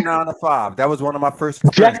experiences? 9 to 5. That was one of my first.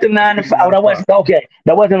 Just the 9 to 5. Oh, that wasn't okay.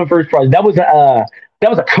 That wasn't the first project. That was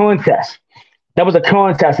a contest. That was a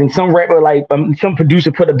contest, and some rapper, like some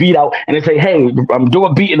producer, put a beat out, and they say, "Hey, do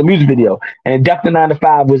a beat in the music video." And definitely 9 to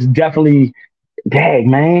 5 was definitely, dang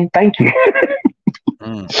man, thank you.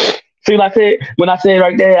 See what I said? When I said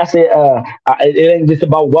right there, I said it ain't just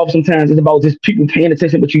about wealth sometimes, it's about just people paying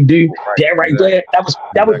attention to what you do. That right there,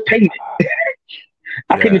 that was payment.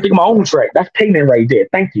 I couldn't even think of my own track. That's payment right there.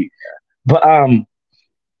 Thank you. But I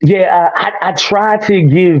try to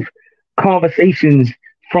give conversations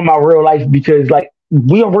from my real life because like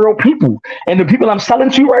we are real people. And the people I'm selling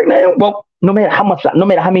to right now, well, no matter how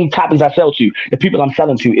many copies I sell to, the people I'm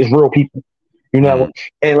selling to is real people. You know,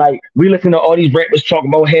 and like we listen to all these rappers talking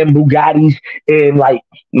about having Bugattis, and like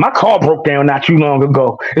my car broke down not too long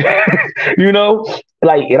ago. You know,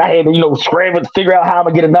 like and I had to scramble to figure out how I'm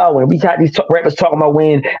gonna get another one. We got these rappers talking about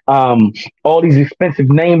wearing all these expensive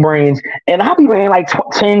name brands, and I'll be wearing like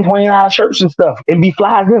 $10-$20 shirts and stuff, and be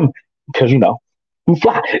fly as them because we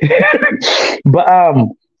fly. But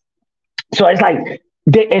so it's like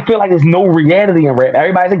it feel like there's no reality in rap.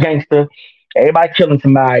 Everybody's a gangster. Everybody killing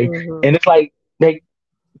somebody, and it's like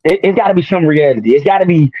it's got to be some reality. It's got to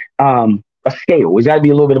be a scale. It's got to be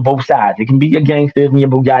a little bit of both sides. It can be your gangsters and your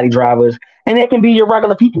Bugatti drivers, and it can be your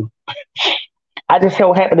regular people. I just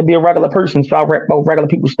so happen to be a regular person, so I rap about regular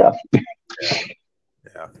people stuff.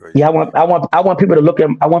 I want people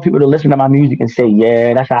to I want people to listen to my music and say,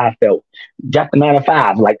 yeah, that's how I felt. Just the 9 to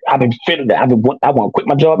 5. Like I've been feeling that. I want to quit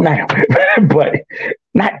my job now, but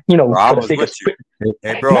not bro, I was with you.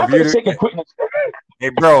 Hey,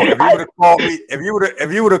 bro,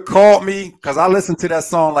 if you would have called me, because I listened to that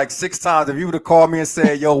song like 6 times. If you would have called me and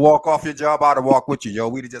said, "Yo, walk off your job," I'd have walked with you. Yo,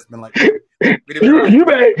 we'd have just been like, you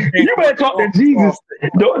better talk to Jesus.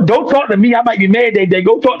 Don't talk to me. I might be mad that day.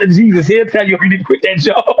 Go talk to Jesus. He'll tell you if you need to quit that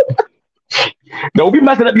job. Don't be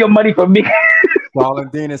messing up your money for me. Colin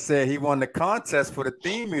Dina said he won the contest for the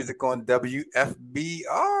theme music on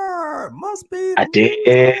WFBR. Must be. I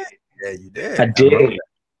did. Yeah, you did. I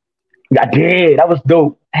did. That was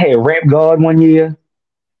dope. I had Rap God one year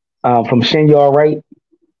from Shin Y'all Right.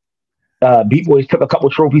 Beat Boys took a couple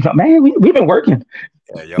trophies. Man, we've been working.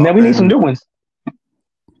 Yeah, man, we need some new ones.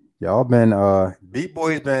 Y'all been Beat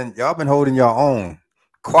Boys y'all been holding your own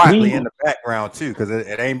quietly in the background too, because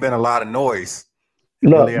it ain't been a lot of noise.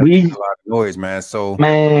 Look, really a lot of noise, man. So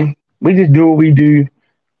man, we just do what we do,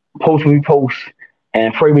 post when we post,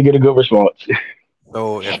 and pray we get a good response.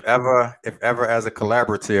 So if ever as a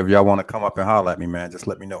collaborative, y'all want to come up and holler at me, man, just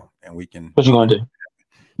let me know and we can. What you gonna do?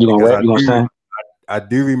 You gonna rap? You gonna sing? I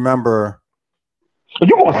do remember. You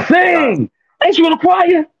gonna sing? Ain't you in the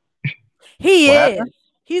choir? He is.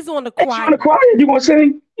 He's on the choir. Ain't you in the choir? You gonna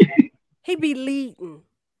sing? He be leading.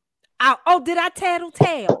 Did I tattle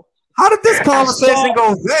tale? How did this conversation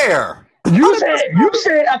go there? You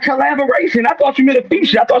said a collaboration. I thought you meant a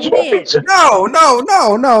feature. I thought you meant a feature. No.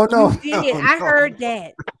 You did. I heard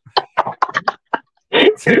that.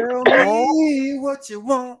 Tell me what you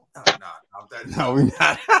want. No, we're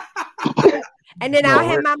not. And then I'll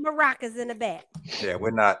have my maracas in the back. Yeah, we're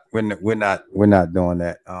not doing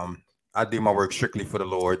that. I do my work strictly for the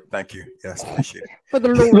Lord. Thank you. Yes, appreciate it. For the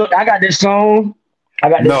Lord. Look, I got this song.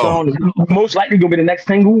 Song. Most likely gonna be the next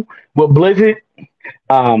single with Blizzard.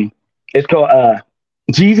 It's called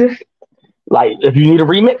Jesus. Like if you need a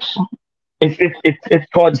remix, it's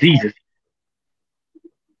called Jesus.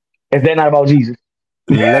 Is that not about Jesus?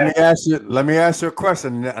 Let me ask you a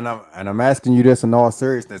question, and I'm asking you this in all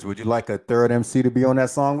seriousness. Would you like a third MC to be on that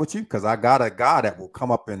song with you? Because I got a guy that will come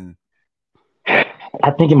up and. I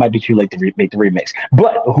think it might be too late to make the remix.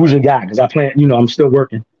 But who's your guy? Because I plan. I'm still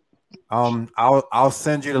working. I'll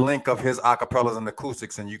send you the link of his acapellas and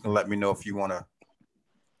acoustics, and you can let me know if you want to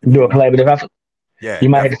do a collaborative effort. Yeah, you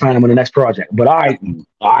might have to find him on the next project. But all right.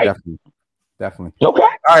 Definitely. Okay. All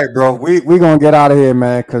right, bro. We gonna get out of here,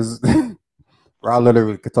 man, because I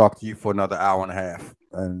literally could talk to you for another hour and a half,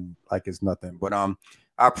 and like it's nothing. But I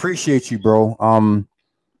appreciate you, bro.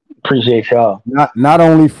 Appreciate y'all. Not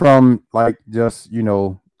only from like just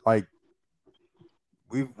like.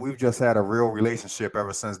 We've just had a real relationship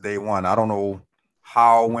ever since day one. I don't know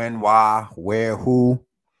how, when, why, where, who,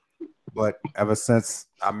 but ever since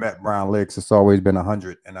I met Bryan Lyrics, it's always been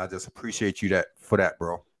 100, and I just appreciate you for that,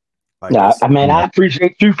 bro. Like, I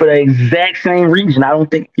appreciate you for the exact same reason. I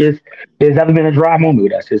don't think there's ever been a dry moment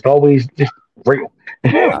with us. It's always just real.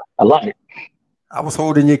 I love it. I was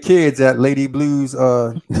holding your kids at Lady Blues.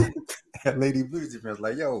 At Lady Blues defense,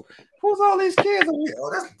 like, yo, who's all these kids over here?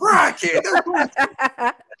 Oh, that's Bryan kid.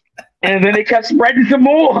 And then they kept spreading some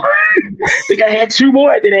more. I think I had 2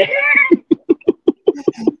 more today.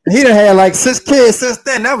 He done had like 6 kids since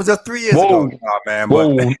then. That was just 3 years ago. Oh, man,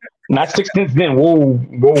 but not 6 since then. Whoa.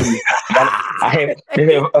 I had a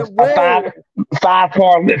 5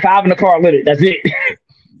 in the car limit. That's it.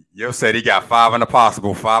 Yo said he got 5 in the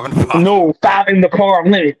possible. 5 in the possible. No, 5 in the car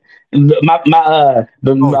limit. Our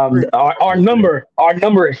number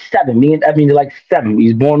is 7. Like 7.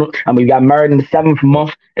 He's born. We got married in the 7th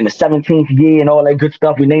month in the 17th year and all that good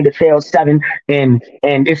stuff. We named the child 7, and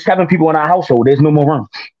it's 7 people in our household. There's no more room.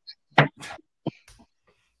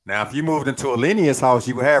 Now, if you moved into Alenia's house,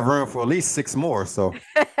 you would have room for at least 6 more. So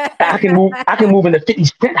I can move in the 50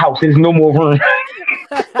 Cent house. There's no more room.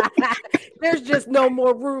 There's just no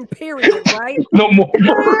more room, period, right? No more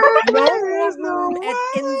room. No more room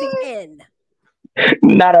in the end.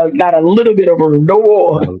 Not a little bit of room. No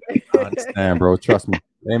more. I understand, bro. Trust me.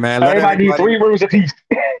 Hey, man. Everybody needs 3 rooms apiece.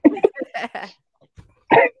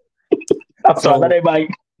 I'm sorry. Let everybody.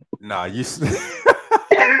 Nah, you.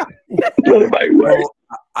 Let everybody work.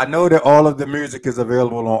 I know that all of the music is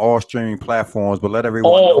available on all streaming platforms, but let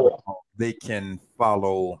everyone know they can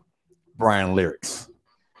follow Bryan Lyrics.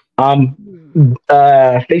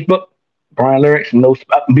 Facebook, Bryan Lyrics, no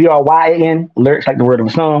Bryan Lyrics, like the word of a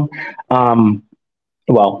song.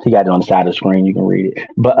 Well, he got it on the side of the screen. You can read it.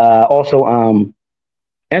 But also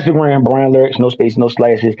Instagram, Bryan Lyrics, no space, no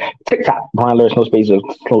slashes. TikTok, Bryan Lyrics, no space,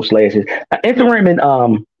 no slashes. Instagram and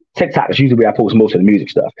TikTok is usually where I post most of the music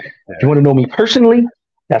stuff. If you want to know me personally,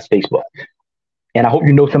 that's Facebook. And I hope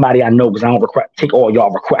you know somebody I know, because I don't take all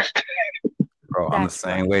y'all requests. Bro, I'm the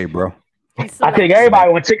same way, bro. I take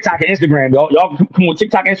everybody on TikTok and Instagram. Y'all come on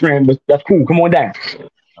TikTok and Instagram. That's cool. Come on down.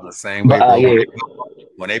 I'm the same way, bro. Yeah.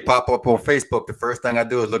 When they pop up on Facebook, the first thing I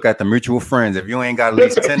do is look at the mutual friends. If you ain't got at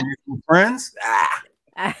least 10 mutual friends,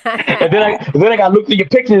 and then I got to look through your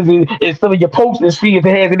pictures and some of your posts and see if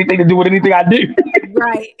it has anything to do with anything I do.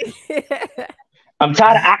 Right. I'm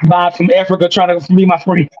tired of Akbar from Africa trying to be my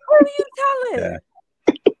friend. What are you telling? Yeah.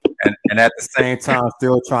 And at the same time,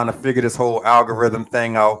 still trying to figure this whole algorithm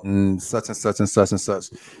thing out and such and such and such and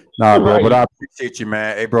such. Nah, bro, but I appreciate you,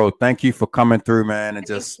 man. Hey, bro, thank you for coming through, man, and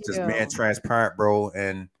just being transparent, bro,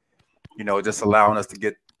 and just allowing us to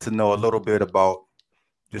get to know a little bit about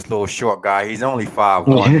this little short guy. He's only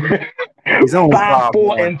 5'1". He's only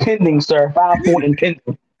 5'4" and pending, sir. 5'4" and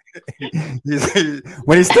pending.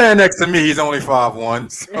 When he's standing next to me, he's only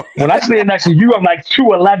 5'1". So. When I stand next to you, I'm like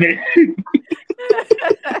 2'11".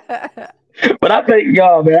 But I thank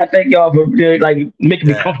y'all, man. I thank y'all for making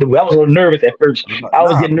me comfortable. I was a little nervous at first. I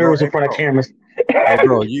was getting nervous in front of cameras. Hey,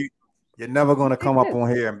 bro, you're never gonna come up on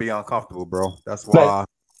here and be uncomfortable, bro. That's why.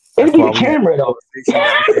 It'll be the camera though.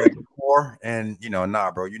 And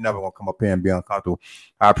nah, bro, you're never gonna come up here and be uncomfortable.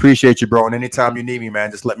 I appreciate you, bro. And anytime you need me, man,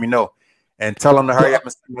 just let me know. And tell them to hurry up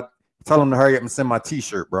and send my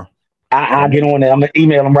T-shirt, bro. I'll get on there. I'm gonna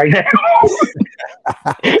email them right now.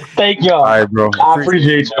 Thank y'all. All right, bro. I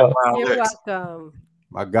appreciate y'all. You're welcome.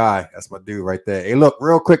 My guy, that's my dude right there. Hey, look,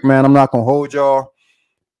 real quick, man. I'm not gonna hold y'all.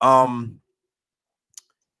 Do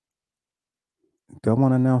I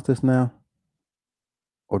want to announce this now,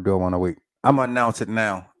 or do I want to wait? I'm gonna announce it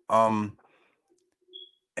now. And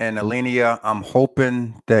Alenia, I'm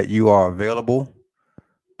hoping that you are available,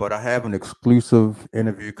 but I have an exclusive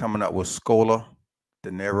interview coming up with Scola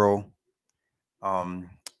De Niro.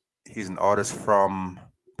 He's an artist from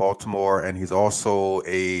Baltimore, and he's also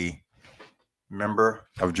a member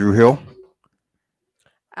of Drew Hill.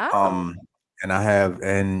 Oh.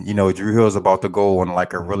 And Drew Hill is about to go on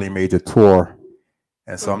like a really major tour.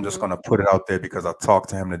 And so I'm just going to put it out there because I talked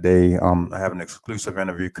to him today. I have an exclusive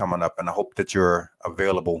interview coming up, and I hope that you're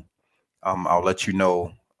available. I'll let you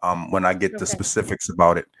know when I get the specifics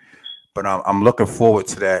about it. But I'm looking forward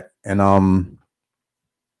to that. And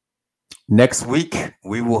next week,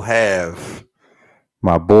 we will have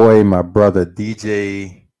my boy, my brother,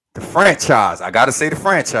 DJ, the franchise. I got to say the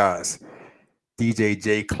franchise, DJ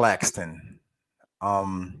Jay Claxton.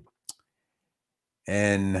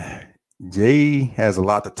 And Jay has a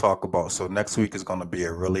lot to talk about. So next week is going to be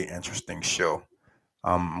a really interesting show.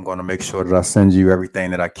 I'm going to make sure that I send you everything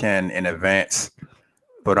that I can in advance.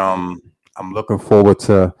 But I'm looking forward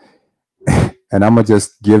to, and I'm going to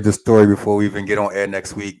just give the story before we even get on air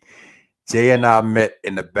next week. Jay and I met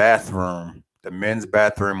in the bathroom, the men's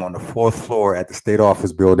bathroom on the 4th floor at the state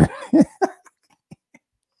office building.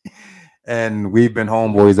 And we've been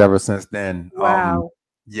homeboys ever since then. Wow.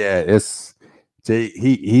 It's Jay.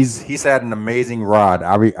 He's had an amazing ride.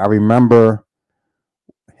 I remember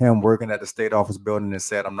him working at the state office building and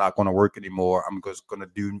said, I'm not going to work anymore. I'm just going to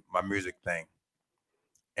do my music thing.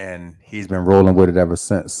 And he's been rolling with it ever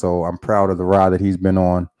since. So I'm proud of the ride that he's been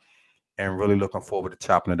on and really looking forward to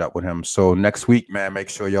chopping it up with him. So next week, man, make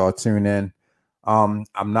sure y'all tune in. I'm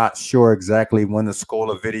not sure exactly when the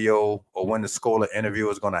Scola video or when the Scola interview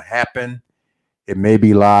is going to happen. It may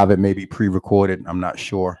be live. It may be pre-recorded. I'm not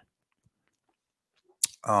sure.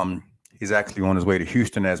 He's actually on his way to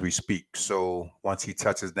Houston as we speak. So once he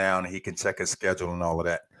touches down, he can check his schedule and all of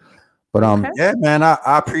that. But yeah, man, I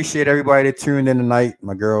appreciate everybody that tuned in tonight.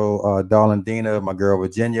 My girl, Darlene Dina, my girl,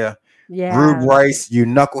 Virginia. Yeah. Rube Rice, you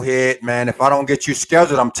knucklehead, man. If I don't get you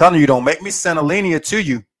scheduled, I'm telling you, don't make me send Alenia to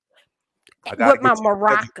you. I got with my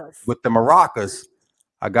maracas. With the maracas.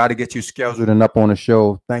 I got to get you scheduled and up on the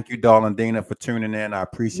show. Thank you, Darlene Dina, for tuning in. I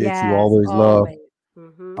appreciate you always. Love.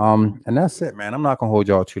 And that's it, man. I'm not gonna hold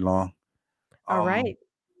y'all too long. All right.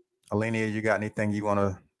 Alenia, you got anything you want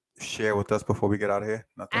to share with us before we get out of here?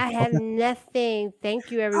 Nothing? I have nothing. Thank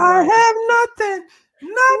you, everyone. I have nothing.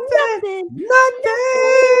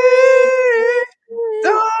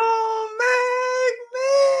 Don't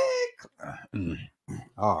make me.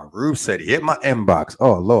 Oh, Rube said he hit my inbox.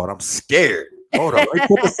 Oh Lord, I'm scared. Hold on, let me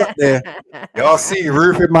put this up there. Y'all see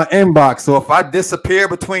Rube hit my inbox. So if I disappear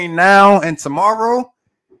between now and tomorrow,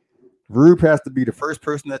 Rube has to be the first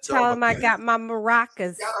person that y'all tell him I got my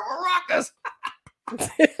maracas. Got maracas.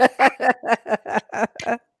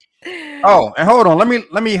 Oh, and hold on.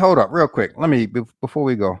 Let me hold up real quick. Let me before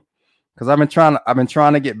we go, because I've been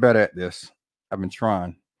trying to get better at this. I've been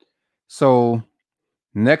trying. So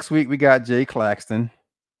next week we got Jay Claxton,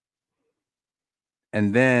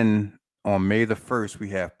 and then on May the 1st we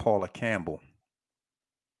have Paula Campbell.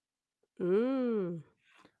 On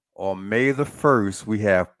May the 1st we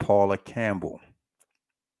have Paula Campbell,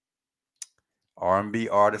 R&B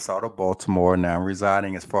artist out of Baltimore, now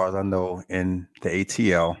residing, as far as I know, in the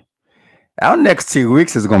ATL. Our next 2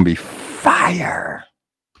 weeks is going to be fire.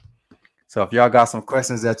 So if y'all got some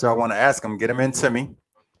questions that y'all want to ask them, get them into me.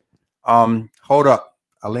 Hold up.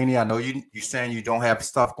 Alenia, I know you saying you don't have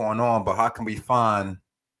stuff going on, but how can we find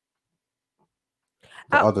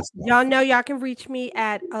the other stuff? Y'all know y'all can reach me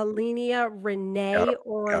at Alenia Renee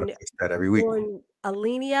on that every week. On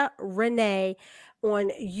Alenia Renee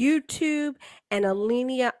on YouTube and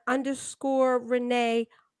Alenia_Renee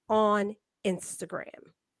on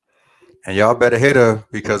Instagram. And y'all better hit her,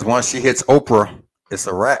 because once she hits Oprah, it's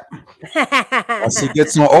a wrap. Once she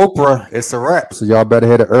gets on Oprah, it's a wrap. So y'all better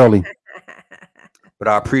hit her early. But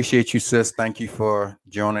I appreciate you, sis. Thank you for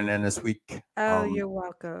joining in this week. Oh, you're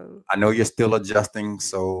welcome. I know you're still adjusting,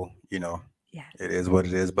 so it is what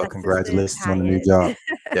it is. But congratulations on the new job.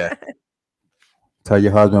 Yeah. Tell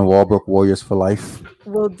your husband Walbrook Warriors for life.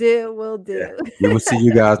 Will do. Yeah. We will see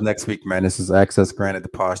you guys next week, man. This is Access Granted, the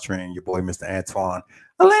Pod Stream. Your boy, Mr. Antoine.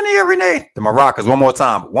 Alenia Renee. The maracas. One more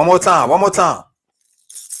time.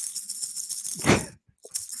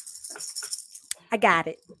 I got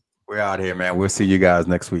it. We're out here, man. We'll see you guys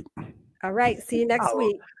next week. All right. See you next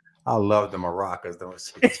week. I love the maracas.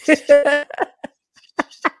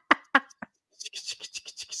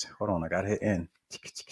 Hold on. I got to hit in.